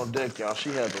had one on deck, y'all. She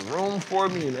had the room for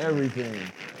me and everything.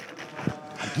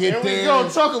 I get Here we there. go.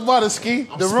 Talk about it, Ski.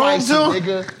 I'm The room spicy, too.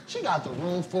 nigga. She got the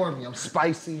room for me. I'm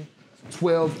spicy.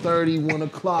 12:30, 1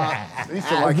 o'clock. He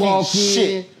feel I like he's walk in.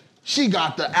 shit. She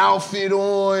got the outfit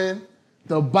on,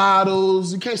 the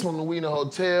bottles. You can't smoke no weed in a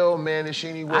hotel, mannish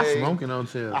anyway.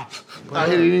 hotel. I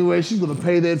hit it anyway. She's gonna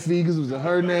pay that fee because it was in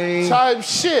her name. Type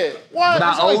shit. What? But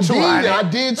It's I only OD'd. 200. I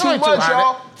did It's too only much, 200.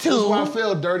 y'all. This is why I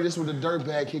felt dirty. This is where the dirt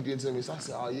bag kicked into me. So I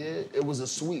said, oh yeah, it was a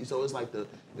suite. So it's like it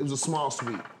was a small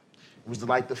suite. It was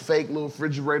like the fake little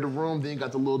refrigerator room. Then you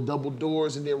got the little double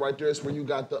doors, and then right there is where you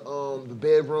got the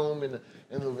bedroom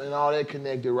and all that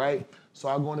connected, right? So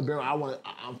I go in the bedroom.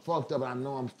 I'm fucked up, and I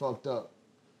know I'm fucked up.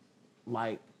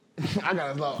 Like I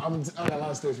got a lot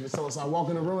of stories. So I walk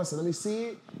in the room. I said, let me see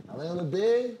it. I lay on the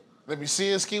bed. Let me see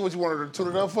it, Ski. What you wanted her to tune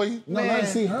it up for you? No, not to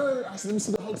see her. I said, let me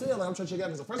see the hotel. Like, I'm trying to check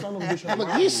out. Because first I know the bitch. Look,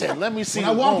 he said, let me see When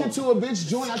I the walk room. into a bitch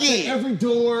joint, I check Skin. every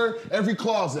door, every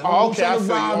closet. Oh, okay, I I'm feel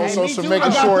you. trying to Also, vibe. so too. making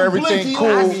I got sure the everything blinky cool.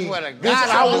 on I me. swear to Bitch, God,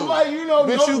 I was do. like, you know,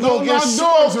 Bitch, you don't gonna get lock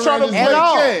smoked doors trying to around play this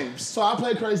all. games. So I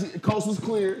played crazy. The coast was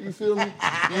clear. You feel me?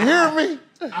 You hear me?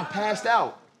 I passed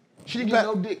out. She didn't get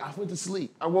no dick. I went to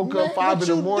sleep. I woke Man, up 5 what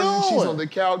in the you morning. She's doing? on the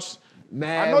couch.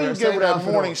 Mad. I know you with gave her same that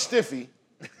outfit morning on. stiffy.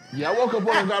 Yeah, I woke up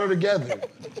on and got her together.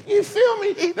 You feel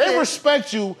me? They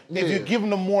respect you if Yeah. you give them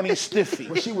the morning stiffy.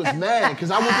 But she was mad because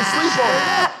I went to sleep on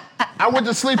her. I went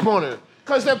to sleep on her.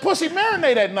 Because that pussy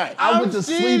marinate at night. I went to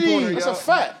sleep on her, That's yo. a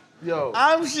fact. Yo,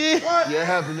 I'm shit. yeah, it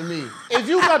happened to me. If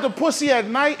you got the pussy at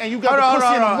night and you got Hold on, the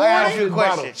pussy in the I morning, ask you a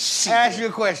bottle. question. Ask you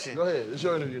a question. Go ahead, it's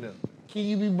your interview now. Can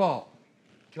you be bought?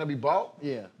 Can I be bought?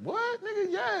 Yeah. What, nigga?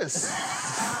 Yes.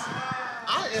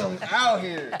 I am out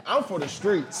here. I'm for the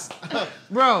streets.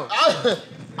 Bro,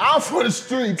 I'm for the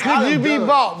streets. could you be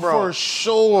bought, bro? for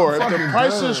sure. If the fucking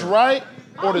price is done. right,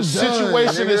 or the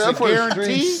situation nigga. is a That's for the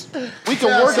guarantee, streets. we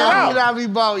can work it out. I be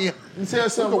about you. You tell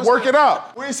something. We can work it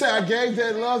out. We say I gave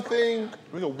that love thing.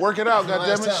 We can work it out,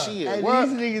 Last goddammit. time. Shit. Hey, What?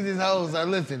 these niggas is hoes. So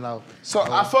listen, though. So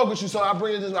I fuck with you. So I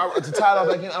bring it to tie it all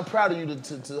back in. I'm proud of you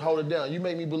to hold it down. You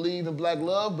make me believe in black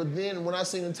love, but then when I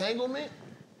seen entanglement,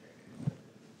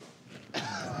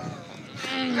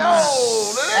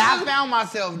 I found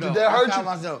myself though. Did that hurt I found you?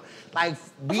 myself. Like, I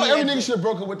feel like every nigga should have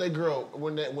broken with their girl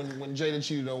when Jada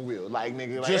cheated on Will. Like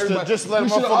nigga, like Just to- everybody- just to let we a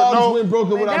should've motherfucker all know. just went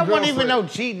broken with our that wasn't even girlfriend.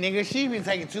 no cheat, nigga. She been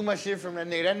taking too much shit from that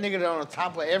nigga. That nigga on the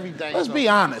top of everything. Let's So, be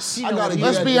honest. She know what he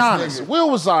Let's did. be this honest. nigga. Will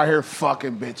was out here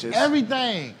fucking bitches.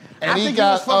 Everything. And I he think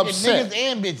got he was fucking upset. niggas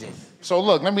and bitches. So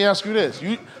look, let me ask you this.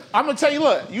 I'm gonna tell you,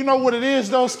 look, you know what it is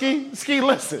though, Ski? Ski,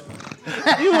 listen.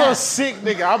 You little sick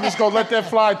nigga. I'm just gonna let that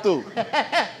fly through.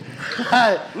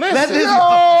 Listen.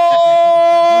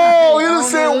 Oh, you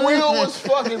just said Will was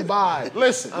fucking by.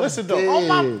 Listen though. On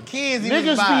my kids, he was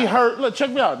Niggas bi. be hurt. Look, check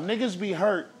me out. Niggas be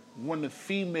hurt when the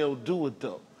female do it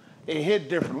though. It hit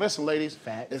different. Listen, ladies,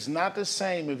 it's not the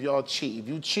same if y'all cheat. If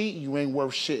you cheat, you ain't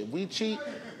worth shit. If we cheat,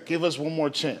 give us one more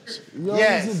chance. Yo,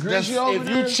 Yes, this is that's- Grishy over If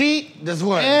there. you cheat, That's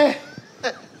what.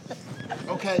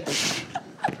 Okay.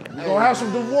 we gonna have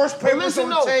some divorce papers listen, on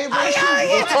the no. table.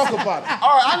 We'll talk about it.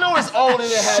 All right, I know it's old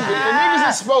and it happened. And niggas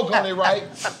that spoke on it, right?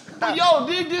 But yo,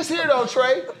 dig this here though,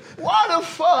 Trey. Why the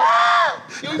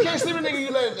fuck? Yo, you can't sleep with a nigga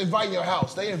you let invite in your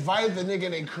house. They invited the nigga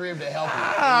in their crib to help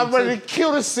you. I'm ready to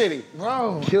kill the city.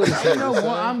 Bro, Kill the ain't no one.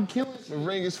 I'm killing The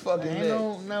ring is fucking Ain't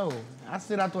neck. no. I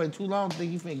sit out there too long,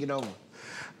 think you finna get over.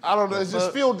 I don't know. It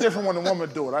just feel different when a woman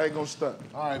do it. I ain't gonna stunt.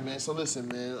 All right, man. So listen,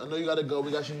 man. I know you gotta go.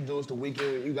 We got shit to do. It's the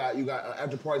weekend. You got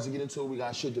after parties to get into. We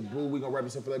got shit to brew. We gonna wrap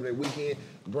this up for Labor Day weekend,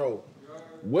 bro.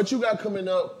 What you got coming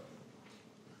up?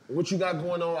 What you got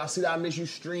going on? I see that I miss you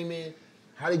streaming.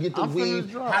 How to get the I'm finna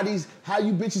weave? drop. How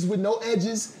you bitches with no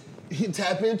edges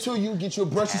tap into you? Get you a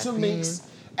brush and some Tap minks.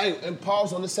 Hey, and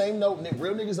pause on the same note.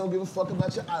 Real niggas don't give a fuck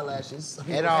about your eyelashes.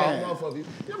 At all. Off of you.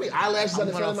 You know how many eyelashes I'm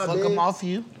I gonna done found in my fuck bed? them off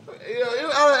you.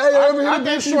 I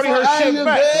gave Shorty her shit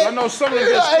back, 'cause I know some of it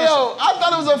gets Hey, yo, I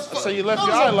thought it was a. So you left I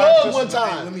your thought it was a eyelashes. bug one Hey,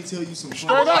 time. let me tell you some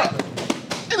Straight up.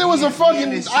 And it was a Me fucking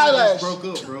and this shit eyelash. broke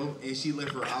up, bro, and she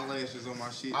left her eyelashes on my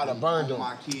shit. I'd have burned on them.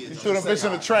 my kids. You threw them bitches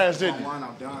in the trash, didn't you? Mine,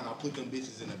 I'm down. I put them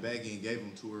bitches in a baggie and gave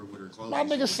them to her with her clothes. My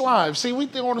nigga slime. See, we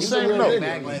think on the He's a same real note.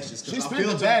 nigga. Eyelashes, 'cause She I spent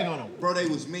felt the bag them. on 'em. Bro, they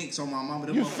was minks on my mama.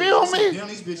 Them You motherfuckers- feel me? Damn,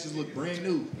 these bitches look brand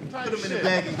new. Put them in the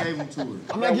bag and gave them to her.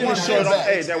 I'm not giving one shit joint on, back.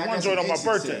 hey, that one joint on my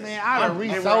birthday. Man, I'd have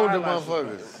resold the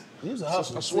motherfuckers. He was a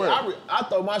hustler. I swear. I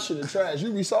throw my shit in the trash.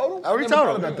 You resold them? I never retold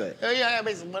thought them. about that. Hell yeah, I gotta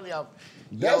make some money off.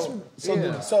 That's Yo, so.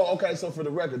 yeah. So for the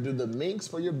record, do the minks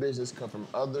for your business come from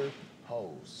other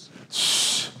hoes?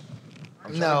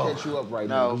 I'm trying No. to catch you up right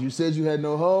No. now. 'Cause you said you had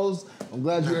no hoes. I'm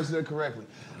glad you answered it correctly.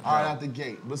 All right, out the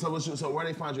gate. But so where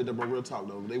they find you at the real talk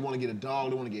though? They want to get a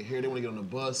dog. They want to get hair. They want to get on the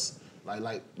bus.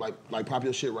 Like pop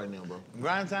your shit right now, bro.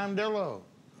 Grind Time Dello.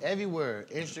 Everywhere.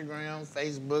 Instagram,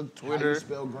 Facebook, How you Twitter.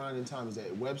 spell grind in time? Is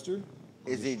that Webster?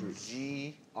 Is it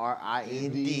GRINDTY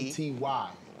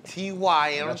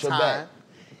NDTY. on Got your time? back.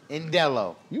 In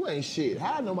Dello. You ain't shit.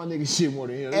 How I know my nigga shit more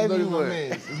than him? Everywhere.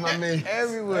 It's my man.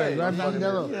 Everywhere. Hey, Grind Time fucking-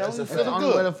 Dello. yeah, That's that's the a fact.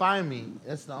 only way to find me.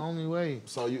 That's the only way.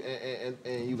 So you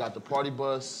and you got the party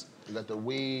bus, you got the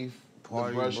weave,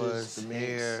 Party the brushes, bus, the minks,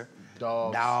 hair,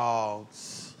 dogs,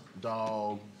 Dogs.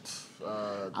 dog.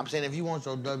 I'm saying if you want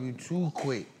your W-2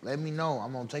 quick, let me know.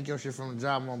 I'm gonna take your shit from the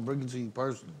job. I'm gonna bring it to you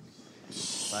personally.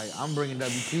 Like, I'm bringing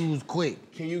W-2s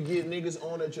quick. Can you get niggas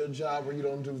on at your job or you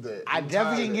don't do that? I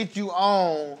definitely can get you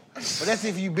on, but that's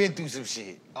if you've been through some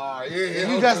shit. All right, yeah. If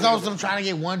you just know some trying to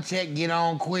get one check, get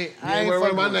on quick. I ain't fucking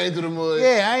running my with name through the mud. it.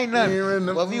 Yeah, I ain't nothing. You ain't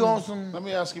running But if you on some, Let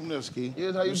me ask him this, Key.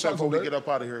 Here's how you said talk before to we Dirk. get up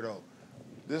out of here, though.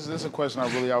 This is a question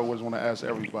I really always want to ask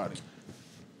everybody.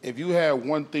 If you had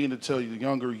one thing to tell the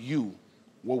younger you,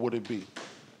 what would it be?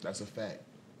 That's a fact.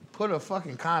 put a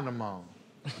fucking condom on.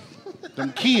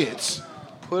 Them kids.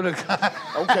 Put a condom.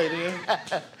 Okay, then.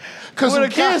 Because Put them a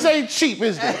kids con- ain't cheap,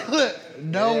 is they? Look,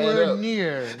 nowhere up.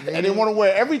 near. And they want to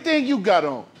wear everything you got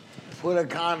on. Put a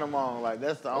condom on. Like,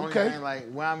 that's the only Okay. thing,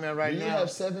 like, where I'm at right Do you now.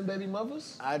 have 7 baby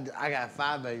mothers? I got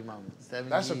 5 baby mamas. 7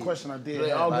 That's a kids. question I did Do they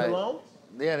have. all like- get along?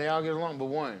 Yeah, they all get along, but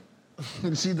one.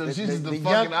 She's just the young-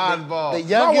 fucking oddball. The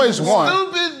youngest always one.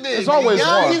 Stupid bitch. It's always the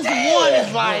one. youngest one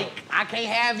is like, I can't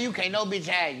have you, can't no bitch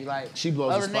have you. Like, She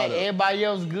blows other the than that, spot up. everybody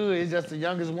else good. It's just the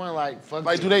youngest one, like, fuck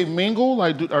Like, you. do they mingle?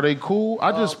 Like, are they cool?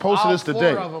 I just posted all this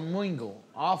today. 4 of them mingle.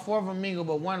 All 4 of them mingle,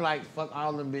 but one like, fuck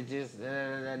all them bitches,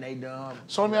 they dumb.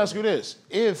 So let me ask you this.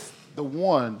 If the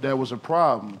one that was a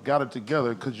problem got it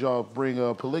together, could y'all bring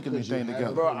a polygamy thing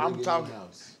together? Bro, I'm talking.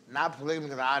 Not polygamy,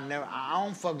 because I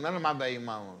don't fuck none of my baby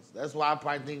mamas. That's why I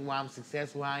probably think why I'm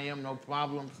successful, I am, no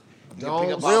problems.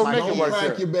 Don't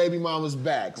crack your baby mama's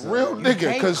back. Son. Real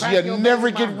nigga, because you never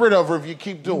get rid of her if you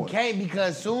keep doing it. You can't,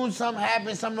 because soon something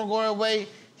happens, something don't go her way,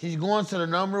 she's going to the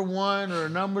number 1 or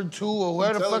number 2 or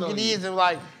where the fuck it is, and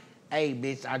like, hey,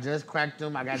 bitch, I just cracked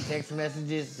them. I got text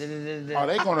messages. Oh,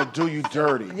 they gonna do you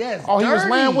dirty. Yes, Oh, dirty. he was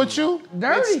laying with you?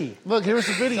 Dirty. Look, here's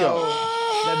the video.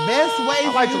 So, the best way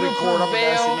I like for to you record. I'm a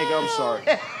nasty prevail, nigga. I'm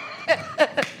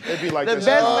sorry. They be like the this.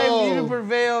 best way for you to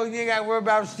prevail, you ain't got to worry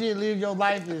about shit, live your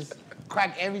life, is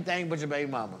crack everything but your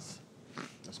baby mamas.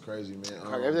 That's crazy, man.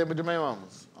 Crack everything but your baby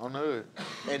mamas on the hood.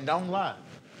 And don't lie.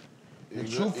 The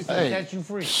truth will set you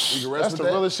free. That's the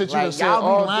realest shit you done Like, said y'all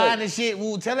all be lying day. and shit.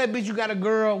 Woo, tell that bitch you got a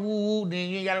girl, woo, then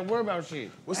you ain't got to worry about shit.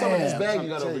 What's up with this bag you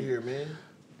got over here,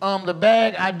 man? The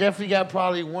bag, I definitely got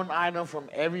probably one item from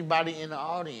everybody in the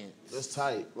audience. That's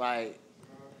tight. Like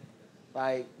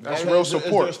That's real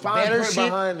support. There's fine Better print shit.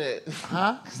 behind that.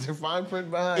 Huh? Is there fine print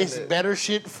behind It's that? better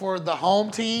shit for the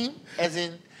home team, as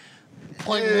in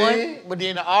point one, but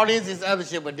then the audience is other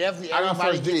shit, but definitely I got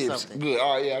everybody first gets dibs. something. Good.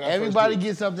 All right, yeah. I got Everybody first dibs.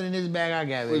 gets something in this bag I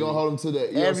got, We're baby. gonna hold them to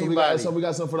that. Yeah, Everybody. So we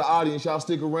got something for the audience. Y'all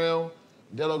stick around.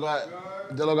 Delo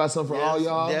got something for all Yes,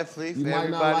 y'all. definitely, You for might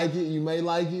not everybody. like it. You may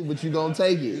like it, but you gonna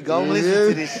take it. You gonna listen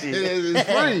to this shit. It's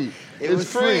free. It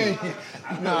was free. free.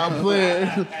 Nah, I'm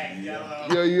playing.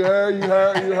 Yo, you heard.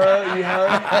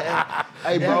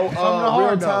 Hey, bro, From the real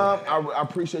heart, time, I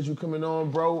appreciate you coming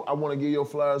on, bro. I want to give your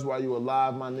flowers while you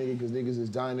alive, my nigga, because niggas is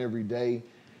dying every day.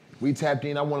 We tapped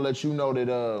in. I want to let you know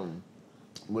that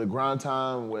with Grind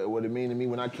Time, what it mean to me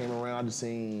when I came around, I just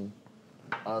seen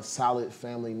solid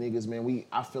family niggas, man.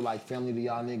 I feel like family to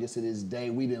y'all niggas to this day.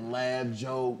 We didn't laugh,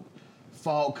 joke,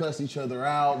 fought, cuss each other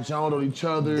out, joned on each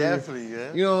other. Definitely,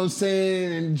 yeah. You know what I'm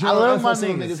saying? And I love my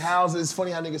some of niggas. niggas' houses. It's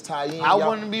funny how niggas tie in. I Y'all-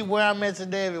 wouldn't be where I'm at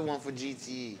today if it weren't for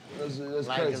GTE. That's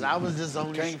Like, crazy. cause I was just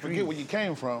on the Can't forget streets. where you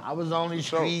came from. I was on these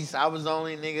streets. I was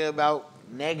only nigga about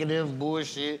negative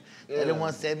bullshit. They Yeah. didn't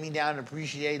want to set me down and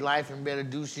appreciate life and better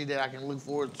do shit that I can look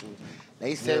forward to.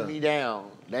 They set me down.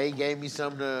 They gave me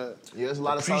something to Yeah, there's a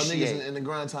lot of solid appreciate. niggas in the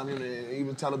Grind Time.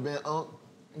 Even Taliban Unk,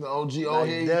 the OG Like, old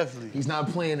head. definitely. He's not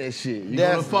playing that shit. You're Definitely.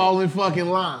 gonna fall in fucking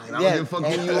line. I don't Yeah, give a fuck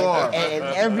who you are. And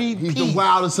every He's piece. the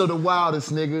wildest of the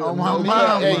wildest, nigga. Oh, my No mom.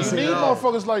 cap. Hey, man. you need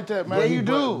motherfuckers like that, man. Yeah, you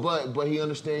do. But he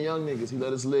understand young niggas. He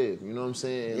let us live. You know what I'm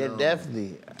saying? Yeah, And,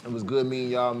 definitely. It was good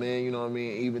meeting y'all, man. You know what I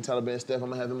mean? Even Taliban Steph, I'm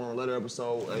gonna have him on a later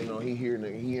episode. You know, he here in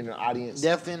the audience.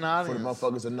 Definitely in the For the audience.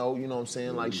 motherfuckers to know, you know what I'm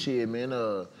saying? Like, shit, man,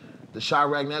 the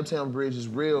Chirac Naptown Bridge is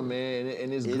real, man.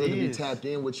 And it's It good to be is. tapped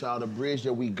in with y'all, the bridge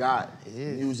that we got. It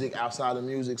is. Music, outside of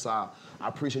music. So I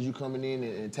appreciate you coming in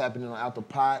and tapping in on Out the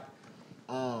Pot.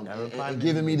 And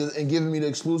giving me the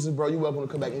exclusive, bro. You're welcome to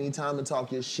come back anytime and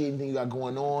talk your shit, anything you got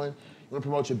going on. You wanna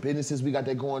promote your businesses, we got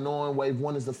that going on. Wave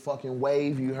 1 is the fucking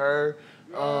wave, you heard.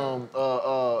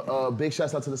 Big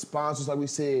shouts out to the sponsors, like we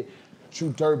said. True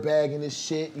Dirtbag and this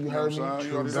shit, you heard me. what I'm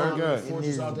saying? You already True know that.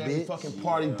 Forces out there, every bitch. fucking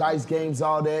party, dice games,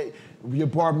 all that. Your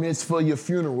bar mitzvah, your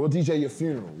funeral. We'll DJ your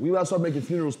funeral. We gotta start making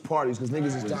funerals parties because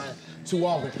niggas is dying too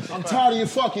often. I'm tired of your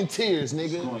fucking tears,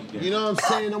 nigga. You know what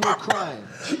I'm saying? No more crying.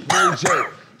 Mary J.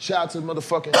 Shout out to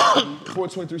motherfucking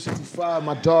 42365,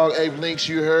 my dog Abe Links,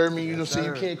 you heard me. You know, see,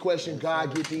 you can't question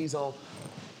God. Get these on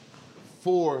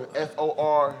 4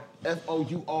 FOUR,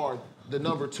 the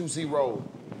number 20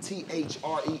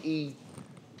 THREE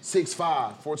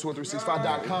 65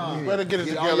 42365.com. Better get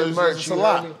it all together. your It's merch, a you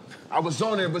lot. heard me? I was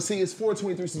on there, but see, it's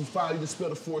 42365. You just spell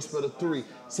the 4, spell the 3,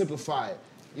 simplify it.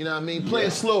 You know what I mean? Play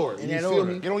it slower. You that feel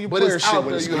order. me? Get on your but player it's shit out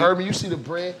with there. it, You Steve. heard me? You see the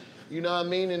brand. You know what I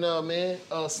mean?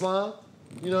 And Slime.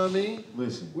 You know what I mean?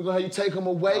 Listen. We're gonna have you take them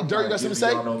away. I'm Dirt, you not got something to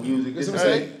giving say? y'all no music. Got something to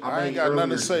This say? is- I ain't got made nothing to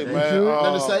earlier say, today. man.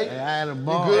 Nothing to say? I had a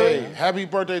ball. good? Hey, happy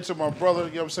birthday to my brother,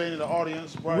 you know what I'm saying, in the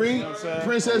audience. Bro, you Reed, know what I'm saying?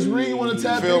 Princess Reed, you wanna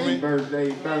tap Feel in? me?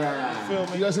 Birthday, brother. Feel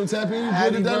You me? got some tap in? You good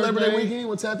Happy to that Labor Day birthday. weekend? You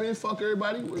wanna tap in? Fuck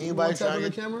everybody. You Anybody wanna tap trying in the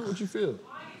to- camera? What you feel?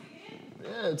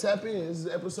 Yeah, tap in. This is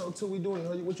episode 2 we doing.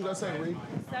 What you got to say, Reed?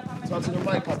 Talk to the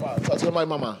mic, Papa. Talk to the mic,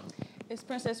 Mama. It's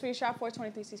Princess Reed,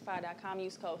 shop42365.com.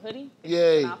 Use code hoodie.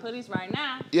 Yay. My hoodies right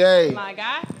now. Yay. My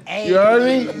guy. You heard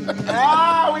me?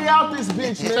 We out this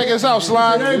bitch, man. Take us out,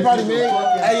 Slime. Everybody,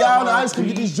 man. Hey, y'all, the ice cream,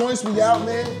 get these joints, we out,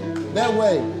 man. That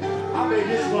way. I made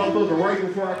this motherfucker right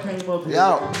before I came up here.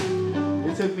 Yo.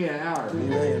 It took me an hour. Oh,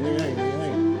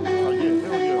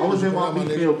 yeah, I was in my meat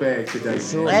meal bag today.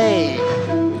 Hey.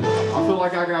 I feel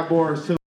like I got bars too.